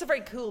just think it's a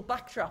very cool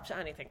backdrop to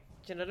anything.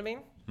 Do you know what I mean?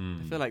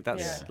 I feel like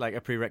that's like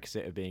a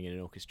prerequisite of being in an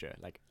orchestra.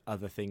 Like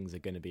other things are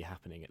going to be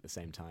happening at the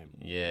same time.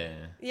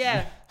 Yeah.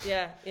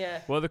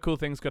 What other cool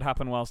things could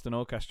happen whilst an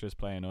orchestra is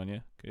playing on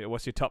you?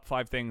 What's your top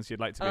 5 things you'd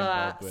like to be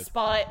involved with?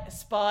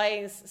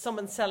 Spies,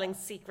 someone selling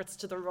secrets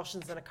to the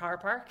Russians in a car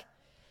park.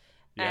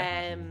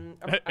 Yeah. In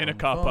a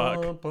car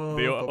park.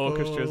 The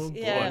orchestra's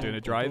doing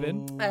a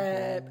drive-in.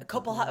 A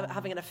couple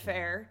having an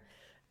affair.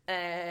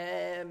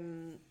 A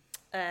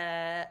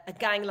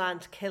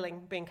gangland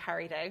killing being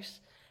carried out.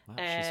 Wow,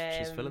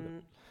 she's full of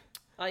it.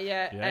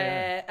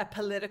 A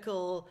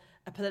political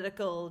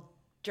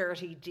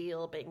dirty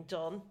deal being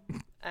done.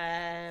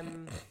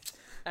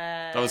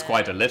 That was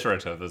quite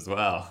alliterative as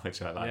well,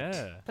 which I liked.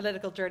 Yeah.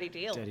 Political dirty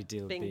deal. Dirty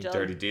deal being being done.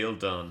 Dirty deal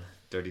done.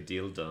 Dirty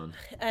deal done.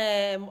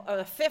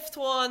 A fifth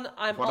one.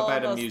 What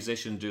about a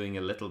musician doing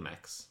a little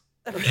mix?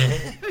 A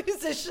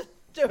musician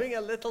doing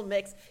a little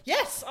mix.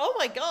 Yes. Oh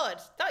my God.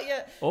 That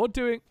yeah. Or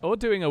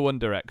doing a One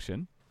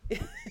Direction.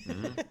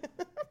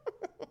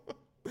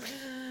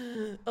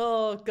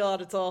 Oh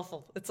God, it's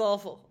awful. It's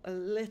awful. A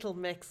little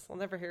mix. I'll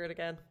never hear it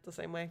again the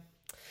same way.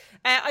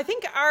 I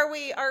think are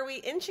we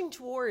inching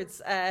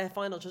towards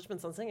final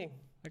judgments on singing?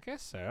 I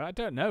guess so. I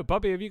don't know.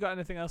 Bobby, have you got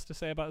anything else to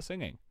say about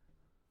singing?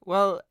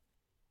 Well,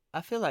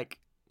 I feel like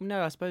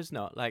no, I suppose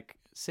not. Like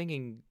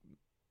singing,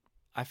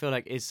 I feel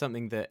like is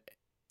something that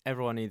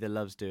everyone either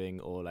loves doing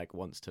or like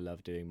wants to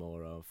love doing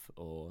more of,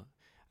 or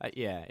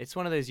it's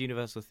one of those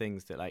universal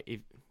things that like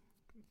if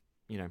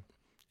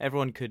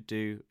everyone could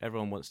do,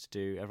 everyone wants to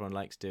do, everyone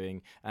likes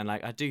doing, and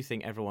like I do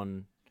think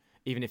everyone,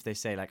 even if they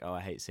say like, oh, I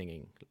hate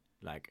singing,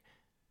 like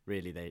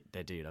really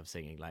they do love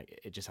singing. Like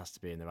it just has to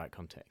be in the right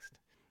context.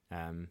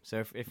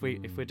 So if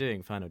we're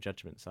doing final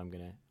judgments, I'm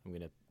gonna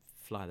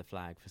fly the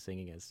flag for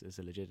singing as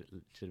a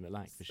legitimate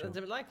like, for sure.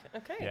 Legitimate like,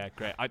 okay. Yeah,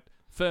 great. I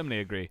firmly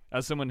agree.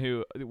 As someone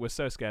who was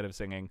so scared of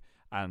singing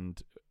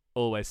and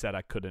always said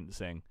I couldn't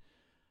sing,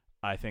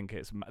 I think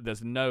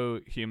there's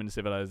no human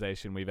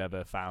civilization we've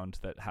ever found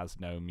that has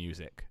no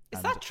music.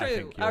 Is that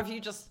true? Or have you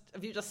just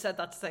said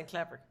that to sound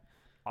clever?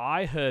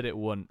 I heard it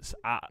once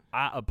at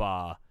a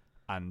bar,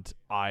 and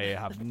I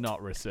have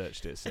not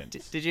researched it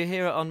since. Did you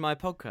hear it on my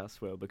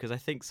podcast, Will? Because I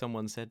think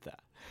someone said that.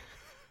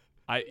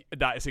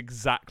 That is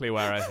exactly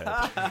where I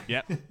heard it.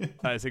 Yep,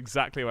 that is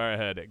exactly where I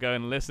heard it. Go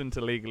and listen to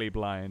Legally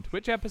Blind.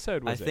 Which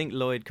episode was it? I think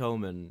Lloyd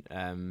Coleman,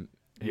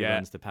 who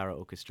runs the Parrot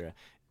Orchestra,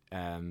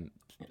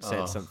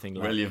 said something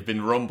like... Well, you've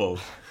been rumbled.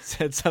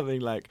 Said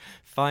something like,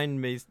 find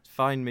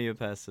me a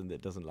person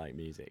that doesn't like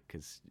music,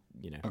 because,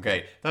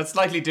 Okay, that's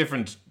slightly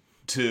different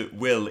to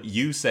Will,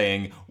 you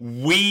saying,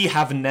 we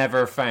have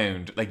never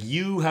found, like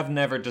you have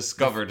never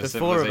discovered a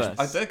civilization.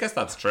 I guess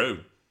that's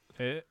true.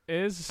 It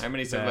is. How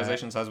many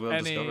civilizations has Will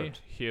discovered?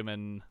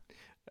 Human.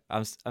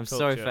 I'm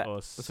sorry for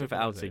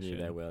outing you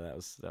there, Will. That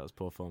was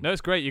poor form. No,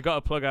 it's great. You got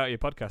to plug out your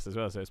podcast as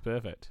well, so it's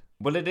perfect.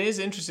 Well, it is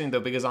interesting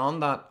though, because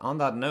on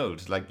that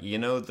note, like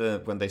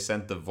when they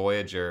sent the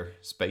Voyager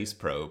space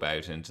probe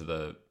out into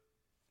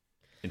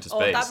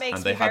space,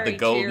 and they had the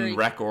golden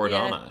record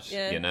on it,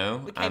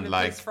 and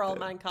like for all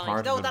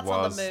mankind. No, that's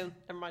on the moon.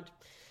 Never mind.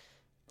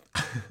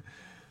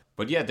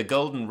 But yeah, the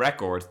golden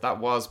record, that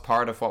was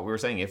part of what we were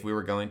saying. If we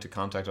were going to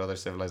contact other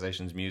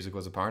civilizations, music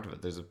was a part of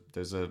it.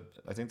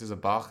 I think there's a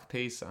Bach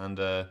piece and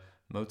a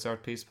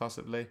Mozart piece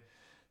possibly.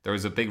 There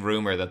was a big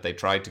rumor that they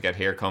tried to get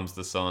Here Comes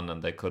the Sun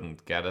and they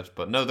couldn't get it.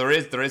 But no, there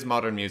is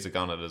modern music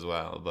on it as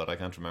well, but I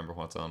can't remember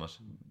what's on it.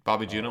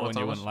 Bobby, do you know what's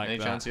on it? Any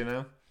chance you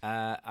know?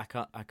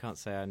 I can't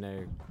say I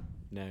know.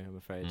 No, I'm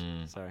afraid.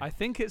 Sorry. I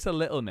think it's a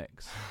little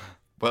mix.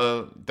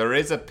 Well, there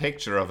is a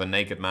picture of a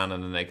naked man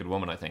and a naked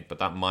woman, I think, but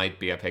that might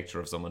be a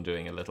picture of someone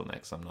doing a little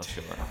mix. I'm not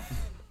sure.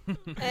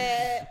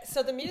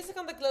 So the music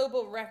on the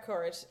global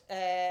record,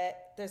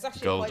 there's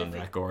actually golden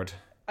record.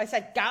 I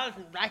said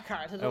golden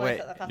record. Oh wait,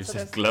 you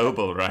said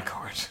global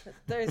record.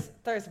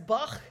 There's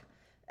Bach.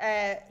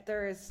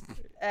 There's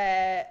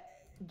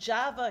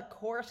Java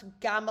Court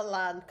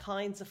Gamelan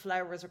Kinds of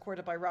Flowers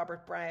recorded by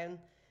Robert Brown.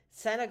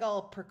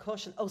 Senegal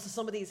percussion. Oh, so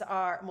some of these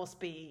must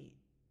be.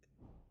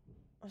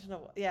 I don't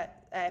know. Yeah,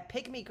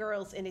 Pygmy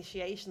Girls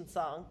Initiation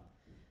Song.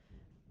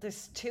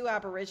 There's 2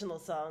 Aboriginal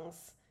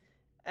songs.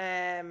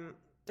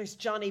 There's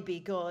Johnny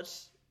Be Good.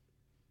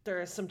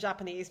 There's some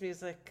Japanese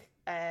music.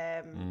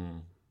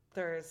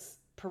 There's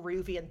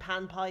Peruvian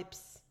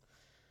panpipes.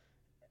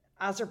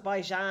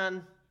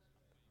 Azerbaijan.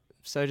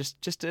 So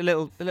just a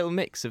little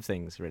mix of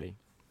things, really.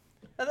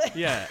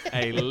 Yeah,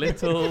 a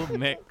little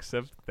mix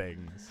of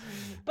things.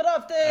 But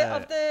of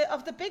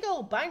the big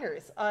old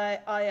bangers,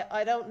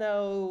 I don't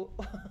know.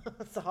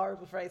 It's a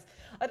horrible phrase.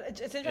 It's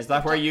interesting. Is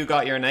that where you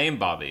got your name,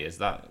 Bobby?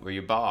 Were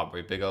you Bob? Were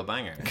you Big Old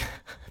Banger?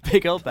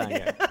 Big Old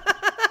Banger.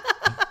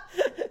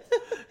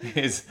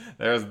 There's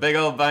Big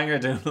Old Banger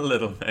doing a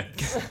little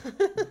mix.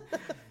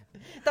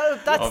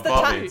 That's the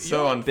Bobby,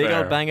 so unfair. Big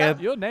Old Banger.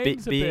 Your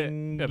name's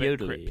being a bit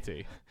yodely.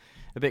 crypty.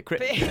 A bit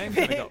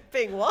cryptic.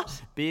 Being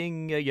what?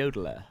 Being a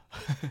yodeler.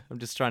 I'm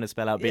just trying to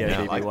spell out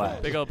B-O-D-B-Y.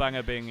 Big Old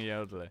Banger being a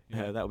yodeler.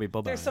 Yeah, that would be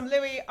Bob. There's some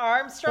Louis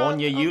Armstrong.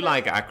 Anya, you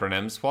like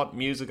acronyms. What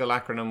musical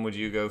acronym would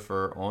you go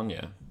for,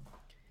 Anya?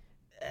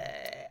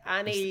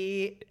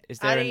 Annie. Is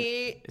there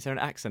an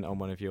accent on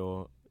one of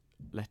your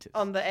letters?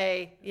 On the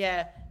A,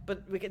 yeah.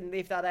 But we can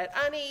leave that out.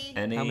 Annie.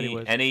 How many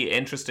words? Any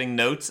interesting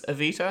notes,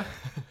 Evita?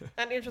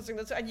 Any interesting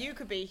notes? And you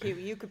could be, Hugh,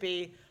 you could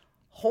be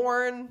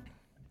horn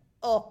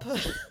up.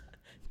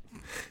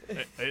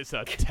 It's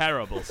a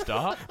terrible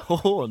start.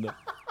 Horn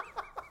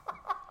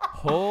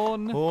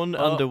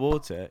Up.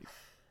 underwater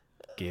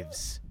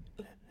gives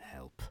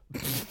help.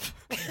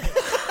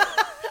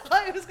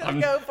 I was going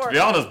to go for To be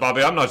honest,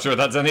 Bobby, I'm not sure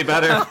that's any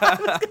better. I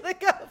was going to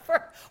go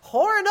for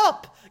horn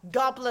up,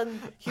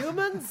 goblin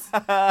humans.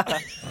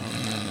 But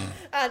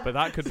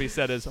that could be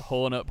said as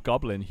horn up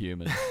goblin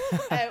humans.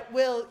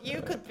 Will,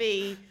 you could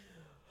be...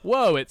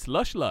 Whoa, it's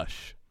Lush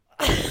Lush.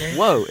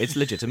 Whoa, it's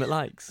legitimate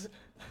likes.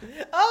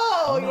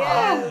 Oh,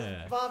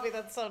 yeah. Bobby,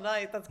 that's so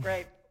nice. That's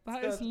great.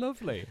 That is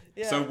lovely.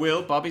 Yeah. So,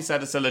 Will, Bobby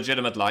said it's a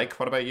legitimate like.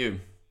 What about you?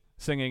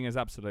 Singing is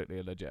absolutely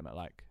a legitimate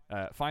like.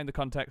 Find the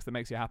context that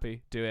makes you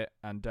happy, do it,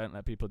 and don't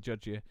let people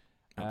judge you.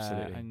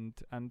 Absolutely.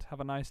 And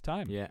have a nice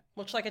time. Yeah.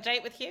 Much like a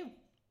date with Hugh.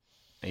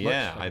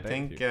 Yeah, I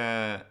think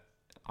the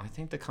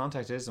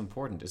context is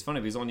important. It's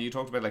funny because when you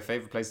talked about like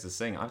favorite places to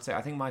sing, I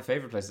think my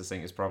favorite place to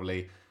sing is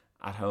probably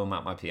at home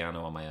at my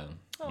piano on my own.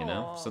 You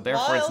know, so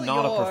therefore it's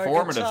not a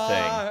performative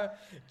thing.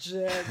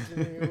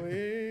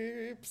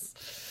 Gently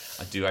weeps.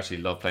 I do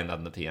actually love playing that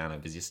on the piano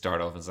because you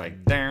start off and it's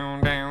like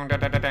down, down, da,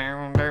 da, da,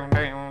 down, down,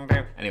 down,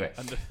 down. Anyway,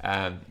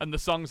 and the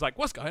song's like,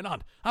 what's going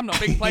on? I'm not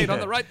being played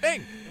on the right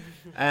thing.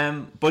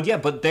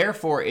 But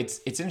therefore it's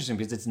interesting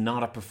because it's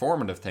not a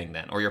performative thing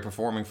then, or you're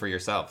performing for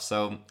yourself.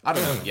 So I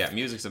don't know. Yeah,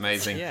 music's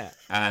amazing. Yeah.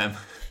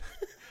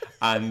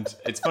 And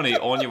it's funny,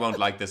 Anya won't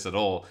like this at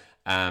all.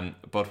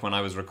 But when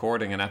I was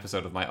recording an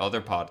episode of my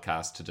other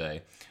podcast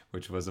today,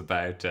 which was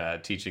about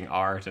teaching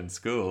art in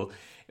school,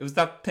 it was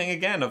that thing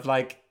again of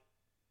like,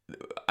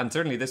 and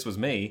certainly this was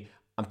me,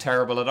 I'm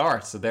terrible at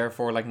art, so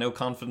therefore like no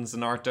confidence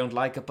in art, don't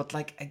like it. But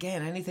like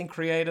again, anything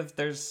creative,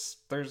 there's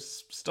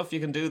stuff you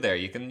can do there.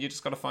 You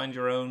just got to find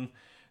your own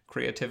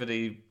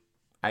creativity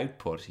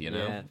output, you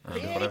know,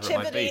 Yeah. whatever it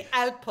might be.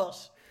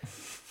 Output.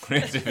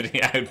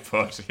 Creativity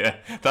output, yeah.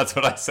 That's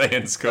what I say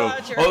in school.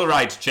 Roger. All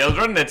right,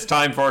 children, it's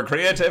time for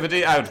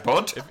creativity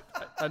output.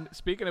 And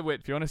speaking of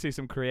which, if you want to see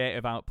some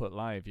creative output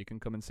live, you can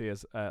come and see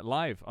us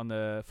live on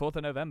the 4th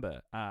of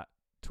November at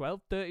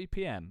 12:30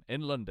 p.m.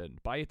 in London.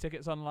 Buy your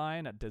tickets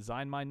online at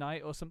Design My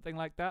Night or something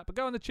like that. But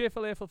go on the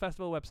Cheerful Earful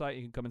Festival website.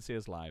 You can come and see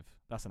us live.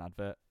 That's an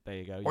advert. There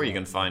you go. Or you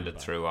can find it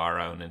through our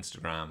own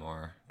Instagram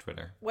or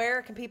Twitter.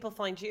 Where can people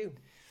find you?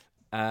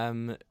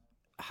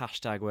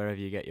 Hashtag wherever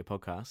you get your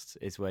podcasts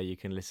is where you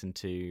can listen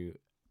to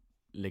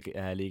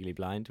Legally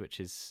Blind, which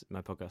is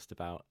my podcast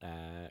about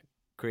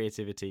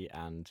creativity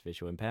and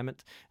visual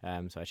impairment.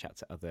 So I chat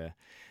to other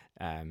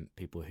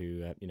people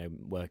who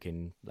work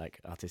in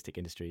like artistic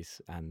industries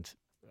and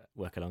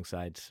work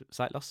alongside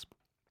sight loss.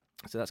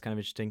 So that's kind of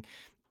interesting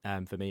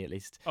for me, at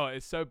least. Oh,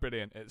 it's so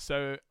brilliant. It's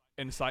so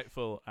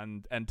insightful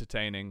and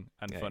entertaining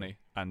and funny,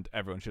 and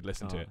everyone should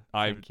listen to it.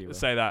 I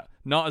say that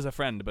not as a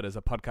friend, but as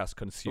a podcast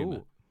consumer.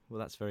 Ooh. Well,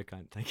 that's very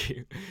kind. Thank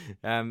you.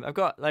 I've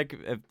got like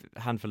a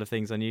handful of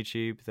things on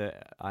YouTube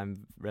that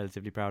I'm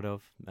relatively proud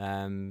of.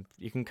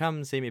 You can come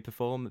and see me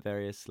perform at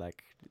various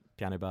like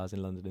piano bars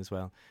in London as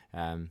well.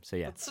 So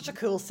yeah. That's such a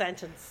cool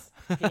sentence.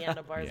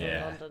 Piano bars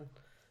in London.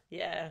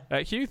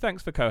 Yeah. Hugh,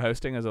 thanks for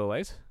co-hosting as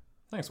always.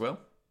 Thanks, Will.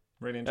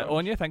 Really enjoyed it.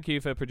 Anya, thank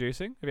you for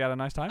producing. Have you had a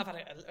nice time? I've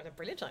had a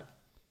brilliant time.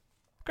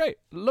 Great.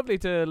 Lovely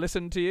to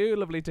listen to you.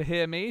 Lovely to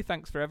hear me.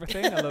 Thanks for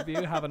everything. I love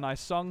you. Have a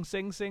nice song.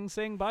 Sing, sing,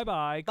 sing.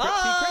 Bye-bye. Bye.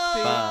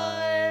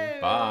 Bye.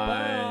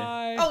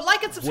 Bye. Oh,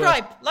 like and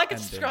subscribe. Like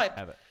and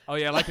subscribe. Oh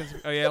yeah, like and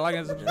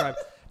subscribe.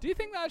 Do you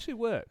think that actually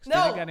works? No. Do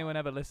you think anyone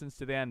ever listens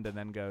to the end and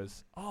then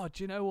goes, "Oh,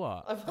 do you know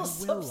what? I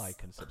will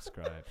like and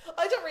subscribe."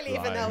 I don't really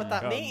even know what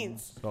that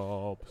means.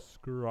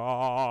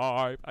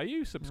 Subscribe. Are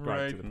you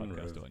subscribed to the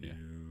podcast, Anya?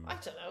 I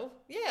don't know.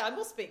 Yeah, I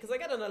must be because I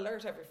get an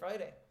alert every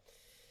Friday.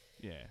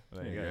 Yeah,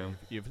 there you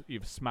go.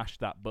 You've smashed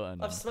that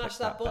button. I've smashed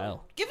that button.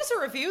 Bell. Give us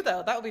a review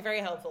though. That would be very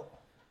helpful.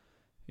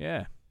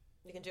 Yeah.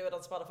 You can do it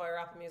on Spotify or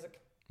Apple Music.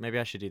 Maybe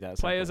I should do that.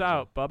 Play us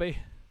out, Bobby.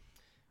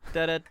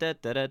 Da da da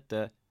da da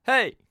da.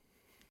 Hey.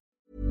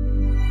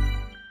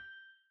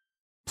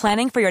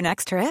 Planning for your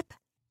next trip?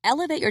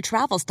 Elevate your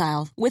travel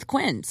style with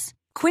Quince.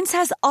 Quince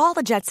has all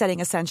the jet-setting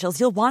essentials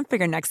you'll want for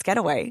your next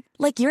getaway,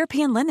 like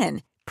European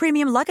linen,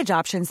 premium luggage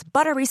options,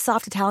 buttery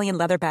soft Italian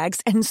leather bags,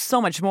 and so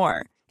much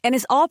more. And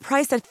is all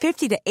priced at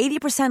 50 to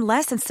 80%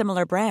 less than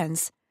similar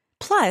brands.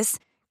 Plus,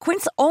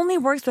 Quince only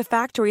works with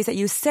factories that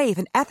use safe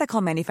and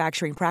ethical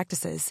manufacturing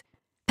practices.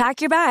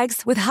 Pack your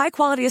bags with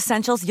high-quality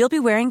essentials you'll be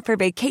wearing for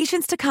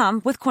vacations to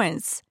come with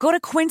Quince. Go to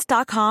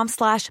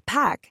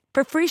quince.com/pack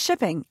for free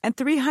shipping and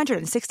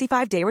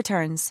 365-day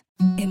returns.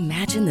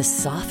 Imagine the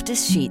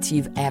softest sheets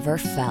you've ever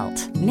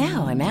felt.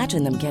 Now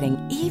imagine them getting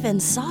even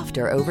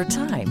softer over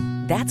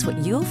time. That's what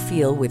you'll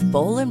feel with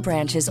Boll &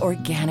 Branch's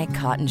organic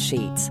cotton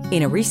sheets.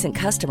 In a recent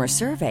customer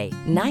survey,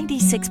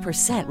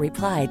 96%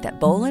 replied that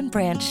Boll &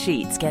 Branch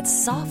sheets get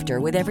softer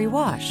with every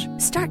wash.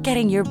 Start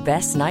getting your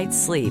best night's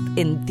sleep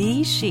in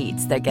these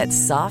sheets that get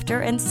softer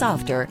and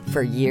softer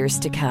for years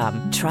to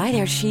come. Try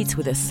their sheets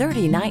with a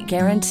 30-night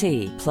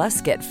guarantee.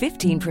 Plus, get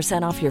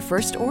 15% off your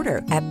first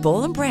order at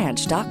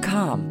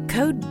bollandbranch.com.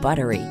 Code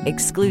BUTTERY.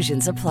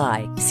 Exclusions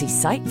apply. See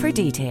site for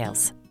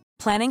details.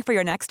 Planning for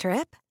your next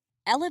trip?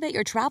 Elevate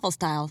your travel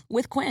style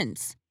with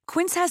Quince.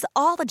 Quince has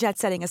all the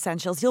jet-setting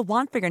essentials you'll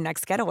want for your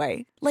next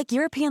getaway, like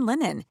European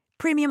linen,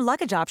 premium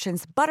luggage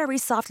options, buttery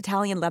soft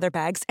Italian leather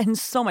bags, and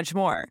so much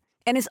more.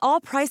 And is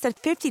all priced at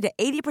 50 to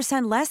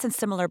 80% less than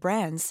similar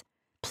brands.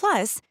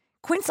 Plus,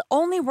 Quince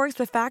only works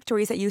with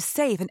factories that use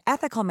safe and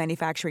ethical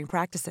manufacturing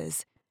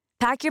practices.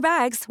 Pack your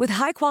bags with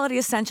high-quality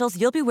essentials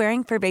you'll be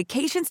wearing for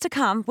vacations to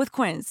come with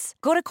Quince.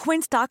 Go to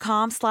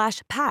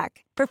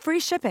quince.com/pack for free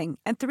shipping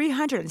and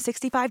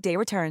 365-day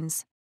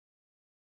returns.